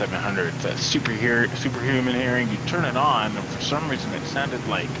Stealth 700. That superhuman hearing. You turn it on, and for some reason it sounded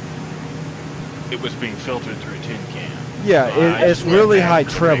like it was being filtered through a tin can. Yeah, it's really high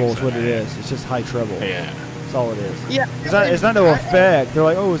treble is what it is. It's just high treble. Yeah. That's all it is. Yeah. It's not no effect. They're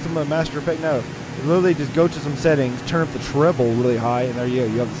like, oh, it's some master effect. No. You literally just go to some settings, turn up the treble really high, and there you go.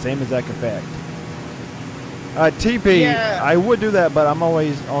 You have the same exact effect. TP, yeah. I would do that, but I'm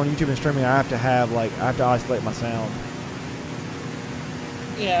always on YouTube and streaming. I have to isolate my sound.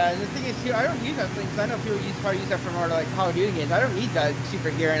 Yeah, the thing is, too, I don't use those things. I know people probably use that for more like Call of Duty games. I don't need that super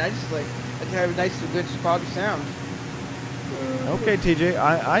hearing. I just like to have a nice, good quality sound. Okay, TJ,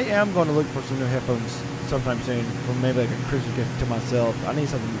 I am going to look for some new headphones sometime soon, for maybe like a Christmas gift to myself. I need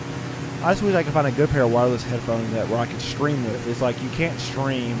something. I just wish I could find a good pair of wireless headphones where I could stream with. It's like you can't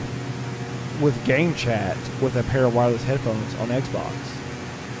stream with game chat with a pair of wireless headphones on Xbox.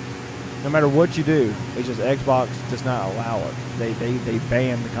 No matter what you do, it's just Xbox does not allow it. They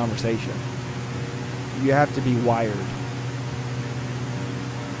ban the conversation. You have to be wired.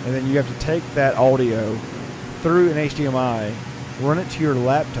 And then you have to take that audio through an HDMI, run it to your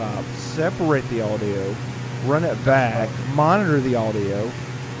laptop, separate the audio, run it back, monitor the audio,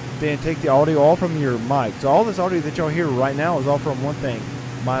 then take the audio all from your mic. So all this audio that y'all hear right now is all from one thing,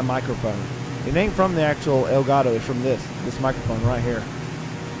 my microphone. It ain't from the actual Elgato, it's from this microphone right here.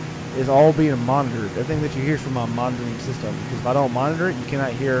 It's all being monitored. Everything that you hear is from my monitoring system. Because if I don't monitor it, you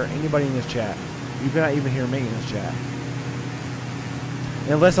cannot hear anybody in this chat. You cannot even hear me in this chat.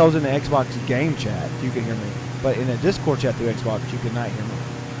 Unless I was in the Xbox game chat, you can hear me. But in a Discord chat through Xbox, you could not hear me.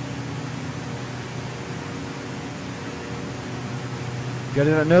 You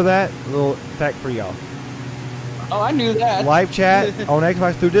didn't know that? A little fact for y'all. Oh, I knew that. Live chat on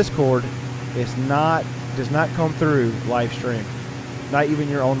Xbox through Discord does not come through live stream. Not even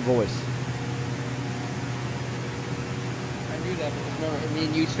your own voice. I knew that because remember, me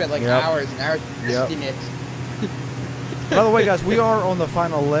and you spent like hours and hours testing it. By the way, guys, we are on the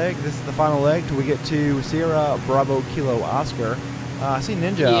final leg. This is the final leg till we get to Sierra Bravo Kilo Oscar. I see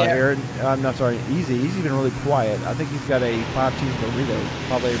Ninja out here. I'm not sorry, Easy. Easy's been really quiet. I think he's got a 5-cheese burrito,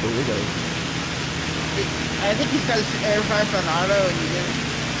 probably a burrito. I think he's got his air fry on auto, and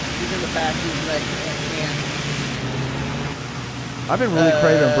he's in the back. He's like, I've been really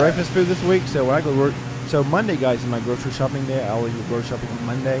craving breakfast food this week, so when I go to work, so Monday, guys, is my grocery shopping day. I always go grocery shopping on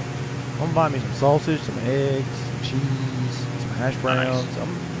Monday. I'm gonna buy me some sausage, some eggs, some cheese, some hash browns.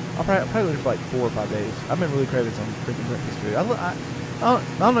 I'll probably live for like 4 or 5 days. I've been really craving some freaking breakfast food. I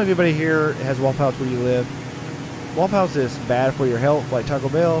don't know if anybody here has Waffle House where you live. Waffle House is bad for your health, like Taco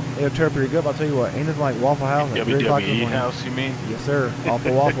Bell. It'll tear up your gut. I'll tell you what, ain't nothing like Waffle House at 3 o'clock in the morning. House, you mean? Yes, sir.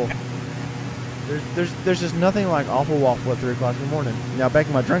 Awful waffle. There's just nothing like awful waffle at 3 o'clock in the morning. Now, back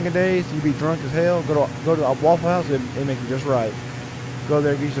in my drunken days, you'd be drunk as hell. Go to a Waffle House, it make you just right. Go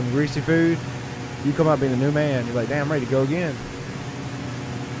there, get you some greasy food. You come out being a new man. You're like, damn, I'm ready to go again.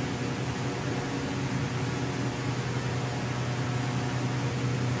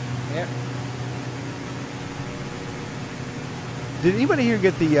 Yep. Did anybody here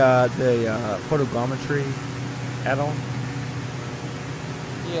get the photogrammetry add-on?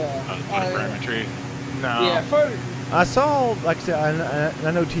 Yeah. Photogrammetry. No. Yeah. Photo. I saw, like I said,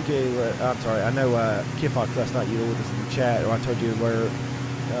 I know TJ. I'm sorry, I know Kifox last night. You were with us in the chat, or I told you where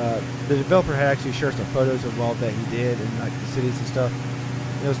the developer had actually shared some photos of all that he did in like the cities and stuff.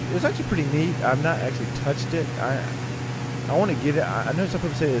 It was actually pretty neat. I've not actually touched it. I want to get it. I know some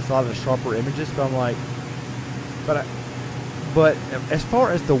people say it's a lot of the sharper images, but I'm like, but as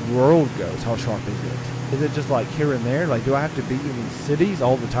far as the world goes, how sharp is it? Is it just like here and there? Like, do I have to be in these cities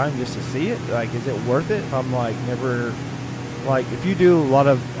all the time just to see it? Like, is it worth it if I'm like never, like, if you do a lot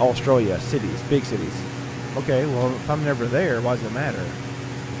of Australia cities, big cities, okay, well, if I'm never there, why does it matter?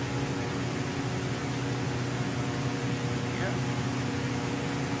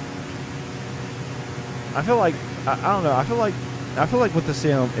 I feel like, I don't know, I feel like with the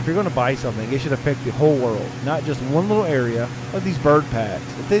sim, if you're going to buy something, it should affect the whole world, not just one little area, like these bird packs.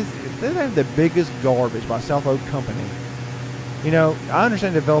 If they have the biggest garbage by South Oak Company, you know, I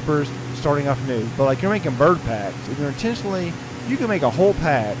understand developers starting off new, but like you're making bird packs, and you're intentionally, you can make a whole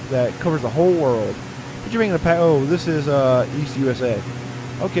pack that covers the whole world, but you're making a pack, oh, this is East USA.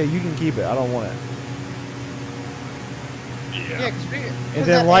 Okay, you can keep it, I don't want it. Yeah, and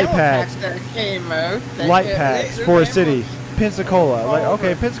then light packs. Light Light packs for a city. Pensacola. Like,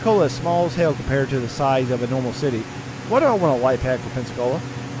 okay, Pensacola is small as hell compared to the size of a normal city. What do I want a light pack for Pensacola?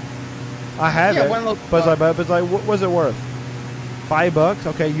 I have it, but it's like, what was it worth? $5?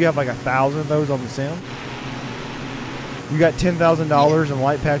 Okay, you have like 1,000 of those on the sim. You got $10,000 in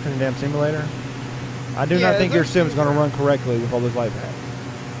light packs in the damn simulator. I do not think your sim is going to run correctly with all those light packs.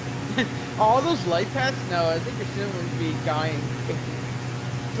 All those light packs? No, I think your sim would be dying.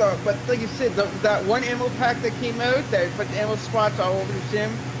 So, but like you said, that one ammo pack that came out that put the ammo spots all over the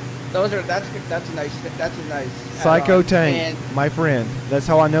sim, that's a nice. Psycho Tank, my friend. That's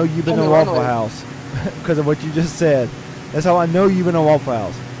how I know you've been to Waffle House because of what you just said. That's how I know you've been to Waffle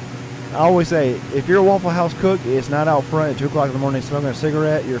House. I always say, if you're a Waffle House cook, it's not out front at 2 o'clock in the morning smoking a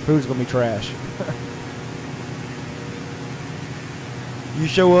cigarette. Your food's gonna be trash. You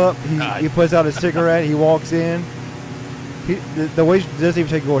show up, he puts out a cigarette, he walks in. The waitress doesn't even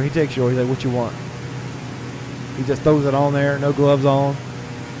take your order. He takes your order. He's like, what you want? He just throws it on there, no gloves on.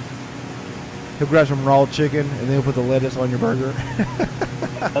 He'll grab some raw chicken, and then he'll put the lettuce on your burger.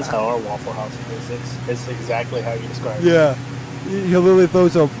 That's how our Waffle House is. It's exactly how you describe it. Yeah. He'll literally throw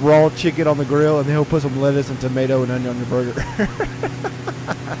some raw chicken on the grill, and then he'll put some lettuce and tomato and onion on your burger.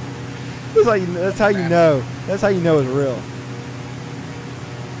 That's how you know. That's how you know it's real.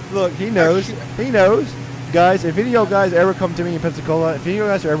 Look, he knows. He knows. Guys, if any of y'all guys ever come to me in Pensacola, if any of you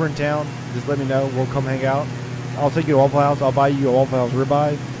guys are ever in town, just let me know. We'll come hang out. I'll take you to Waffle House. I'll buy you a Waffle House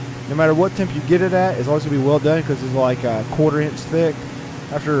ribeye. No matter what temp you get it at, it's always going to be well done because it's like a 1/4 inch thick.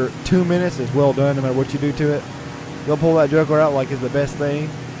 After 2 minutes, it's well done no matter what you do to it. They'll pull that joker out like it's the best thing.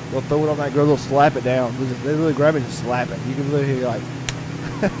 They'll throw it on that grill. They'll slap it down. They really grab it and slap it. You can literally hear like...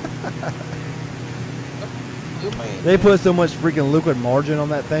 They put so much freaking liquid margin on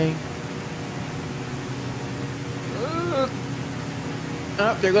that thing.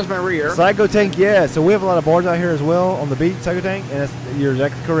 Oh, there goes my rear. Psycho Tank, yeah. So we have a lot of bars out here as well on the beach, Psycho Tank, and you're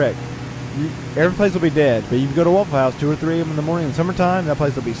exactly correct. Every place will be dead, but you can go to Waffle House 2 or 3 a.m. in the morning in summertime, that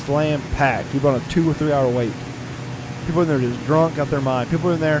place will be slam packed. You're on a 2 or 3 hour wait. People in there just drunk out their mind.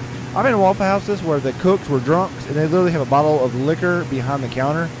 People in there. I've been in Waffle Houses where the cooks were drunks, and they literally have a bottle of liquor behind the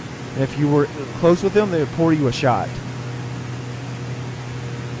counter, and if you were close with them, they would pour you a shot.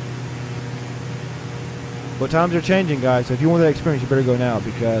 But times are changing, guys, so if you want that experience, you better go now,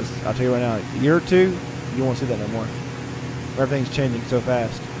 because I'll tell you right now, a year or 2, you won't see that no more. Everything's changing so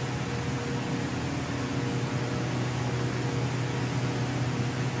fast.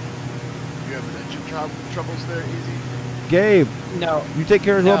 You have engine troubles there, Easy? Gabe, no. You take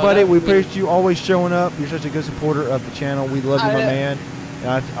care as well, buddy. We appreciate you always showing up. You're such a good supporter of the channel. We love you, my man. And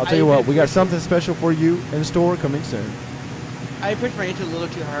I'll tell you what, we got something special for you in store coming soon. I pushed my engine a little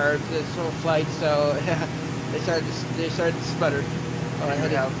too hard for this whole flight, so they started to sputter.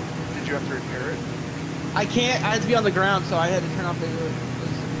 Did you have to repair it? I can't. I had to be on the ground, so I had to turn off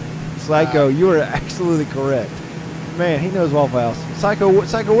the. Psycho, you are absolutely correct. Man, he knows Waffle House. Psycho,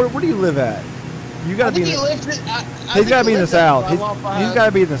 where do you live at? You gotta be. He's gotta be in the south. He's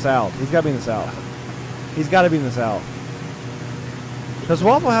gotta be in the south. He's gotta be in the south. He's gotta be in the south. Because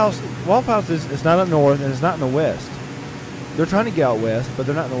Waffle House is not up north and it's not in the west. They're trying to get out west, but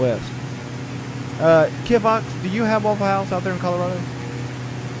they're not in the west. Kivox, do you have Waffle House out there in Colorado?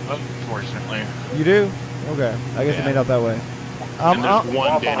 Unfortunately. You do? Okay. I guess it made out that way. And there's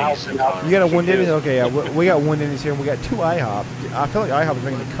one Denny's in Colorado. You got a one Denny's? Okay, yeah, we got one Denny's here, and we got two IHOP. I feel like IHOP is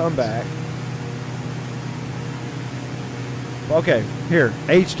making a comeback. Okay, here,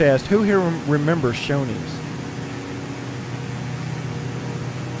 age test. Who here remembers Shoney's?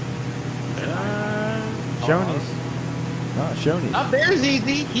 Shoney's. Not Shoney's. Up there's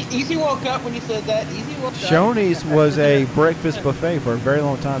Easy. Easy woke up when you said that. Easy woke up. Shoney's was a breakfast buffet for a very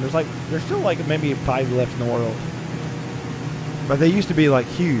long time. There's still like maybe 5 left in the world. But they used to be like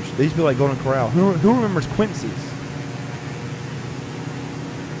huge. They used to be like Golden Corral. Who remembers Quincy's?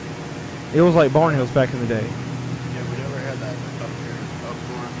 It was like Barn Hills back in the day. Yeah, we never had that up here, up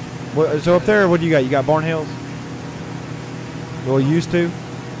north. So up there, what do you got? You got Barn Hills? Well, you used to?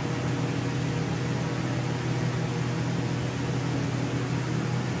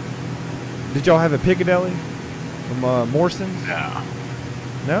 Did y'all have a Piccadilly from Morrison's? No.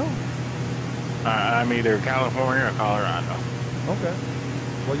 No? I'm either California or Colorado. Okay.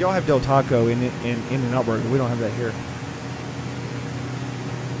 Well, y'all have Del Taco in In-N-Out Burger. We don't have that here.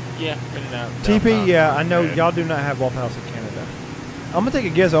 Yeah, In-N-Out. TP, yeah, I know y'all do not have Waffle House in Canada. I'm going to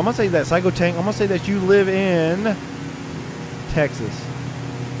take a guess. I'm going to say that Psycho Tank. I'm going to say that you live in Texas.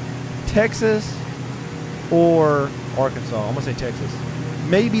 Texas or Arkansas. I'm going to say Texas.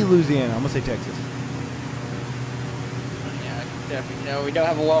 Maybe Louisiana. I'm going to say Texas. Yeah, definitely. No, we don't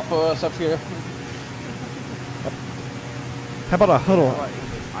have a Waffle House up here. How about a Huddle?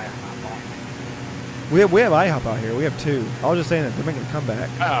 We have IHOP out here. We have 2. I was just saying that they're making a comeback.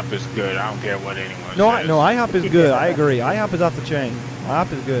 IHOP is good. I don't care what anyone says. No, IHOP is good. I agree. IHOP is off the chain.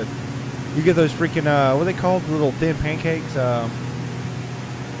 IHOP is good. You get those freaking what are they called? The little thin pancakes.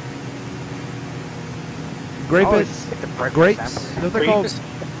 Grapes. Grapes. What they're called?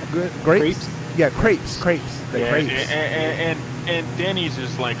 Grapes. Yeah, crepes. The crepes. And Denny's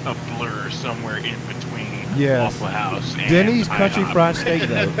is like a blur somewhere in between Waffle House and Denny's IHOP. Country Fried Steak,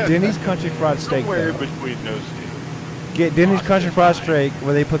 though. Denny's Country Fried Steak, Somewhere though. in between those two. Get Denny's Country Fried Steak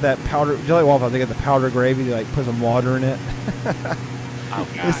where they put that powder. Just like Waffle House, they got the powder gravy. They like put some water in it. Oh,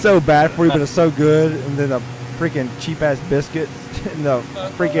 God. It's so bad for you, but it's so good. And then the freaking cheap ass biscuits and the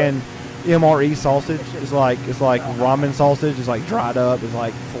freaking MRE sausage is like ramen sausage. It's like dried up. It's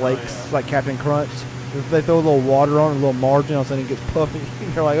like flakes. It's like Captain Crunch. If they throw a little water on it, a little margarine, all of a sudden it gets puffy.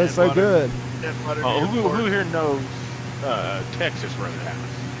 You're like, it's so good. Who here knows Texas Roadhouse?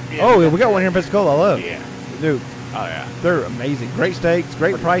 Yeah, oh, yeah, we got one here in Pensacola. I love. Yeah. Dude. Oh, yeah. They're amazing. Great steaks,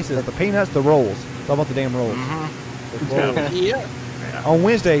 great prices. The peanuts, the rolls. It's all about the damn rolls. Mm-hmm. Yeah. On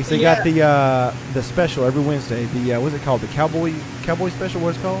Wednesdays, they got the special every Wednesday. The what's it called? The Cowboy special.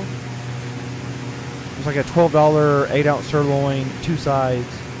 What it's called? It's like a $12 8-ounce sirloin, 2 sides,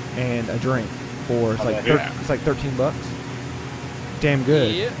 and a drink for it's like $13. Damn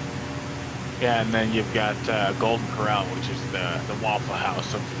good. Yeah. Yeah, and then you've got Golden Corral, which is the Waffle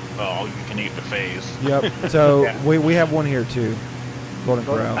House of all you can eat buffets. Yep. So we have one here too, Golden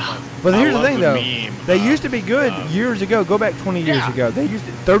Corral. But here's the thing, though. They used to be good years ago. Go back 20 years ago.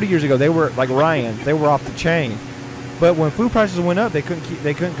 30 years ago. They were like Ryan's. They were off the chain. But when food prices went up, they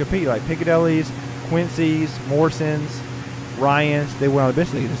couldn't compete. Like Piccadilly's, Quincy's, Morrison's, Ryan's, they went out of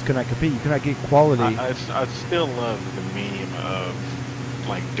business. They just could not compete. You could not get quality. I still love the meme of,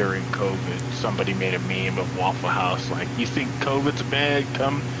 like, during COVID, somebody made a meme of Waffle House. Like, you think COVID's bad?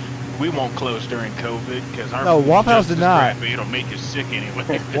 We won't close during COVID because our Waffle House did not. Crappy. It'll make you sick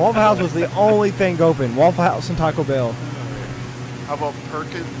anyway. Waffle House was the only thing open. Waffle House and Taco Bell. How about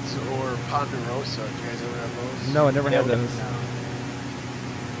Perkins or Ponderosa? Do you guys ever have those? No, I never had those.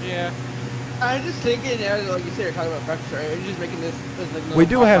 Yeah. I'm just thinking, like you said, you're talking about breakfast, right? You're just making this like, we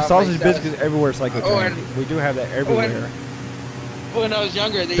do have sausage biscuits everywhere. It's like we do have that everywhere. When I was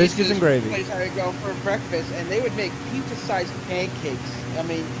younger, they biscuits used to and gravy. Place I would go for breakfast, and they would make pizza-sized pancakes. I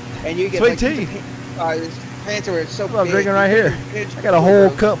mean, and you get sweet like tea. Pants where it's so I'm drinking right here. I got a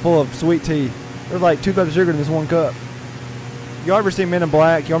whole cup full of sweet tea. There's like 2 cups of sugar in this 1 cup. Y'all ever seen Men in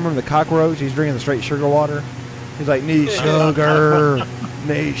Black? Y'all remember the cockroach? He's drinking the straight sugar water. He's like, need sugar,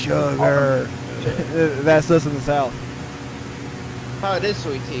 need sugar. That's us in the South. Oh, it is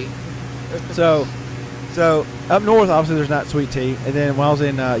sweet tea. So up north, obviously, there's not sweet tea. And then when I was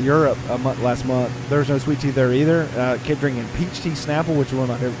in Europe last month, there was no sweet tea there either. Kept drinking peach tea Snapple, which is one of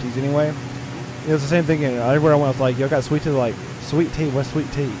my favorite teas anyway. It was the same thing. Everywhere I went, I was like, y'all got sweet tea? Like, sweet tea? What's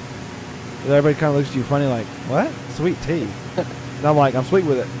sweet tea? And everybody kind of looks at you funny like, what? Sweet tea? And I'm like, I'm sweet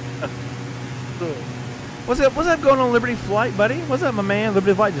with it. What's up going on, Liberty Flight, buddy? What's up, my man?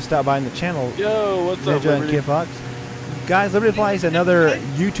 Liberty Flight just stopped by in the channel. Yo, what's up, Ninja and Liberty? Kid Fox. Guys, Liberty Flight is another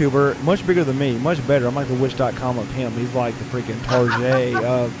YouTuber, much bigger than me, much better. I'm like the Wish.com of him. He's like the freaking Tarjay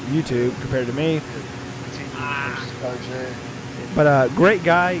of YouTube compared to me. But great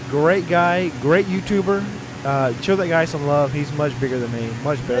guy, great YouTuber. Show that guy some love. He's much bigger than me,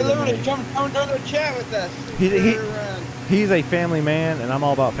 much better than me. Come down to chat with us. He's a family man, and I'm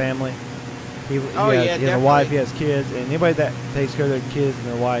all about family. He has a wife, he has kids, and anybody that takes care of their kids and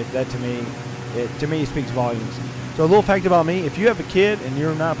their wife, that to me speaks volumes. So a little fact about me: if you have a kid and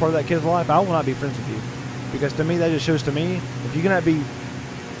you're not part of that kid's life, I will not be friends with you, because to me that just shows to me if you cannot be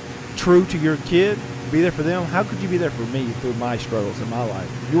true to your kid, be there for them. How could you be there for me through my struggles in my life?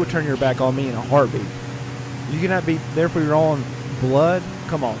 You would turn your back on me in a heartbeat. You cannot be there for your own blood.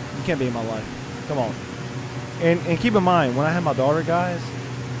 Come on, you can't be in my life. Come on. And keep in mind, when I had my daughter, guys,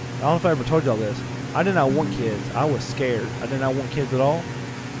 I don't know if I ever told y'all this. I did not want kids. I was scared. I did not want kids at all.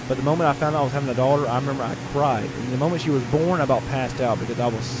 But the moment I found out I was having a daughter, I remember I cried. And the moment she was born, I about passed out because I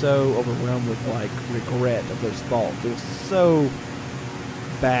was so overwhelmed with like regret of those thoughts. It was so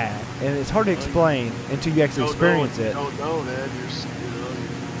bad, and it's hard to explain until you actually experience it. Don't know, man. You're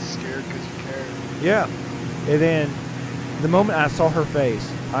scared because you care. Yeah. And then the moment I saw her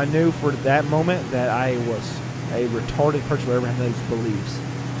face, I knew for that moment that I was a retarded person who ever had those beliefs.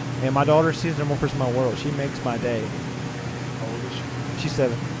 And my daughter, she's the number one person in my world. She makes my day. How old is she? She's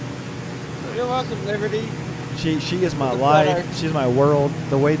 7. You're welcome, Liberty. She is my life. She's my world.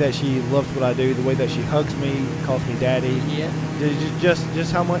 The way that she loves what I do, the way that she hugs me, calls me daddy. Yeah.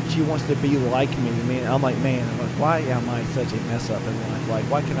 Just how much she wants to be like me. I mean, I'm like, man, why am I such a mess up in life? Like,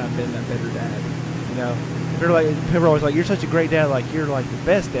 why can't I have been that better dad? You know? People are always like, you're such a great dad. Like, you're like the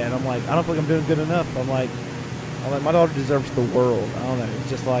best dad. I'm like, I don't feel like I'm doing good enough. I'm like, my daughter deserves the world. I don't know. It's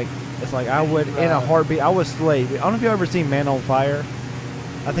just like, I would, in a heartbeat, I was slave. I don't know if you've ever seen Man on Fire.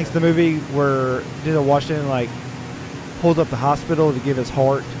 I think it's the movie where Denzel Washington, like, pulls up the hospital to give his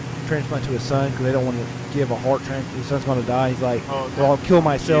heart transplant to his son because they don't want to give a heart transplant. His son's going to die. He's like, well, I'll kill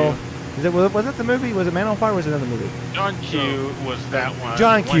myself. Yeah. Was that the movie? Was it Man on Fire or was it another movie? John Q was that one.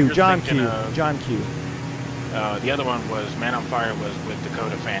 John Q. The other one was Man on Fire was with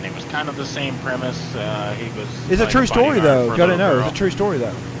Dakota Fanning. It was kind of the same premise. It's a true story, though. Gotta know. It's a true story,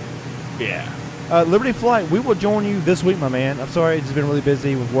 though. Yeah. Liberty Flight, we will join you this week, my man. I'm sorry, it's been really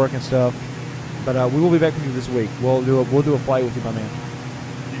busy with work and stuff, but we will be back with you this week. We'll do a flight with you, my man.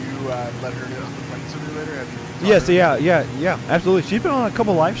 Do you let her get on the flight simulator? Have you yes, yeah, absolutely. She's been on a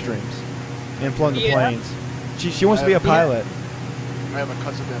couple live streams and flown the planes. She wants to be a pilot. I have a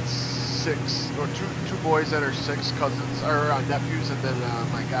cousin that's 6, or two boys that are 6 cousins, or nephews, and then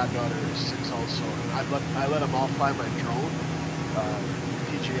my goddaughter is 6 also. I let them all fly my drone.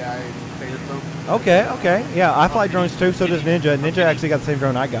 DJI Phantom. Okay. Yeah, I fly drones too, so does Ninja. Ninja actually got the same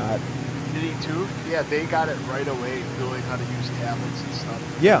drone I got. Did he too? Yeah, they got it right away, knowing how to use tablets and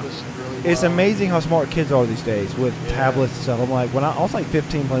stuff. Yeah. Really It's amazing how smart kids are these days with tablets and stuff. I'm like, I was like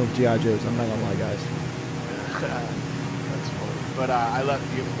 15 playing with G.I. Joes. I'm not going to lie, guys. That's funny. But I let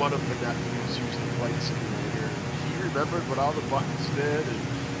one of the nephews use the flight simulator. He remembered what all the buttons did and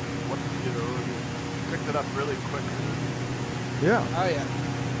what, he picked it up really quick. Yeah. Oh, yeah.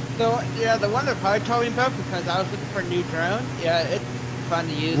 So, yeah, the one that probably told me about because I was looking for a new drone. Yeah, it's fun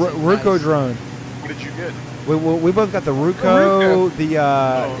to use. SWKO drone. What did you get? We both got the SWKO,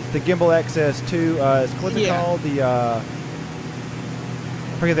 the Gimbal XS2. What's it called? I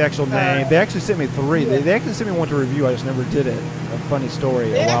forget the actual name. They actually sent me 3. They actually sent me one to review. I just never did it. A funny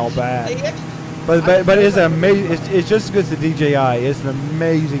story a while back. But it's amazing. It's just as good as the DJI. It's an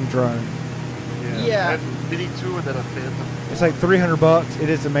amazing drone. Yeah. And Mini 2 and then a Phantom. It's like $300. It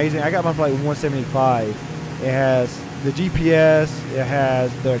is amazing. I got mine for like $175. It has the GPS. It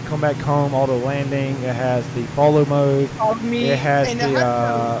has the come back home auto landing. It has the follow mode. It has the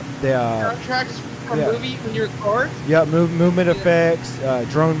soundtracks for movie when you record. Yeah, movement effects,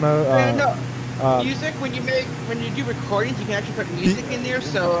 drone mode. Music when you do recordings, you can actually put music in there.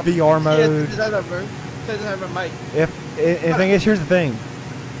 So VR mode. It doesn't have a mic. The thing is, here's the thing.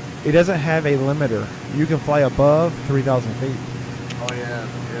 It doesn't have a limiter. You can fly above 3,000 feet. Oh yeah.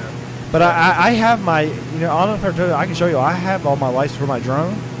 But I have my, I don't know if I can show you. I have all my license for my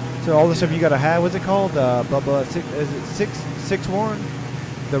drone. So all the stuff you gotta have. What's it called? Is it 661?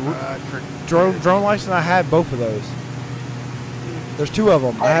 The drone license. I have both of those. There's 2 of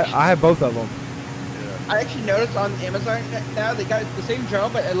them. I have both of them. I actually noticed on Amazon now they got the same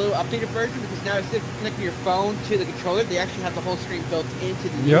drone but a little updated version because now instead of connecting your phone to the controller, they actually have the whole screen built into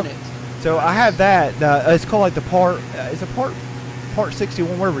the unit. So I have that. It's called like the part. It's a part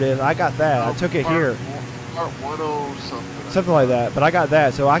 61, whatever it is. I got that. I took it here. Part 10 something. Something like that. But I got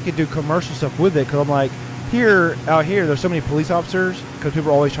that, so I could do commercial stuff with it. Cause I'm like, out here, there's so many police officers because people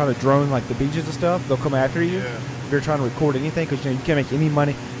are always trying to drone like the beaches and stuff. They'll come after you. Yeah. If you're trying to record anything, because you can't make any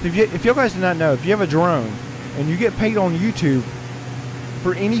money. So if you guys do not know, if you have a drone and you get paid on YouTube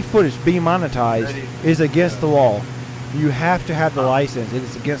for any footage to be monetized is against the law. You have to have the license. It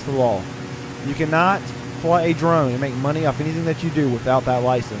is against the law. You cannot fly a drone and make money off anything that you do without that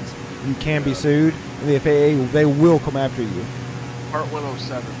license. You can be sued, and the FAA, they will come after you. Part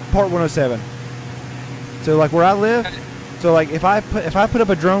 107. Part 107. So like where I live, so like if I put up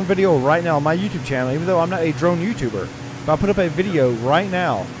a drone video right now on my YouTube channel, even though I'm not a drone YouTuber, if I put up a video right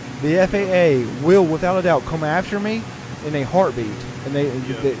now, the FAA will without a doubt come after me in a heartbeat, and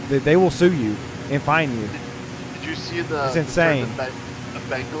they will sue you and fine you. Did you see the? It's insane. The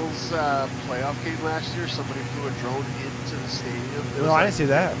Bengals playoff game last year? Somebody flew a drone into the stadium. No, I didn't see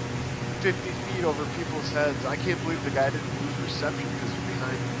that. 50 feet over people's heads. I can't believe the guy didn't lose reception because he's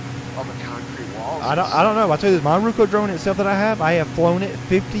behind all the concrete walls. I don't know. I'll tell you this, my Ruko drone itself that I have flown it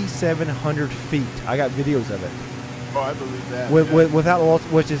 5,700 feet. I got videos of it. Oh, I believe that. Without the law,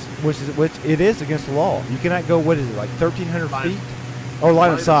 which it is against the law. You cannot go, what is it, like 1,300 feet? Or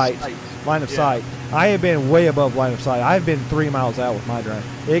line of sight. Line of sight. I have been way above line of sight. I've been 3 miles out with my drone.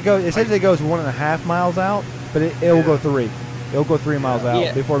 It says it goes 1.5 miles out, but it will go 3. It'll go 3 miles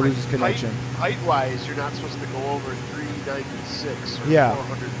out before it loses connection. Height-wise, you're not supposed to go over 396 or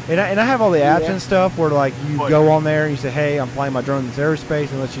 400. And I have all the apps and stuff where like you go on there and you say, hey, I'm flying my drone in this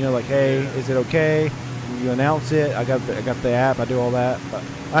airspace, and let you know like, hey, is it okay? You announce it. I got the app. I do all that. But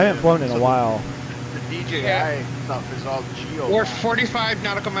I haven't flown in a while. The DJI stuff is all geo. Or 45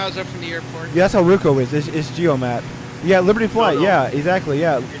 nautical miles up from the airport. Yeah, that's how Ruko is. It's GeoMap. Yeah, Liberty Flight. No. Yeah, exactly.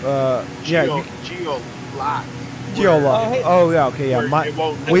 Yeah. GeoLock. GeoLock. Oh yeah. Okay.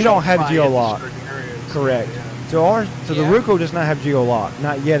 Yeah. We don't have GeoLock. Correct. Yeah. So the Ruko does not have GeoLock.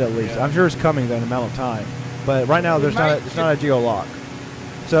 Not yet, at least. I'm sure it's coming though in a amount of time. But right now there's not a GeoLock.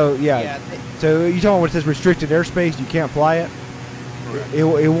 So so you talking about what it says restricted airspace? You can't fly it. It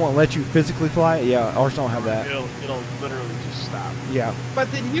won't let you physically fly it. Yeah, ours don't have that. It'll literally just stop. Yeah.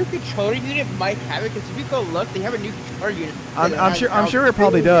 But the new controller unit might have it because if you go look, they have a new controller unit. I'm sure it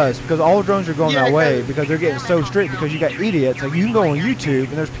probably does because all drones are going that way because they're getting so strict because you got idiots. Like you can go on YouTube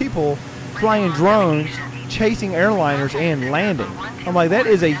and there's people flying drones chasing airliners and landing. I'm like, that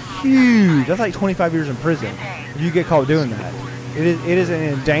is that's like 25 years in prison if you get caught doing that. It is an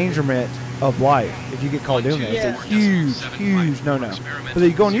endangerment of life if you get caught doing that. It's a huge no-no. But then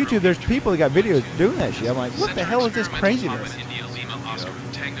you go on YouTube, there's people that got videos doing that shit. I'm like, what the hell is this craziness?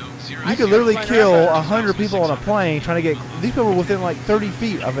 You could literally kill 100 people on a plane trying to get these people within like 30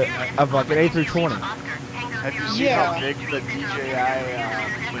 feet of like an A320. Have you seen how big the DJI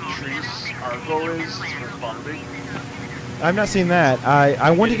Latrice Argo is for farming? I've not seen that.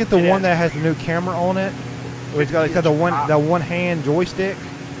 I want to get the one that has the new camera on it. It's got the one hand joystick,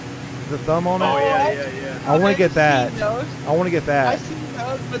 the thumb on it. Oh yeah. I want to get that. I want to get that. I've seen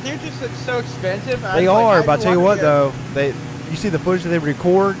those, but they're just so expensive. They are, but I tell you what though, you see the footage that they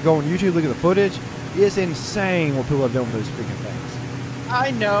record, go on YouTube, look at the footage. It's insane what people have done with those freaking things.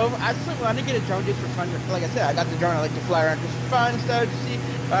 I know. I still want to get a drone just for fun. Like I said, I got the drone. I like to fly around just for fun and stuff to see.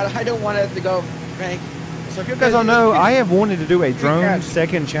 But I don't want it to go bank. So if you guys don't know, I have wanted to do a drone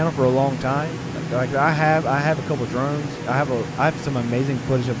second channel for a long time. Like I have a couple drones. I have some amazing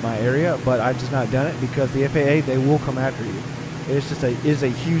footage of my area, but I've just not done it because the FAA, they will come after you. It's a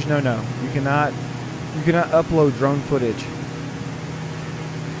huge no-no. You cannot upload drone footage.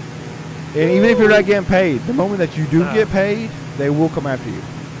 And even if you're not getting paid, the moment that you do get paid, they will come after you.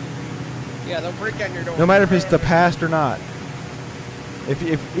 Yeah, they'll break down your door. No matter if it's the past or not.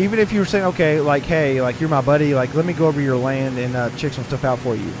 Even if you were saying, okay, like, hey, like you're my buddy, like let me go over your land and check some stuff out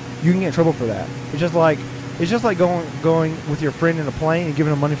for you. You can get in trouble for that. It's just like going with your friend in a plane and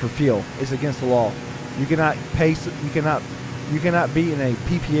giving them money for fuel. It's against the law. You cannot pay. You cannot be in a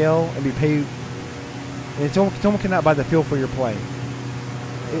PPL and be paid. And someone cannot buy the fuel for your plane.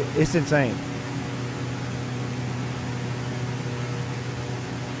 It's insane.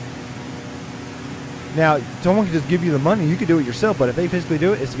 Now, someone can just give you the money. You can do it yourself, but if they physically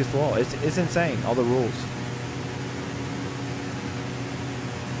do it, it's against the law. It's insane. All the rules.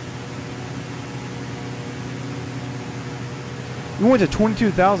 We went to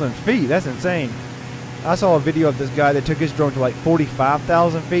 22,000 feet. That's insane. I saw a video of this guy that took his drone to like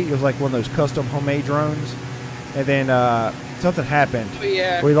 45,000 feet. It was like one of those custom homemade drones. And then something happened.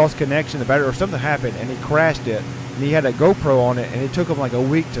 Where he lost connection, the battery, or something happened, and he crashed it. And he had a GoPro on it, and it took him like a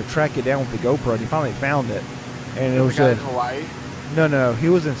week to track it down with the GoPro, and he finally found it. And it was in Hawaii? No, he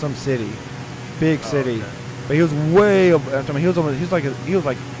was in some city, big city, okay. But he was way up. I mean, he was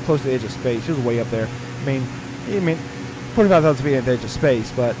like close to the edge of space. He was way up there. I mean, 45,000 feet at the edge of space,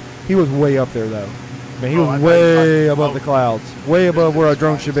 but he was way up there though. I mean, he was way above the clouds, way above where a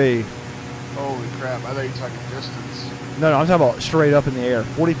drone should be. Holy crap! I thought you were talking distance. No, I'm talking about straight up in the air,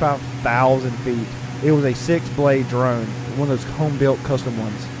 45,000 feet. It was a 6-blade drone, one of those home-built custom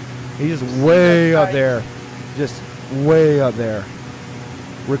ones. He's just way up there, just way up there,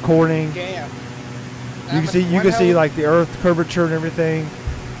 recording. Damn. You can see like the Earth curvature and everything,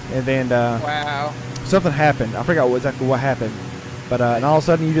 and then wow. something happened. I forgot exactly what happened, but and all of a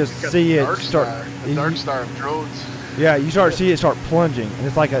sudden you just see it start. The dark star of drones. Yeah, you start see it start plunging, and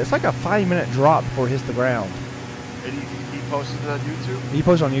it's like a 5-minute drop before it hits the ground. And he posted it on YouTube. He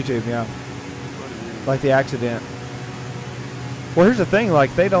posted on YouTube, yeah. Like the accident. Well, here's the thing: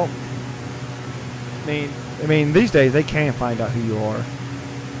 like they don't. I mean, these days they can find out who you are.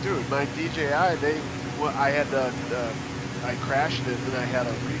 Dude, my DJI, I crashed it and I had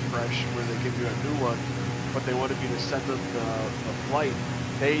a refresh where they give you a new one, but they wanted me to send them the flight.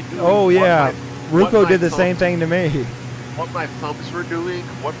 They do. Oh yeah, Ruko did the same thing to me. What my thumbs were doing,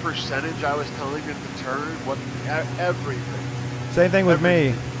 what percentage I was telling it to turn, everything. Same thing with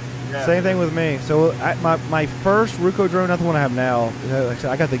me. Yeah. Same thing with me. So my first Ruko drone, not the one I have now. Like I said,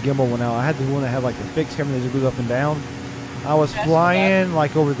 I got the gimbal one now. I had the one that had like the fixed camera that goes up and down. I was flying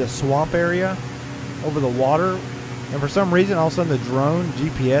like over the swamp area, over the water, and for some reason, all of a sudden the drone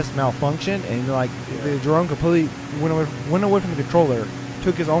GPS malfunctioned, and like the drone completely went away from the controller,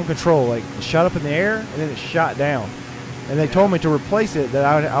 took its own control, like shot up in the air, and then it shot down. And they told me to replace it, that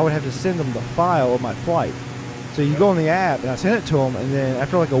I would have to send them the file of my flight. So you go on the app, and I sent it to them, and then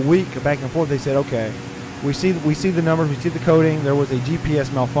after like a week of back and forth, they said, okay, we see the numbers, we see the coding, there was a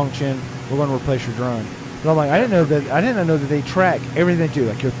GPS malfunction, we're going to replace your drone. And I'm like, I didn't know that they track everything they do,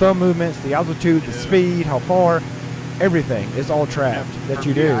 like your thumb movements, the altitude, the speed, how far, everything is all tracked that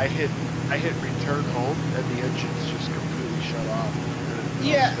you do. I hit return home, and the engines just completely shut off.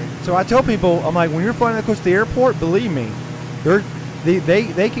 Yeah. So I tell people, I'm like, when you're flying close to the airport, believe me,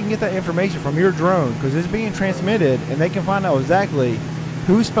 they can get that information from your drone because it's being transmitted, and they can find out exactly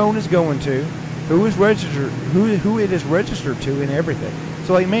whose phone is going to, who is registered, who it is registered to, and everything.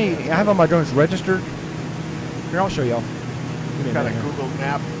 So like me, I have all my drones registered. Here, I'll show y'all. Got a Google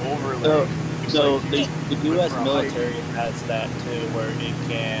Map overlay. So the U.S. military has that too, where it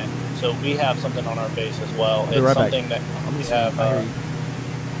can. So we have something on our base as well. It's right something back. that we have.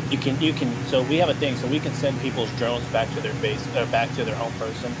 You can. So we have a thing. So we can send people's drones back to their base, back to their home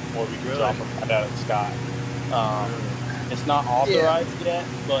person, or we can drop them right out of the sky. It's not authorized yet,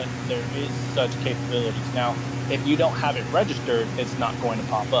 but there is such capabilities. Now, if you don't have it registered, it's not going to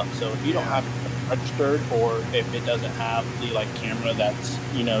pop up. So if you don't have it registered, or if it doesn't have the camera that's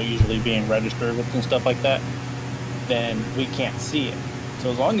usually being registered with and stuff like that, then we can't see it.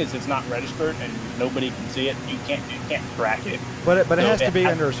 So as long as it's not registered and nobody can see it, you can't track it. But it has to be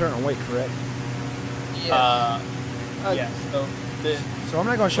under a certain weight, correct? Yes. So I'm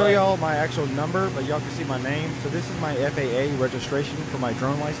not going to show y'all my actual number, but y'all can see my name. So this is my FAA registration for my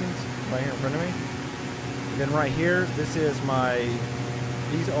drone license right here in front of me. And then right here, these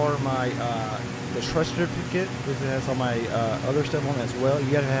are my the trust certificate. This has all my other stuff on it as well.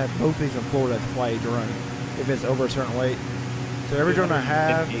 You got to have both these in Florida to fly a drone if it's over a certain weight. So every drone I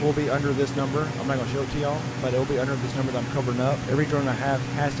have will be under this number. I'm not going to show it to y'all, but it will be under this number that I'm covering up. Every drone I have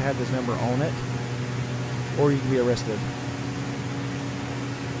has to have this number on it, or you can be arrested.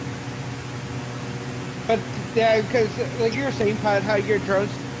 But yeah, because like you were saying, Pod, how your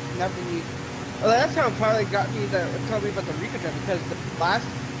drones never need. Well, that's how Pod got me told me about the Rico drone, because the last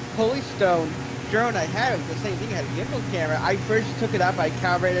Holy Stone drone I had was the same thing. It had a gimbal camera. I first took it up, I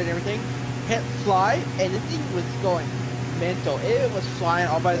calibrated everything, hit fly, and the thing was going mental. It was flying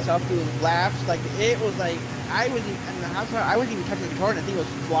all by itself, doing laps. Like it was like I wasn't even touching the controller, and the thing was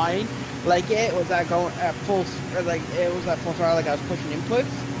flying. Like it was going at full, like it was at full throttle, like I was pushing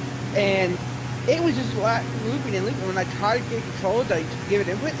inputs, and it was just looping and looping. When I tried to get control, to give it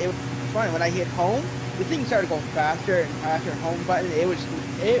input, it was fine. When I hit home, the thing started going faster and faster. Home button, it was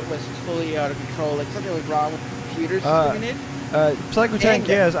fully out of control. Like something was wrong with the computer system in it. Psycho Tank,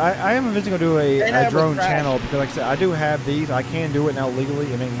 yes, I am eventually going to do a drone channel, because like I said, I do have these. I can do it now legally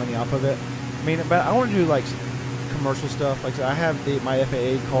and make money off of it. I mean, but I want to do like commercial stuff. Like I said, I have my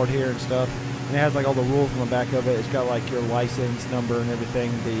FAA card here and stuff, and it has like all the rules on the back of it. It's got like your license number and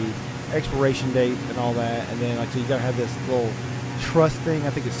everything, the expiration date and all that, and then like so you gotta have this little trust thing. I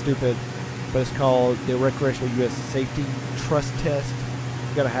think it's stupid, but it's called the Recreational U.S. Safety Trust Test.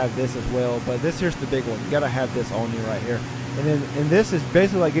 You gotta have this as well, but here's the big one. You gotta have this on you right here, and this is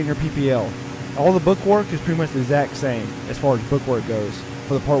basically like getting your PPL. All the bookwork is pretty much the exact same as far as bookwork goes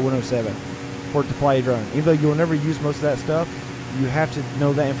for the Part 107 for it to fly a drone. Even though you'll never use most of that stuff, you have to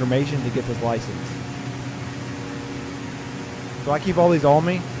know that information to get this license. So I keep all these on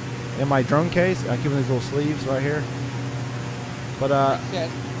me in my drone case. I keep them in these little sleeves right here. But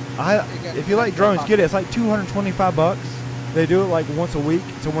if you like drones, get it. It's like $225. They do it like once a week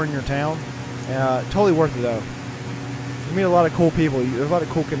somewhere in your town. Totally worth it though. You meet a lot of cool people. There's a lot of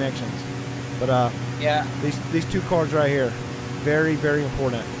cool connections. But yeah, these two cards right here, very, very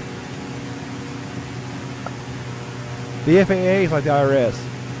important. The FAA is like the IRS.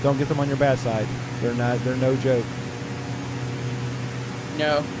 Don't get them on your bad side. They're no joke.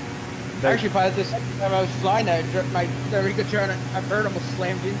 No. Actually, probably the second time I was flying that, my Rico drone, I've heard almost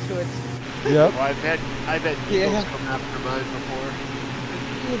slammed into it. Yep. Well, I've had eagles come after mine before.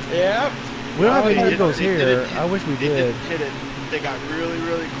 Yep. We don't have any eagles here. I wish we did. Hit it. They got really,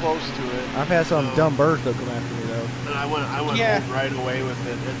 really close to it. I've had some dumb birds that come after me though. And I went home right away with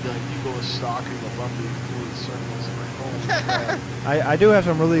it, and the eagle was stalking above me doing circles in my home. I do have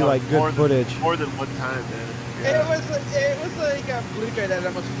some really like good footage. More than one time, man. Yeah. It was like a blue jay that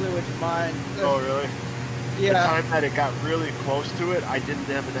almost flew into mine. Oh really? Yeah. The time that it got really close to it, I didn't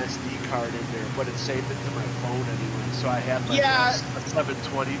have an SD card in there, but it saved it to my phone anyway. So I had like a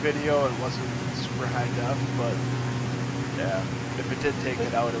 720 video. It wasn't super high def, but yeah, if it did take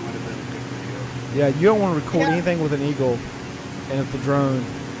it out, it would have been a good video. Yeah, you don't want to record anything with an eagle and it's a drone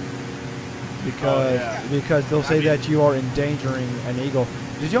because they'll say that you are endangering an eagle.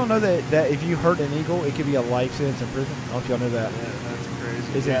 Did y'all know that if you hurt an eagle, it could be a life sentence in prison? I don't know if y'all know that. Yeah, that's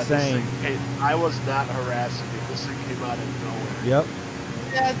crazy. It's insane. I was not harassing it. This thing came out of nowhere. Yep.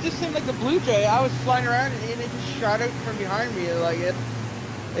 Yeah, it just seemed like the blue jay. I was flying around and it just shot out from behind me. Like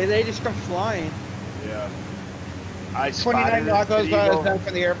they just come flying. Yeah. I 29 knock goes down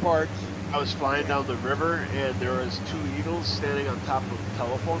from the airport. I was flying down the river and there was two eagles standing on top of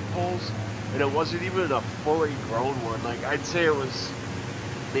telephone poles, and it wasn't even a fully grown one. Like I'd say it was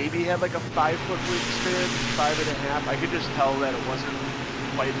maybe had like a 5 foot wingspan, 5.5. I could just tell that it wasn't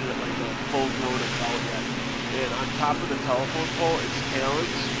quite like a full grown adult yet. And on top of the telephone pole, its talons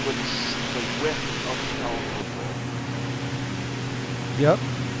with the width of the telephone pole. Yep.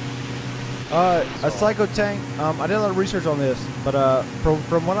 A psycho tank. I did a lot of research on this, but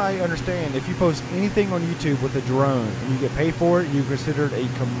from what I understand, if you post anything on YouTube with a drone and you get paid for it, you're considered a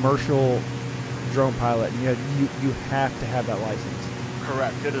commercial drone pilot. And you have to have that license.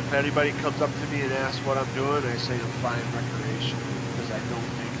 Correct. And if anybody comes up to me and asks what I'm doing, I say I'm flying recreation because I don't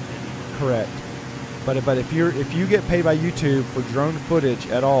make any money. Correct. But if you get paid by YouTube for drone footage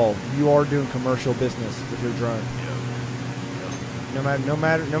at all, you are doing commercial business with your drone. No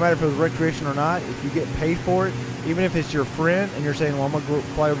matter if it was recreation or not, if you get paid for it, even if it's your friend and you're saying, well, I'm going to go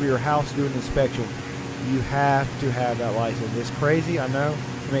fly over your house to do an inspection, you have to have that license. It's crazy, I know.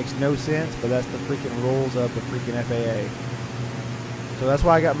 It makes no sense, but that's the freaking rules of the freaking FAA. So that's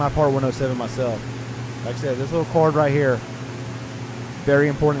why I got my Part 107 myself. Like I said, this little card right here, very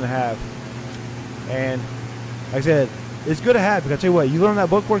important to have. And like I said, it's good to have because I tell you what, you learn that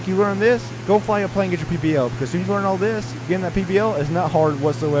bookwork, you learn this, go fly a plane, get your PBL. Because as soon as you learn all this, getting that PBL is not hard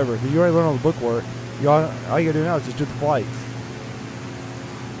whatsoever. Because you already learned all the bookwork. All you gotta do now is just do the flights.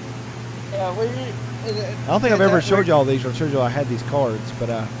 Yeah, I don't think I've ever showed you all these. I showed you I had these cards, but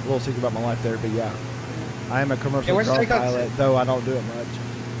a little secret about my life there. But yeah, I am a commercial drone pilot, though I don't do it much.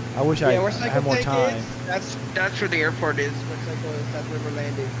 I wish I had more time. That's where the airport is. That's where we're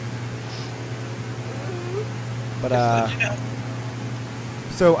landing. But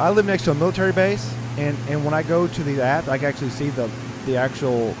so I live next to a military base, and when I go to the app, I can actually see the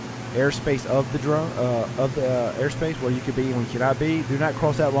actual airspace of the drone, of the airspace where you could be and when you cannot be. Do not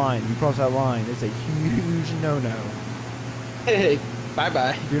cross that line. You cross that line, it's a huge no-no. Hey,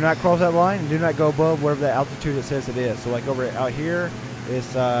 bye-bye. Do not cross that line, and do not go above whatever the altitude it says it is. So like over out here,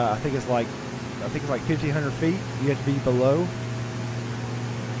 it's I think it's like 1,500 feet. You have to be below.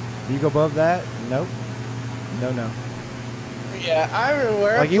 Do you go above that? Nope. No. Yeah, I'm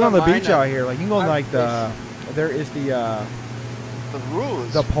aware. Like even on the beach out here, like you can go like there is the rule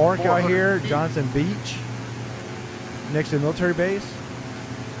is the park out here, feet. Johnson Beach, next to the military base.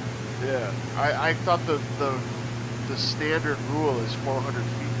 Yeah, I thought the standard rule is 400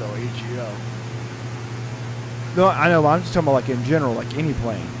 feet though, AGL. No, I know. I'm just talking about like in general, like any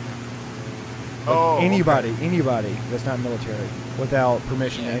plane. Like anybody that's not military without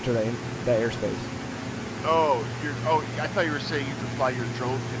permission to enter that airspace. Oh, I thought you were saying you could fly your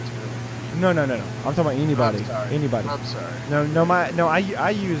drone into. No. I'm talking about anybody. I'm sorry. Anybody. I'm sorry. I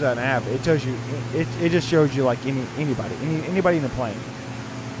use an app. It tells you. It just shows you like anybody in the plane.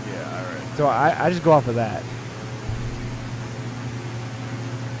 Yeah. All right. So I just go off of that.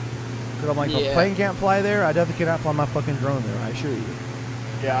 Because I'm like, if a plane can't fly there, I definitely cannot fly my fucking drone there. I assure you.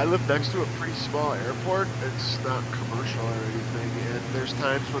 Yeah, I live next to a pretty small airport. It's not commercial or anything, and there's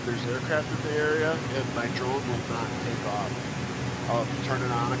times when there's aircraft in the area, and my drone will not take off. I'll turn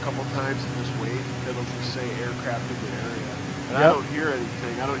it on a couple times and just wait. It'll just say aircraft in the area. And I Yep. don't hear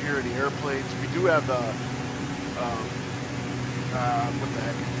anything. I don't hear any airplanes. We do have the, what the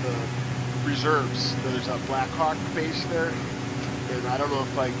heck, the reserves. There's a Black Hawk base there. And I don't know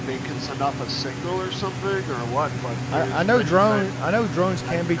if like they can send off a signal or something or what, but I know drones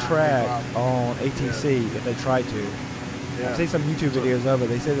can be tracked on ATC if they try to. I've seen some YouTube videos of it.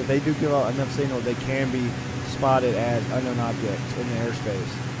 They say that they do give out enough signal they can be spotted as unknown objects in the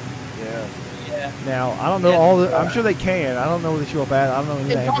airspace. Yeah. Now I don't know all the. I'm sure they can. I don't know the show bad. I don't know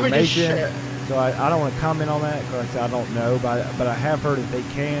any of that information. So I don't want to comment on that because like I said, I don't know. But I have heard that they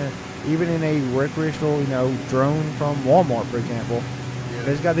can, even in a recreational, drone from Walmart, for example. Yeah.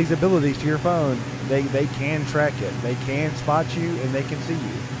 It's got these abilities to your phone. They can track it. They can spot you and they can see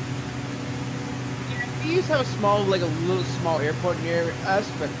you. We used to have a little small airport near us,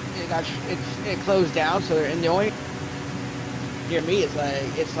 but it closed down. So and the only near me is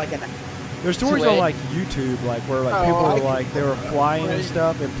it's like an. There's stories on like YouTube, like where like people were like they were flying and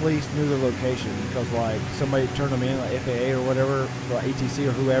stuff, and police knew their location because like somebody turned them in, like FAA or whatever, or ATC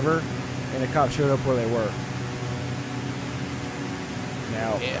or whoever, and the cops showed up where they were.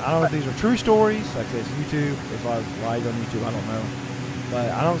 Now I don't know if these are true stories. Like I said, it's YouTube. There's a lot of lies on YouTube. I don't know, but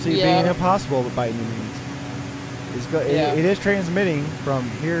I don't see it being impossible by any means. It is transmitting from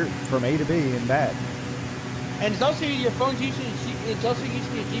here, from A to B and back. And it's also your phone's using a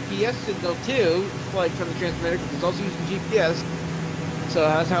GPS signal too, like from the transmitter, because it's also using GPS. So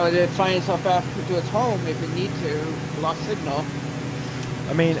that's how it would find itself back to its home if it needs to lost signal.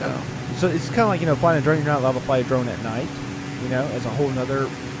 I mean, so it's kind of like flying a drone. You're not allowed to fly a drone at night. As a whole nother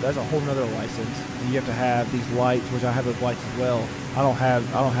license. And you have to have these lights, which I have those lights as well. I don't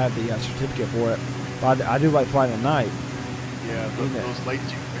have the certificate for it, but I do like flying at night. Yeah, those lights,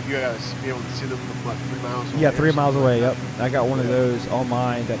 you gotta be able to see them from what, 3 miles away? Yeah, 3 miles away. Yep, I got one of those on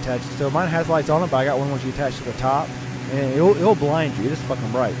mine that attaches. So mine has lights on it, but I got one once you attach to the top, and it'll blind you. It's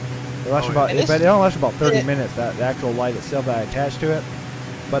fucking bright. It lasts but it don't last about 30 minutes. The actual light itself that I attached to it,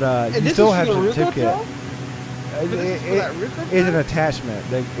 but you still have a certificate. It's an attachment.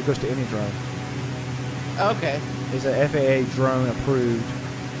 It goes to any drone. Okay. It's an FAA drone approved.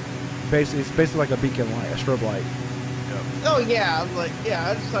 Basically, it's basically like a beacon light, a strobe light. Oh yeah,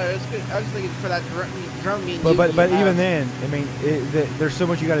 I just thought it was good. I was thinking for that drone mean. But even then, I mean, there's so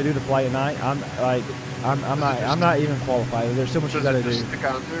much you got to do to fly at night. I'm not even qualified. There's so much you got to do. Stick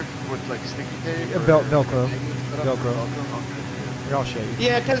on there with like sticky tape. Velcro. Here, I'll show you.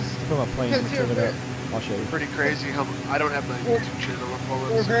 Yeah, because put my plane it up. I'll show you. Pretty crazy how I don't have my YouTube channel up.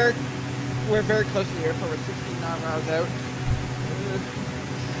 We're very close to the airport. We're 69 miles out.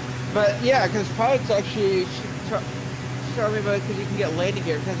 But yeah, because pilots actually tell me about it because you can get landing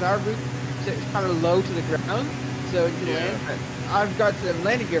gear because our route is kind of low to the ground, so you can land. But I've got some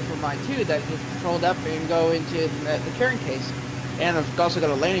landing gear for mine too that just fold up and go into the carrying case, and I've also got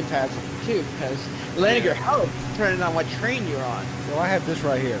a landing pad too because the landing gear helps depending on what train you're on. So I have this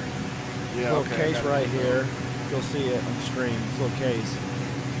right here. Yeah, little case right here. You'll see it on the screen. This little case,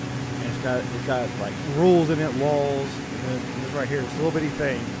 and it's got like rules in it, walls, and then this right here. It's a little bitty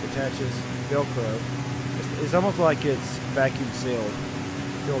thing. Attaches Velcro. It's almost like it's vacuum sealed.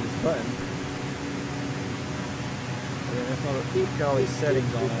 Feel this button. And it's got all these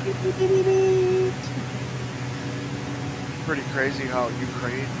settings on it. Pretty crazy how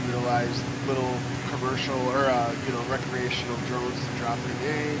Ukraine utilized little commercial or recreational drones to drop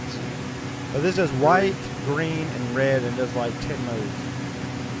grenades. But this does white, green, and red, and does like 10 modes.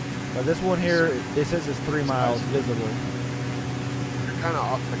 But this one here, it says it's 3 miles visible. You're kind of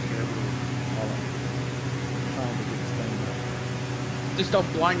off the camera. Trying to get this thing up. Just don't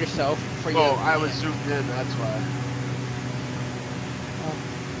blind yourself. I was zoomed in, that's why.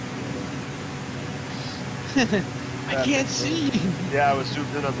 I can't see. Yeah, I was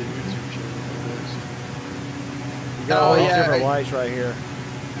zoomed in on the YouTube channel. You got all these different lights right here.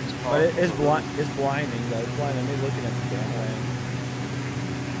 But it's blinding though. It's blinding me looking at the damn thing.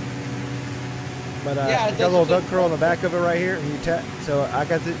 But it's got a little Velcro on the back of it right here, and you so I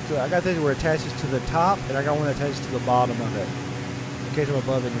got this where it attaches to the top, and I got one that attaches to the bottom of it, in case I'm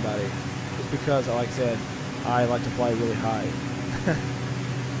above anybody. Just because, like I said, I like to fly really high.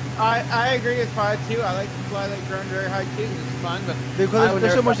 I agree with fly too. I like to fly that drone very high too. It's fun, but because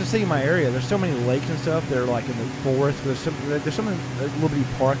there's so much to see in my area. There's so many lakes and stuff. They're like in the forest. There's some little bitty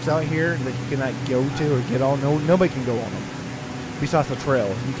parks out here that you cannot go to or get on. Nobody can go on them. Besides the trail,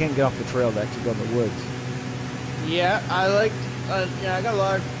 you can't get off the trail to actually go in the woods. Yeah, I like. I got a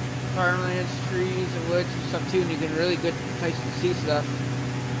lot of farmlands, trees, and woods and stuff too, and you can really good places to see stuff.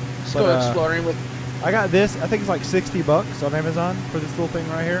 Just go exploring with. I got this. I think it's like $60 on Amazon for this little thing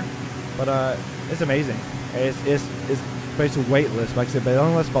right here. But it's amazing. It's basically weightless, like I said, but it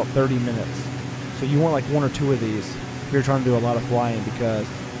only lasts about 30 minutes. So you want like 1 or 2 of these if you're trying to do a lot of flying, because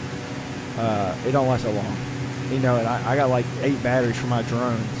it don't last that long. You know, and I got like 8 batteries for my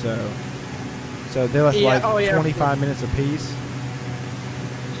drone, so they last like 25 minutes apiece.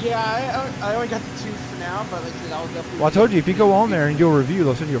 Yeah, I only got the 2 for now, but like I said, I'll definitely. Well, I told you, if you go on there and do a review,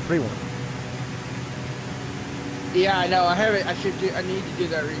 they'll send you a free one. Yeah, I know. I haven't. I need to do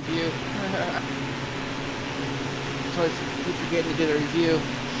that review. So I keep forgetting to do the review.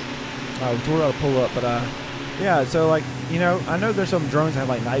 We're about to pull up, but yeah. So like, you know, I know there's some drones that have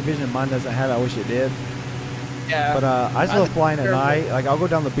like night vision. Mine doesn't have it. I wish it did. Yeah. But I just love flying at night. Like I'll go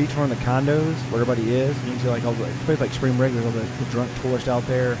down the beach in one of the condos where everybody is. You can see like all the, especially like spring break, there's all the drunk tourists out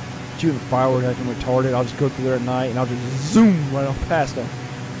there shooting fireworks, acting retarded. I'll just go through there at night and I'll just zoom right on past them.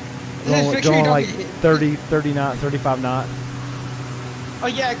 Going like 30 knots, 35 knots. Oh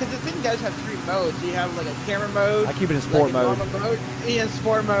yeah, because the thing does have 3 modes. You have like a camera mode. I keep it in sport mode. And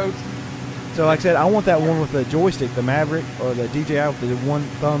sport mode. So like I said, I want that one with the joystick, the Maverick or the DJI with the 1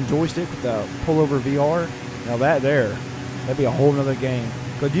 thumb joystick with the pullover VR. Now that'd be a whole nother game.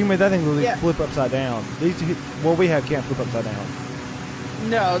 Because you made that thing really flip upside down. These, what we have can't flip upside down.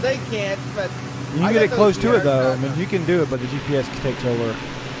 No, they can't. But you can get it close to it though. I mean, you can do it, but the GPS takes over.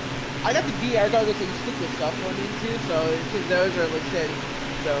 I got the VR goggles that you stick your cell phone into, so those are legit.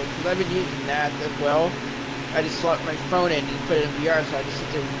 So, because I've been using that as well. I just slot my phone in and put it in VR, so I just sit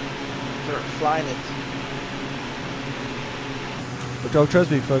there and start flying it. But don't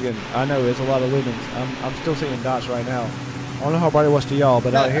trust me, fucking. I know there's a lot of lumens. I'm still seeing dots right now. I don't know how bright it was to y'all,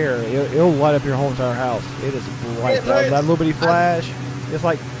 but out here, it'll light up your whole entire house. It is bright. That little bitty flash. It's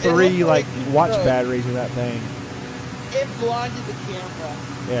like 3 like watch batteries in that thing. It blinded the camera.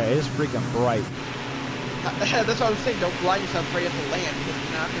 Yeah, it is freaking bright. That's what I was saying. Don't blind yourself before you have to land, because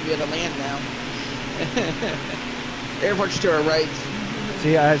you're not going to be able to land now. Airport's to our right.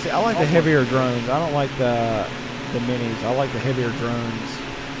 See, I like the heavier drones. I don't like the minis. I like the heavier drones.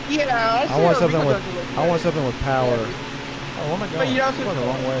 Yeah, I want something with power. Oh my god! But you I'm going the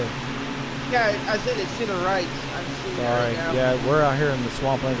wrong way. Yeah, I said it's to the right. I'm seeing it right now. Yeah, we're out here in the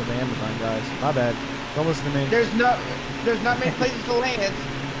swamplands of the Amazon, guys. My bad. Don't listen to me. There's not many places to land.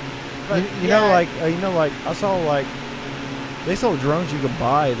 But you know, like I saw like they sell drones you can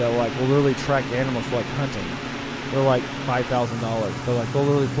buy that like will literally track animals for like hunting. They're like $5,000. They're like they'll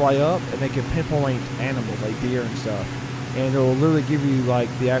literally fly up and they can pinpoint animals like deer and stuff, and it'll literally give you like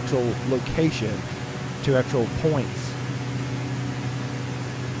the actual location to actual points,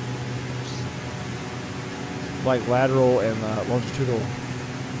 like lateral and longitudinal.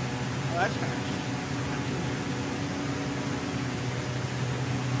 Oh, that's nice.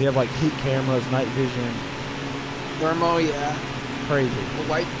 They have like heat cameras, night vision. Thermal, yeah. Crazy. Or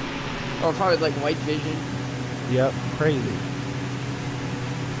white, or probably like white vision. Yep, crazy.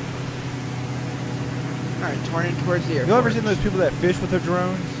 All right, turning towards the airport. You ever seen those people that fish with their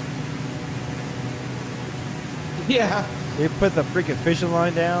drones? Yeah. They put the freaking fishing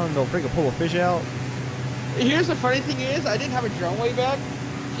line down and they'll freaking pull a fish out. Here's the funny thing is, I didn't have a drone way back.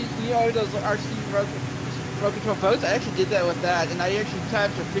 You know those RC remote control boats? I actually did that with that, and I actually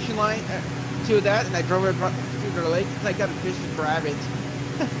attached a fishing line to that, and I drove it through the lake, and I got a fish and grab it.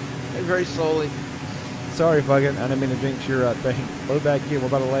 Very slowly. Sorry, fucking. I didn't mean to jinx your thing. Load back in. We're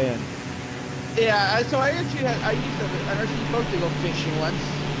about to land. Yeah, so I actually I used an RC boat to go fishing once.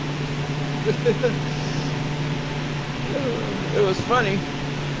 It was funny.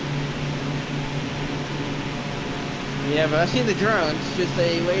 Yeah, but I've seen the drones. Just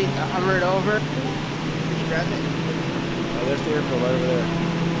they wait, hover it over, just grab it. Oh, there's the airfield right over there.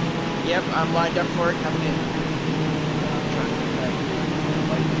 Yep, I'm lined up for it coming in.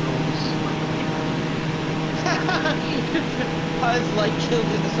 I was like killed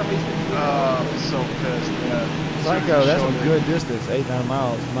into somebody's computer. Oh, I'm so pissed, yeah. Psycho, that's some good distance, 8-9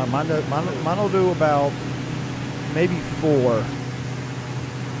 miles. Mine will do about maybe 4.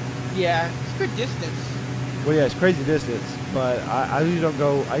 Yeah, it's good distance. Well, yeah, it's crazy distance, but I usually don't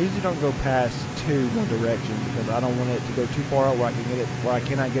go. I usually don't go past 2 one direction because I don't want it to go too far out where I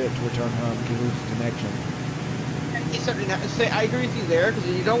cannot get it to return home because it loses connection. I agree with you there because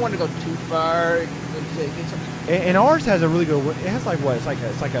you don't want to go too far. And ours has a really good. It has like what? It's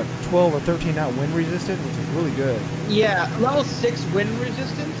like a 12 or 13 knot wind resistance, which is really good. Yeah, level 6 wind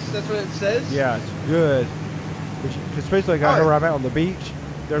resistance. That's what it says. Yeah, it's good. Because especially like where I'm at on the beach,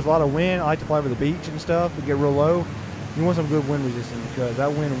 there's a lot of wind. I like to fly over the beach and stuff. We get real low. You want some good wind resistance because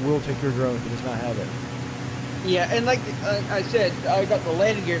that wind will take your drone if it does not have it. Yeah, and like I said, I got the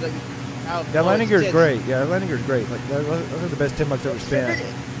landing gear. Like That landing gear is great. Yeah, that landing gear is great. Like those are the best $10 ever spent.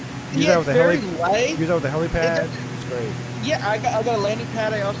 Use that with the light. Use that with the helipad. It's great. Yeah, I got a landing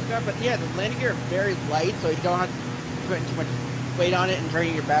pad. I also got, but yeah, the landing gear is very light, so you don't have to put too much weight on it and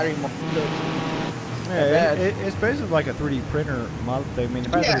draining your battery more. Yeah, it's basically like a 3D printer model thing. I mean,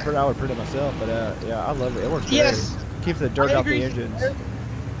 if I had a 3D printer, I would print it myself. But yeah, I love it. It works great. Keeps the dirt off the engines.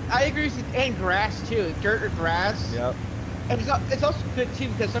 I agree with you. And grass too, dirt or grass. Yep. And it's also good too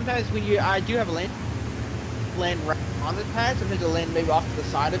because sometimes when I do have a land right on the pad, sometimes it'll land maybe off to the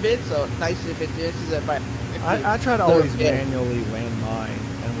side of it. So it's nice if it is. I try to always manually land mine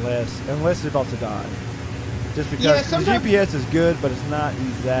unless it's about to die. Just because the GPS is good, but it's not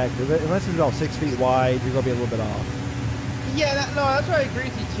exact. Unless it's about 6 feet wide, you're gonna be a little bit off. Yeah, that's why I agree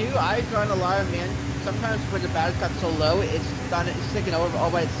with you too. I've done a lot of sometimes when the battery's got so low, it's sticking over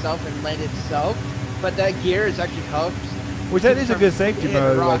all by itself and landed itself. But that gear is actually helps. Which that is a good safety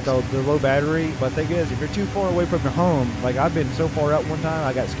mode, like the low battery. But the thing is, if you're too far away from your home, like I've been so far out one time,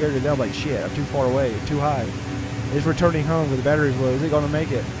 I got scared to death. Like shit, I'm too far away, too high. It's returning home with the battery's low. Is it gonna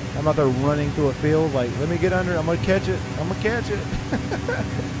make it? I'm out there running through a field, like let me get under. I'm gonna catch it. I'm gonna catch it.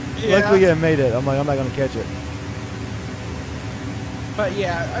 Luckily, I made it. I'm like I'm not gonna catch it. But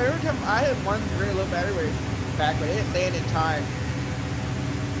yeah, every time I had one really low battery back, but it didn't land in time.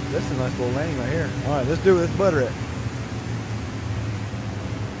 This is a nice little landing right here. All right, let's do it. Let's butter it.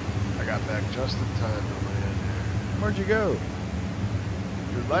 I got back just in time to land here. Where'd you go?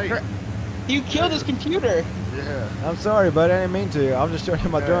 You're late. You killed his computer. Yeah. I'm sorry, bud. I didn't mean to. I was just showing you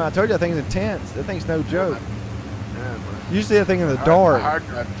my drone. I told you that thing's intense. That thing's no joke. You see that thing in the dark. Hard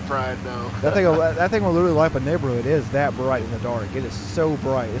drive fried now. That thing will literally light up a neighborhood. It is that bright in the dark. It is so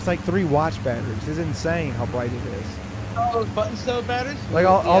bright. It's like 3 watch batteries. It's insane how bright it is. All those button cell batteries? Like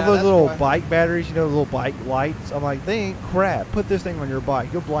all those little bike batteries, you know, the little bike lights. I'm like, they ain't crap. Put this thing on your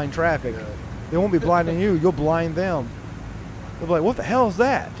bike. You'll blind traffic. Yeah. They won't be blinding you. You'll blind them. They'll be like, what the hell is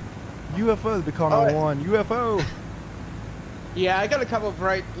that? UFO. They'll be calling on one. UFO. Yeah, I got a couple of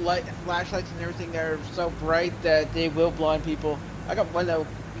bright flashlights and everything that are so bright that they will blind people. I got one that you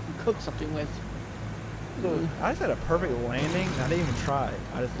can cook something with. I just had a perfect landing. I didn't even try.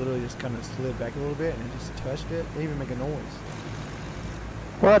 I just literally just kind of slid back a little bit and just touched it. Didn't even make a noise.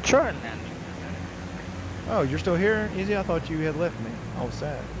 Well, I tried, man. Oh, you're still here, Easy? I thought you had left me. I was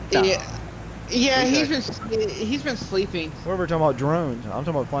sad. Yeah, he's been sleeping. We're talking about drones. I'm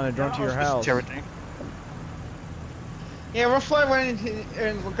talking about flying a drone to your house. Everything. Yeah, we'll fly one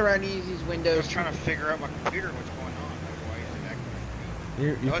and look around Easy's windows. I was trying to figure out my computer what's going on. Like, why is it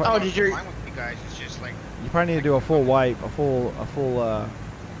acting? Oh, did you? With you guys, it's just like. You probably need to do a full wipe, a full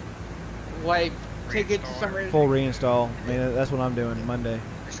wipe. Take it to somewhere. Full reinstall. I mean, that's what I'm doing Monday.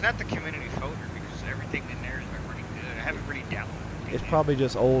 It's not the community folder because everything in there is like pretty good. I have it pretty down. It's probably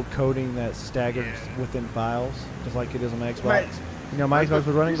just old coding that's staggered within files, just like it is on my Xbox. Right. You know, my Xbox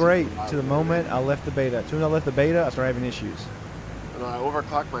was running great to the moment I left the beta. As soon as I left the beta, I started having issues. And I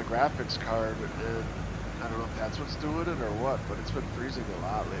overclocked my graphics card, and I don't know if that's what's doing it or what, but it's been freezing a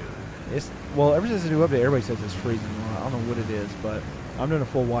lot lately. Well, ever since the new update, everybody says it's freezing. I don't know what it is, but I'm doing a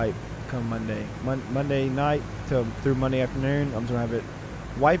full wipe come Monday. Monday night through Monday afternoon, I'm just going to have it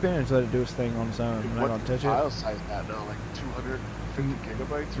wiping and just let it do its thing on its own. I'm not going to touch it. What file size is that now? Like 250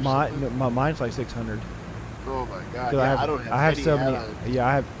 gigabytes or something? Mine's like 600. Oh my god! Yeah, I don't have. I have so many. Yeah,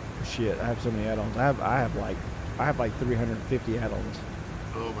 I have. Shit, I have so many add-ons. I have like 350 add-ons.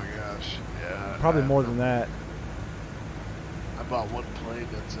 Oh my gosh! Yeah. Probably more than that. I bought one plane.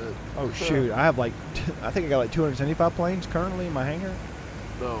 That's it. Oh shoot! I have like, I think I got like 275 planes currently in my hangar.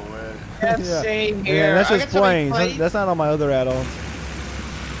 No way. That's same here. Yeah, that's just planes. That's not on my other add-ons.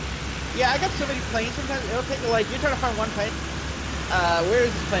 Yeah, I got so many planes. Sometimes it'll take you like you're trying to find one plane. Where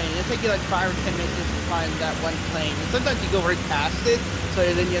is this plane? It'll take you like 5 or 10 minutes just to find that one plane. And sometimes you go right past it, so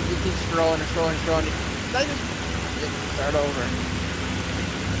then you have to keep scrolling and scrolling and scrolling. Then just start over.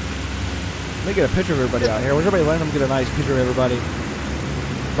 Let me get a picture of everybody out here. When everybody land, I'm gonna get a nice picture of everybody.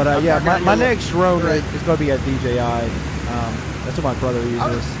 But yeah, my next drone is going to be at DJI. That's what my brother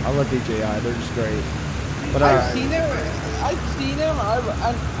uses. I love DJI. They're just great. But I've seen them. I've seen those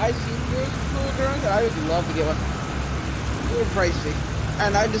cool drones. I would love to get one. They're pricey,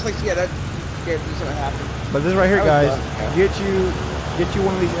 and I just like to get that scared for something to happen. But this right here, guys, get you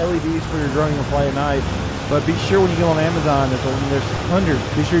one of these LEDs for your drone you fly at night. But be sure when you go on Amazon, there's hundreds.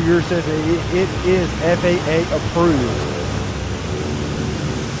 Be sure yours says it is FAA approved.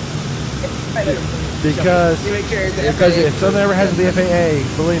 Because if something ever happens to the FAA,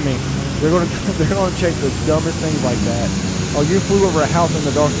 believe me, they're gonna check the dumbest things like that. Oh, you flew over a house in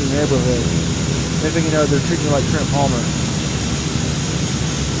the dark neighborhood. Next thing you know, they're treating you like Trent Palmer.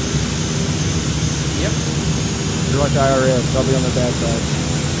 You're like the IRS. I'll be on the bad side.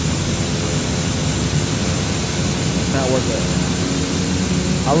 Not worth it.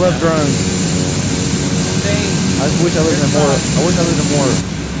 I love drones. I just wish I lived in a more,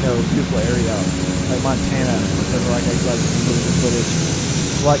 you know, beautiful area, like Montana, whatever. Like I could like really good footage,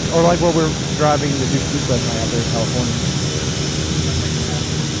 like where we're driving the Duke last night out there in California.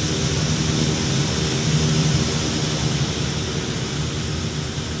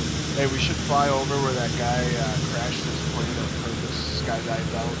 Hey, we should fly over where that guy crashed his plane on purpose,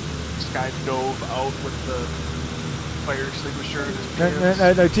 skydove out with the fire extinguisher in his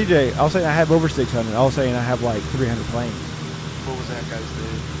pants. No, TJ, I was saying I have over 600. I was saying I have like 300 planes. What was that guy's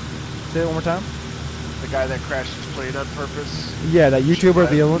name? Say it one more time. The guy that crashed his plane on purpose? Yeah, that YouTuber,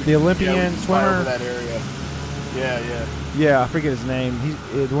 the Olympian swimmer. Over that area. Yeah. Yeah, I forget his name. He's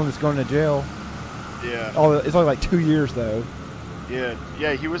the one that's going to jail. Yeah. Oh, it's only like 2 years though. Yeah,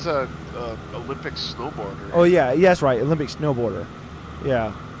 he was a Olympic snowboarder. Right? Oh yeah, that's right, Olympic snowboarder.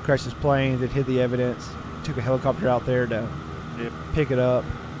 Yeah, crashed his plane. That hid the evidence. Took a helicopter out there to pick it up.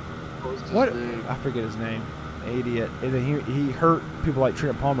 What was his name? I forget his name. Idiot. And then he hurt people like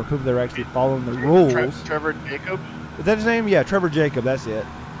Trent Palmer. People that are actually following the rules. Trevor Jacob. Is that his name? Yeah, Trevor Jacob. That's it.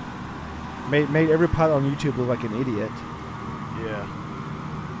 Made every pilot on YouTube look like an idiot. Yeah.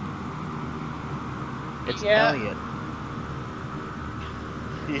 It's Elliot.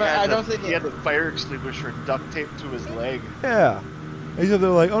 He had the fire extinguisher duct taped to his leg. Yeah. He's up there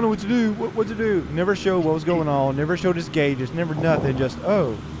like, I don't know what to do. What to do? Never showed what was going on. Never showed his gauges. Never nothing. Just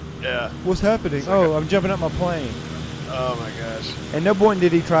yeah. What's happening? Like I'm jumping up my plane. Oh my gosh. And no point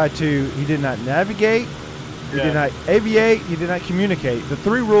did he try to. He did not navigate. He did not aviate. He did not communicate. The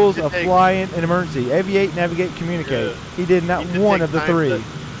 3 rules of flying in emergency: aviate, navigate, communicate. Yeah. He did not one of the 3.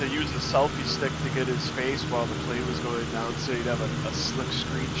 To use a selfie stick to get his face while the plane was going down, so he'd have a slick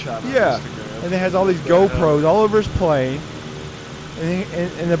screenshot on Instagram. And it has all these GoPros all over his plane.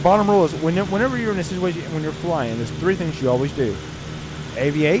 And the bottom rule is whenever you're in a situation when you're flying, there's 3 things you always do: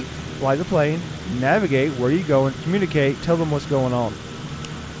 aviate, fly the plane; navigate, where you go, and communicate, tell them what's going on.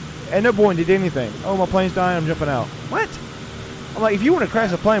 And no boy did anything. Oh, my plane's dying, I'm jumping out. What? I'm like, if you want to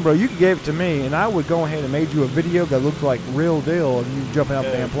crash a plane, bro, you could give it to me, and I would go ahead and made you a video that looked like real deal of you jumping out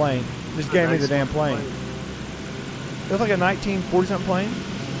the damn plane. Just gave me the damn plane. It was like a 1940-something plane.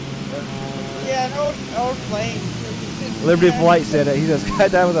 Yeah, an old plane. Liberty Flight said it. He just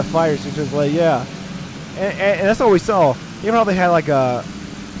got down with a fire extinguisher. Just like, yeah. And that's all we saw. He probably had like a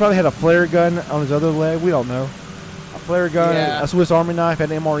flare gun on his other leg. We don't know. A flare gun, a Swiss Army knife, had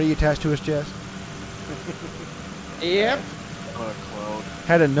an MRE attached to his chest. Yep. What a clown.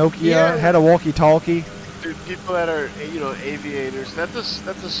 Had a Nokia, had a walkie-talkie. Dude, people that are, aviators, that's a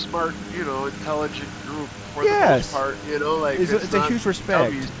smart, intelligent group for the most part, like it's a huge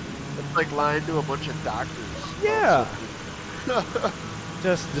respect. It's like lying to a bunch of doctors. Yeah.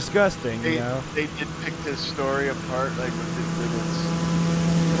 Just disgusting, They did pick this story apart like within minutes.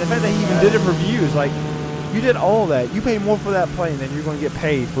 And the fact that he even did it for views, like, you did all that. You pay more for that plane than you're going to get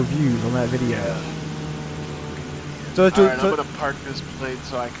paid for views on that video. Yeah. So it's I'm going to park this plane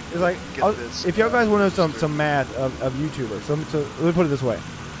so I can get this. If y'all guys want to know some math of YouTubers, so let me put it this way.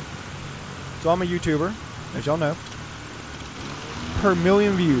 So I'm a YouTuber, as y'all know. Per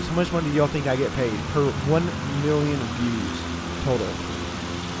million views, how much money do y'all think I get paid? Per 1 million views total.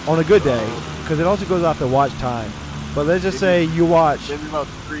 On a good day, because it also goes off the watch time. But let's just say you watch... Maybe about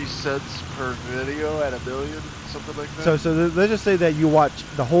 3 cents per video at 1 million, something like that. So let's just say that you watch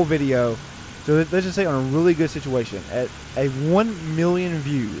the whole video. So let's just say on a really good situation, at a 1 million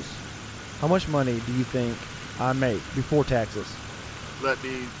views, how much money do you think I make before taxes? Let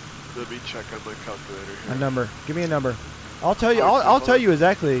me check on my calculator here. A number. Give me a number. I'll tell you. I'll tell you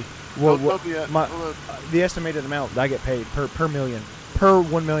exactly what the estimated amount that I get paid per million, per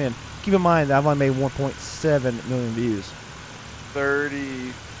 1 million. Keep in mind that I've only made 1.7 million views.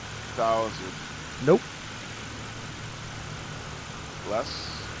 30,000. Nope. Less.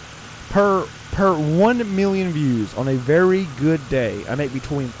 Per 1 million views on a very good day, I make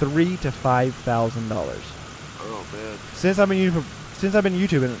between $3,000 to $5,000. Oh man! Since I've been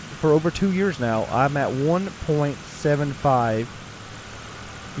YouTubing for over 2 years now, I'm at 1.75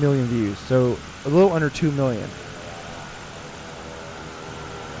 million views, so a little under 2 million.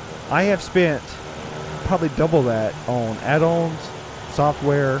 I have spent probably double that on add-ons,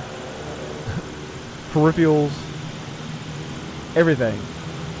 software, peripherals, everything.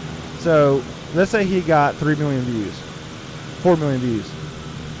 So let's say he got 3 million views, 4 million views.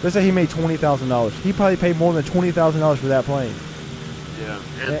 Let's say he made $20,000. He probably paid more than $20,000 for that plane. Yeah,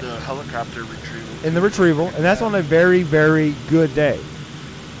 and the helicopter retrieval. And the retrieval, and that's on a very, very good day.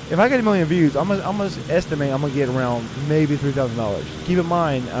 if I get 1 million views, I'm gonna estimate I'm gonna get around maybe $3,000. Keep in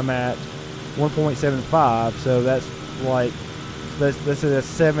mind I'm at 1.75, so that's like that's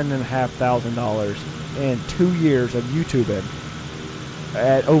 $7,500 in 2 years of YouTubing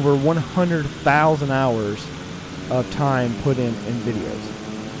at over 100,000 hours of time put in videos.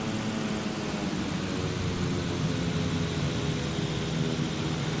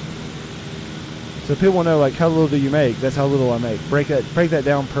 So people know, like, how little do you make? That's how little I make. Break that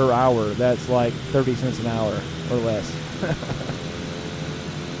down per hour. That's like 30 cents an hour or less.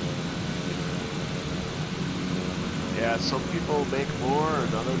 Yeah, some people make more,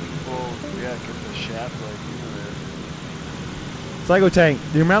 and other people, yeah, get the shaft like you, man. Psycho Tank,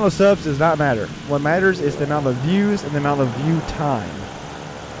 the amount of subs does not matter. What matters is the amount of views and the amount of view time.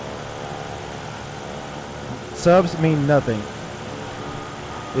 Subs mean nothing.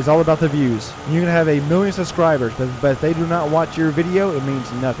 It's all about the views. You can have 1 million subscribers, but if they do not watch your video, it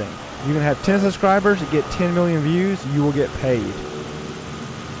means nothing. You can have 10 subscribers and get 10 million views, you will get paid.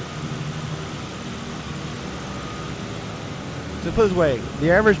 So put it this way,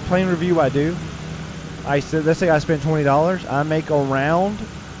 the average plane review I do, let's say I spend $20, I make around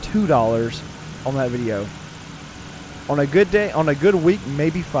 $2 on that video. On a good day, on a good week,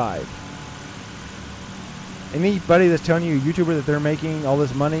 maybe $5. Anybody that's telling you, a YouTuber, that they're making all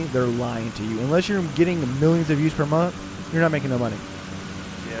this money, they're lying to you. Unless you're getting millions of views per month, you're not making no money.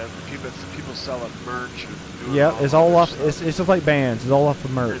 Yeah, people selling merch. And Yeah, it's all off. It's just like bands. It's all off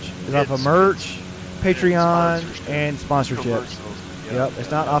of merch. It's off of merch, Patreon, and sponsorships. Yep, it's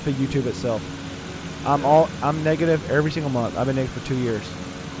not off of YouTube itself. I'm negative every single month. I've been negative for 2 years.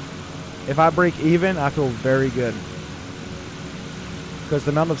 If I break even, I feel very good. Because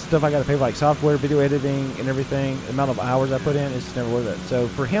the amount of stuff I got to pay for, like software, video editing, and everything, the amount of hours I put in, it's never worth it. So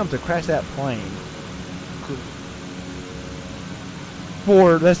for him to crash that plane,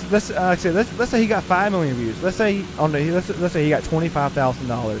 let's say he got 5 million views. Let's say he got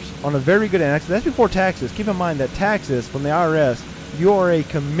 $25,000 on a very good, and that's before taxes. Keep in mind that taxes from the IRS, you're a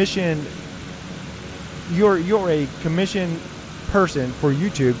commission person for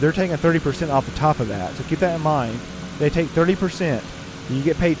YouTube. They're taking 30% off the top of that. So keep that in mind. They take 30%. You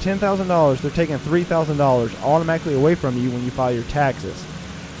get paid $10,000. They're taking $3,000 automatically away from you when you file your taxes.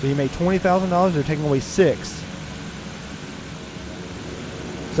 So you made $20,000. They're taking away $6,000.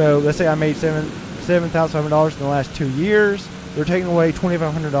 So let's say I made $7,500 in the last 2 years. They're taking away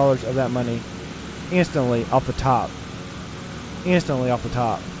 $2,500 of that money instantly off the top. Instantly off the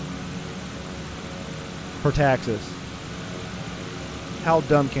top. For taxes. How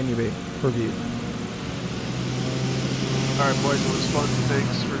dumb can you be per view? Alright, boys, it was fun.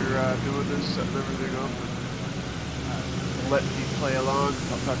 Thanks for doing this, setting everything up, and letting me play along.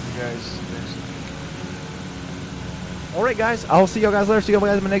 I'll talk to you guys next week. Alright, guys. I'll see you guys later. See you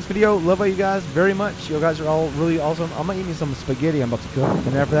guys in my next video. Love all you guys very much. You guys are all really awesome. I'm going to eat me some spaghetti I'm about to cook.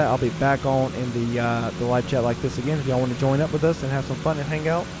 And after that, I'll be back on in the live chat like this again. If y'all want to join up with us and have some fun and hang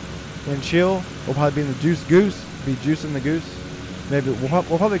out and chill. We'll probably be in the Juice Goose. Be juicing the goose. Maybe we'll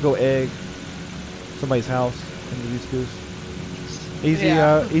probably go egg somebody's house in the Juice Goose. Easy,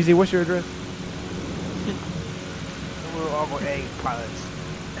 Yeah. Easy, what's your address? We'll all go egg pilot's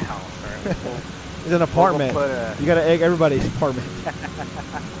house. Right? It's an apartment. You gotta egg everybody's apartment.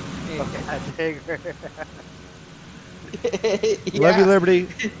 Love you, Liberty.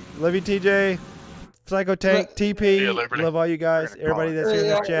 Love you, TJ. Psycho Tank, TP. Love all you guys. Everybody that's here in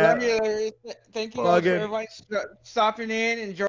this chat. Love you, Larry. Thank you guys for everybody stopping in and joining.